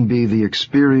would then be the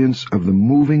experience of the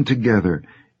moving together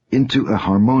into a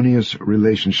harmonious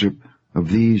relationship of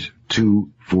these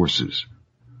two forces.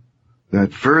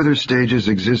 That further stages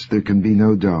exist there can be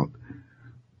no doubt,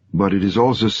 but it is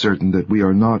also certain that we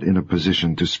are not in a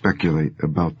position to speculate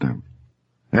about them.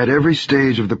 At every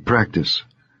stage of the practice,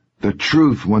 the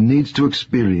truth one needs to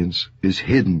experience is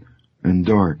hidden and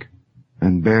dark,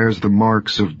 and bears the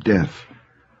marks of death.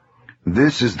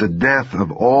 This is the death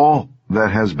of all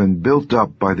that has been built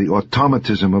up by the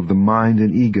automatism of the mind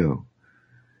and ego.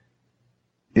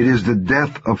 It is the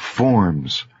death of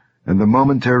forms and the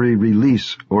momentary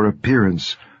release or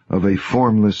appearance of a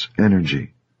formless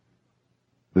energy.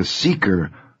 The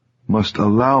seeker must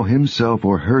allow himself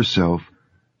or herself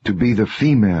to be the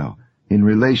female in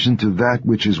relation to that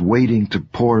which is waiting to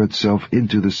pour itself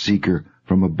into the seeker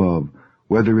from above,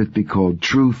 whether it be called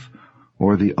truth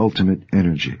or the ultimate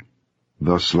energy.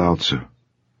 Thus Lao Tzu: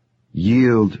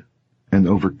 yield and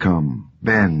overcome,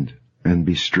 bend and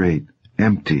be straight,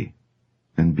 empty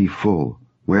and be full,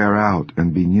 wear out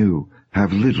and be new,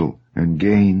 have little and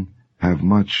gain, have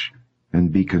much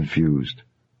and be confused.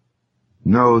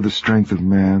 Know the strength of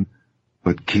man,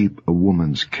 but keep a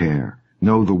woman's care.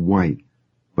 Know the white,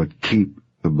 but keep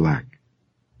the black.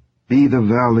 Be the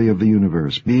valley of the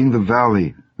universe. Being the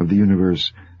valley of the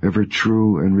universe, ever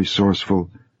true and resourceful,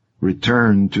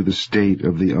 return to the state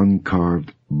of the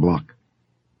uncarved block.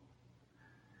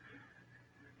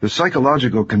 The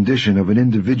psychological condition of an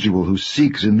individual who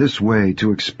seeks in this way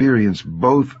to experience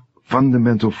both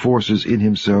fundamental forces in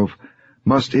himself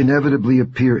must inevitably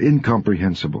appear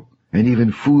incomprehensible and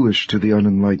even foolish to the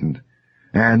unenlightened,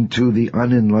 and to the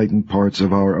unenlightened parts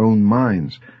of our own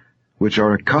minds, which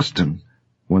are accustomed,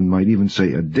 one might even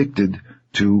say addicted,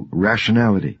 to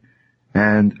rationality,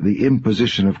 and the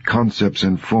imposition of concepts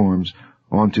and forms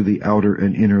onto the outer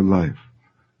and inner life.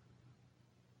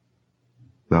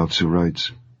 Lao Tzu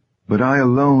writes, "But I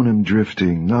alone am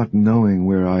drifting, not knowing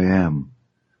where I am.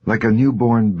 Like a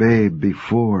newborn babe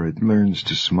before it learns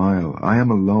to smile, I am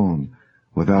alone,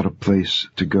 without a place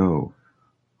to go.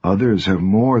 Others have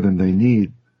more than they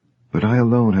need, but I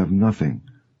alone have nothing.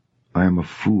 I am a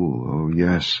fool, oh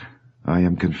yes, I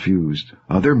am confused.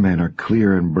 Other men are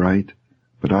clear and bright,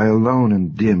 but I alone am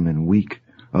dim and weak.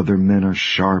 Other men are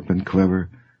sharp and clever,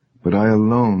 but I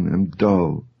alone am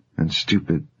dull and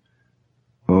stupid.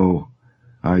 Oh,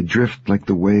 I drift like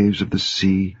the waves of the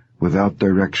sea, without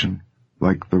direction,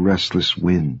 like the restless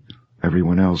wind.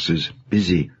 Everyone else is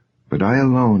busy, but I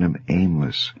alone am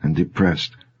aimless and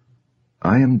depressed.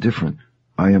 I am different.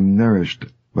 I am nourished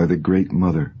by the Great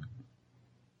Mother."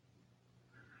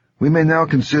 We may now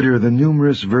consider the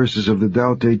numerous verses of the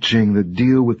Tao Te Ching that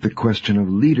deal with the question of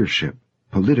leadership,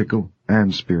 political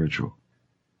and spiritual.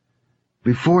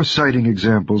 Before citing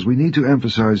examples, we need to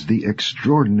emphasize the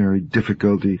extraordinary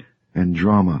difficulty and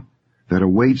drama that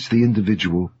awaits the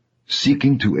individual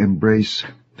seeking to embrace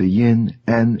the yin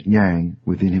and yang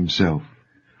within himself.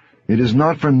 It is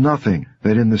not for nothing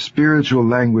that in the spiritual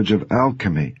language of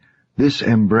alchemy, this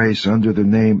embrace under the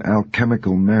name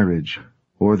alchemical marriage,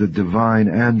 or the divine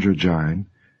androgyne,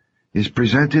 is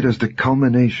presented as the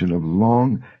culmination of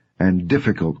long and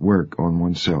difficult work on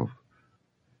oneself.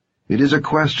 It is a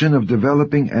question of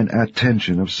developing an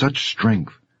attention of such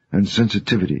strength and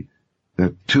sensitivity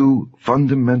that two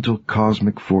fundamental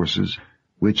cosmic forces,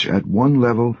 which at one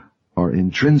level are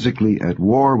intrinsically at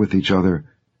war with each other,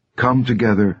 come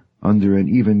together under an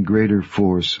even greater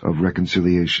force of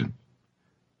reconciliation.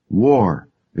 War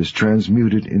is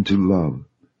transmuted into love.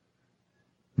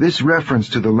 This reference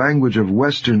to the language of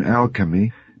Western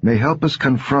alchemy may help us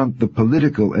confront the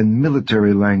political and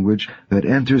military language that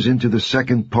enters into the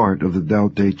second part of the Tao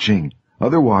Te Ching.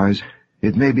 Otherwise,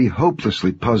 it may be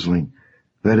hopelessly puzzling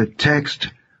that a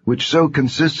text which so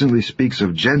consistently speaks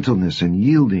of gentleness and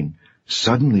yielding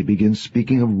suddenly begins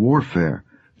speaking of warfare,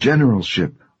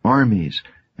 generalship, armies,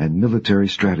 and military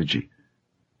strategy.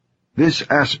 This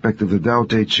aspect of the Tao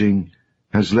Te Ching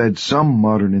has led some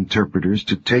modern interpreters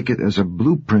to take it as a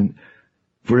blueprint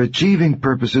for achieving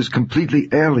purposes completely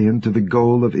alien to the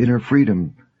goal of inner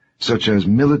freedom, such as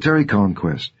military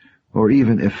conquest or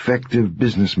even effective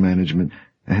business management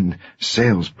and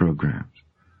sales programs.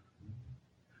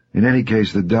 In any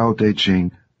case, the Tao Te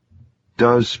Ching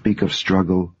does speak of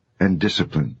struggle and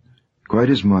discipline quite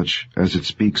as much as it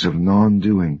speaks of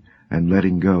non-doing and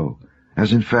letting go,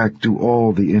 as in fact do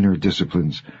all the inner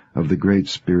disciplines of the great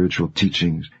spiritual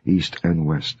teachings, East and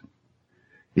West.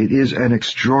 It is an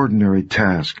extraordinary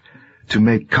task to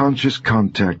make conscious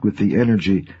contact with the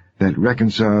energy that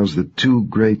reconciles the two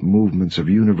great movements of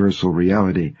universal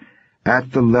reality at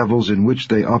the levels in which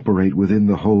they operate within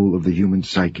the whole of the human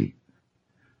psyche.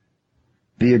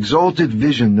 The exalted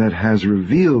vision that has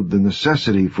revealed the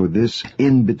necessity for this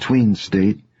in-between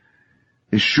state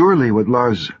is surely what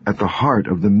lies at the heart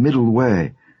of the middle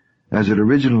way, as it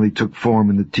originally took form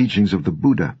in the teachings of the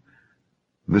Buddha.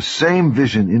 The same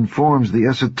vision informs the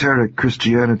esoteric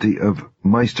Christianity of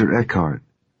Meister Eckhart,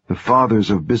 the fathers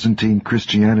of Byzantine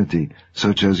Christianity,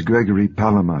 such as Gregory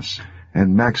Palamas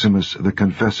and Maximus the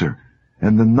Confessor,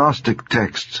 and the Gnostic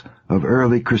texts of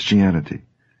early Christianity.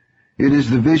 It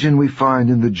is the vision we find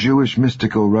in the Jewish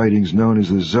mystical writings known as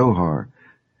the Zohar,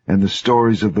 and the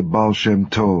stories of the Baal Shem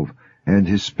Tov and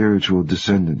his spiritual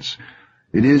descendants.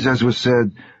 It is, as was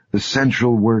said, the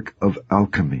central work of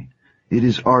alchemy. It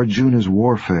is Arjuna's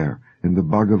warfare in the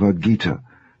Bhagavad Gita,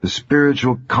 the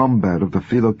spiritual combat of the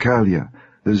Philokalia,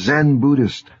 the Zen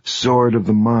Buddhist sword of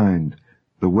the mind,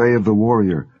 the way of the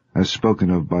warrior, as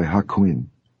spoken of by Hakuin.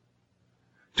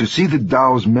 To see the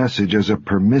Tao's message as a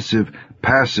permissive,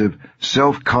 passive,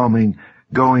 self-calming,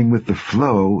 going with the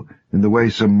flow, in the way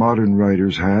some modern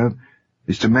writers have,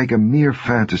 is to make a mere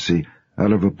fantasy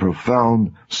out of a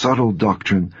profound, subtle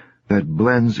doctrine that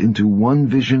blends into one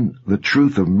vision the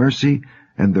truth of mercy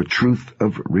and the truth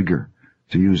of rigor,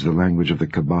 to use the language of the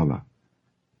Kabbalah.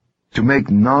 To make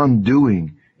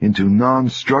non-doing into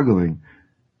non-struggling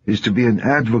is to be an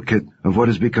advocate of what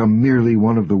has become merely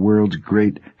one of the world's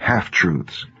great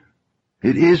half-truths.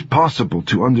 It is possible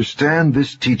to understand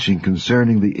this teaching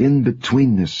concerning the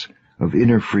in-betweenness of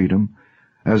inner freedom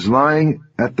as lying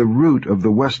at the root of the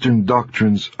Western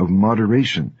doctrines of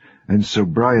moderation and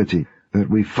sobriety that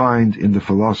we find in the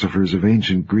philosophers of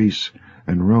ancient Greece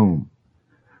and Rome.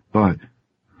 But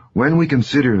when we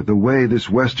consider the way this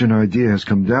Western idea has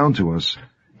come down to us,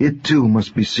 it too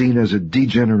must be seen as a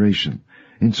degeneration,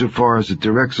 insofar as it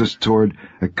directs us toward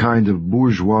a kind of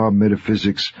bourgeois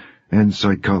metaphysics and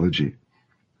psychology.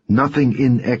 Nothing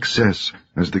in excess,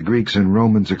 as the Greeks and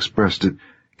Romans expressed it,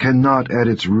 cannot at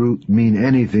its root mean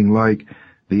anything like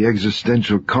the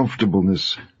existential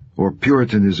comfortableness or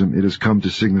Puritanism it has come to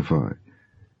signify.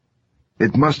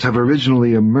 It must have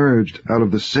originally emerged out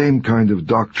of the same kind of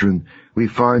doctrine we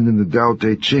find in the Tao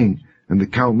Te Ching and the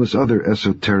countless other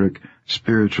esoteric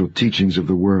spiritual teachings of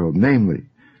the world, namely,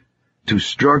 to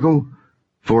struggle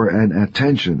for an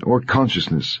attention or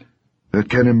consciousness that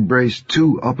can embrace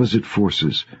two opposite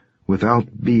forces without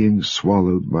being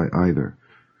swallowed by either.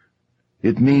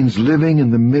 It means living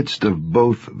in the midst of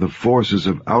both the forces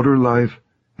of outer life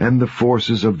and the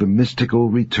forces of the mystical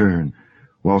return,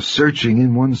 while searching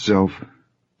in oneself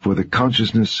for the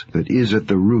consciousness that is at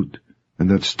the root and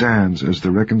that stands as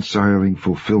the reconciling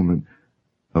fulfillment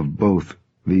of both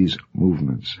these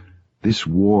movements. This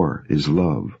war is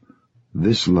love.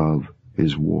 This love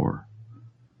is war.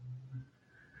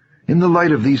 In the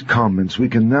light of these comments, we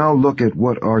can now look at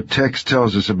what our text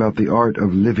tells us about the art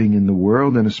of living in the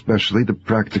world, and especially the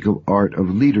practical art of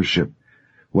leadership,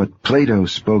 what Plato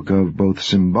spoke of both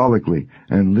symbolically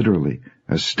and literally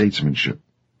as statesmanship.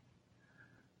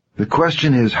 The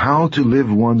question is how to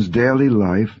live one's daily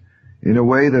life in a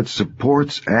way that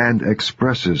supports and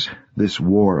expresses this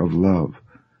war of love,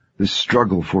 this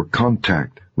struggle for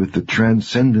contact with the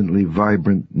transcendently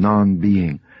vibrant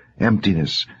non-being,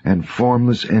 emptiness, and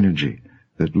formless energy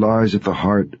that lies at the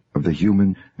heart of the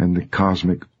human and the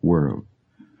cosmic world.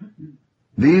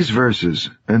 These verses,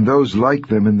 and those like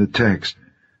them in the text,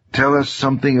 tell us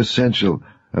something essential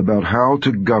about how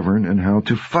to govern and how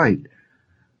to fight.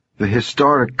 The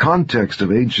historic context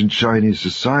of ancient Chinese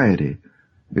society,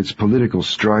 its political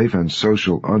strife and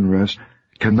social unrest,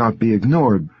 cannot be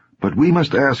ignored, but we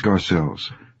must ask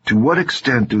ourselves, to what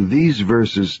extent do these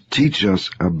verses teach us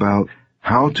about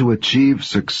how to achieve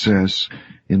success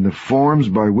in the forms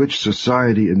by which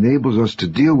society enables us to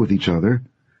deal with each other,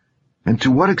 and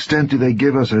to what extent do they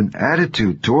give us an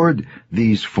attitude toward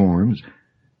these forms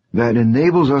that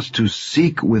enables us to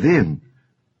seek within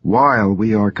while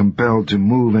we are compelled to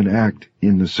move and act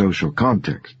in the social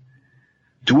context?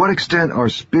 To what extent are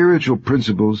spiritual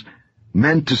principles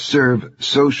meant to serve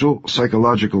social,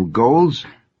 psychological goals,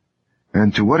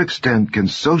 And to what extent can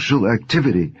social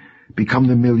activity become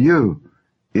the milieu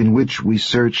in which we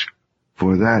search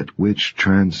for that which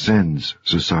transcends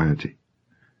society?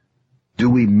 Do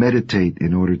we meditate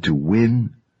in order to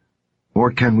win,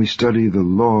 or can we study the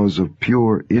laws of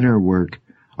pure inner work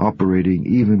operating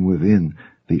even within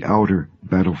the outer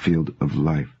battlefield of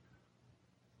life?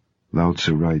 Lao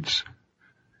Tzu writes,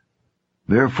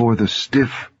 "Therefore the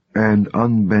stiff and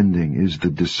unbending is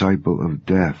the disciple of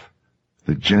death.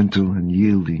 The gentle and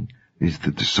yielding is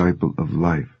the disciple of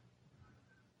life."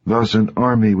 Thus an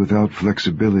army without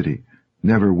flexibility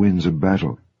never wins a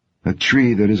battle. A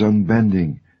tree that is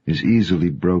unbending is easily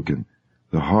broken.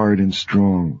 The hard and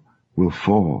strong will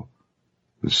fall.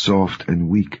 The soft and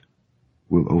weak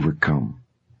will overcome.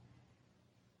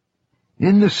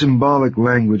 In the symbolic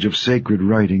language of sacred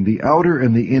writing, the outer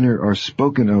and the inner are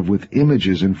spoken of with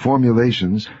images and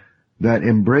formulations that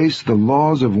embrace the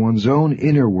laws of one's own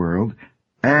inner world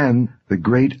and the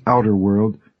great outer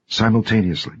world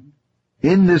simultaneously.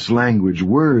 In this language,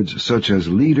 words such as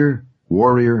leader,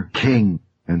 warrior, king,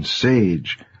 and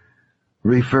sage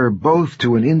refer both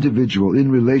to an individual in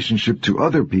relationship to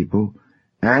other people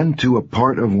and to a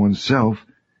part of oneself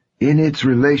in its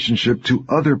relationship to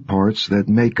other parts that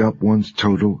make up one's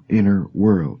total inner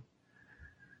world.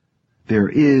 There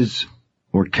is,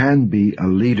 or can be, a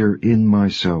leader in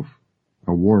myself,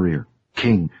 a warrior,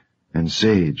 king, and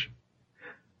sage.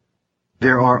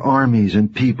 There are armies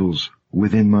and peoples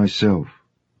within myself.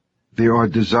 There are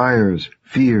desires,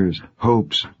 fears,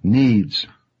 hopes, needs.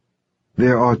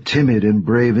 There are timid and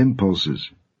brave impulses.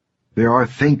 There are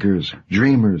thinkers,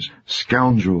 dreamers,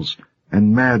 scoundrels,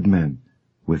 and madmen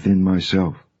within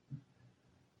myself.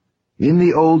 In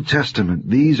the Old Testament,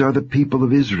 these are the people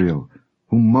of Israel,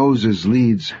 whom Moses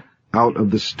leads out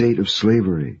of the state of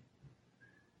slavery.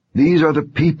 These are the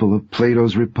people of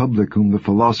Plato's Republic, whom the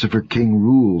philosopher king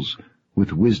rules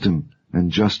with wisdom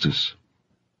and justice.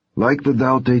 Like the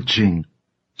Tao Te Ching,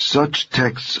 such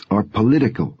texts are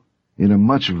political in a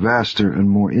much vaster and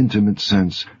more intimate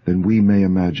sense than we may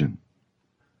imagine.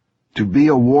 To be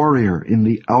a warrior in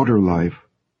the outer life,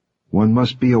 one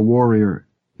must be a warrior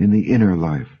in the inner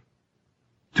life.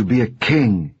 To be a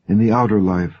king in the outer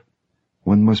life,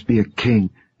 one must be a king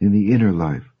in the inner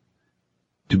life.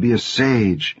 To be a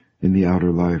sage in the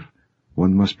outer life,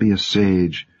 one must be a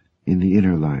sage in the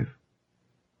inner life.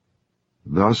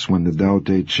 Thus, when the Tao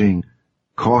Te Ching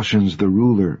cautions the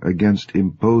ruler against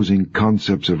imposing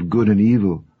concepts of good and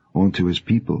evil onto his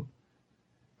people,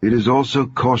 it is also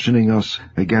cautioning us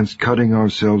against cutting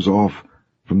ourselves off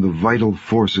from the vital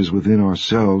forces within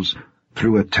ourselves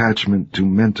through attachment to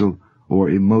mental or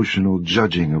emotional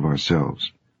judging of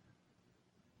ourselves.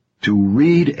 To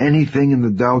read anything in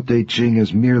the Tao Te Ching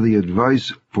as merely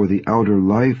advice for the outer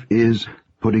life is,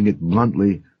 putting it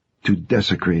bluntly, to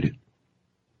desecrate it.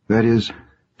 That is,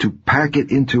 to pack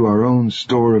it into our own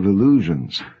store of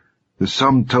illusions, the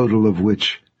sum total of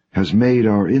which has made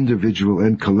our individual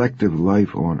and collective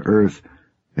life on earth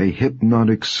a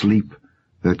hypnotic sleep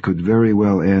that could very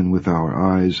well end with our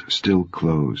eyes still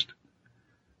closed.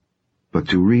 But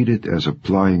to read it as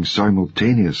applying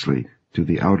simultaneously to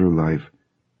the outer life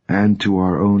and to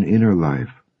our own inner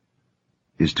life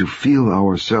is to feel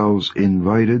ourselves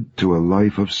invited to a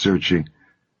life of searching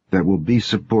that will be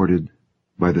supported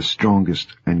by the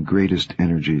strongest and greatest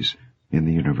energies in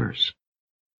the universe.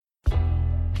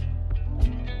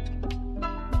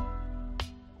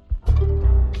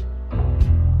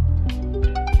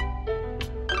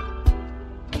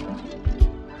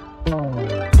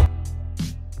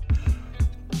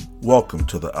 Welcome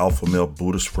to the Alpha Male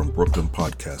Buddhist from Brooklyn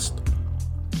podcast.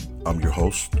 I'm your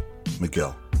host,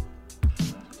 Miguel.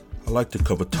 I like to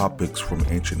cover topics from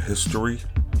ancient history,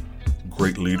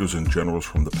 great leaders and generals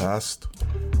from the past,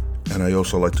 and I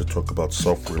also like to talk about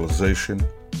self-realization,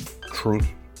 truth,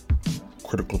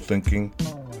 critical thinking,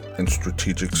 and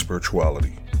strategic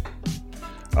spirituality.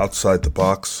 Outside the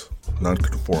box,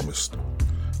 nonconformist.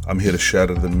 I'm here to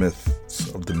shatter the myths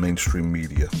of the mainstream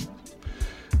media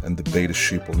and the beta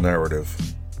sheeple narrative.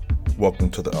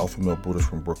 Welcome to the Alpha Male Buddhist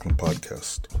from Brooklyn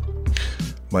podcast.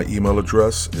 My email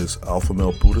address is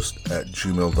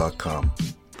alphamalebuddhist@gmail.com.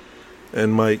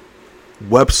 And my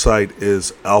website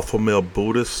is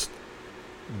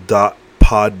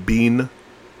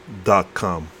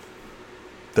alphamalebuddhist.podbean.com.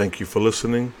 Thank you for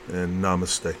listening, and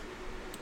namaste.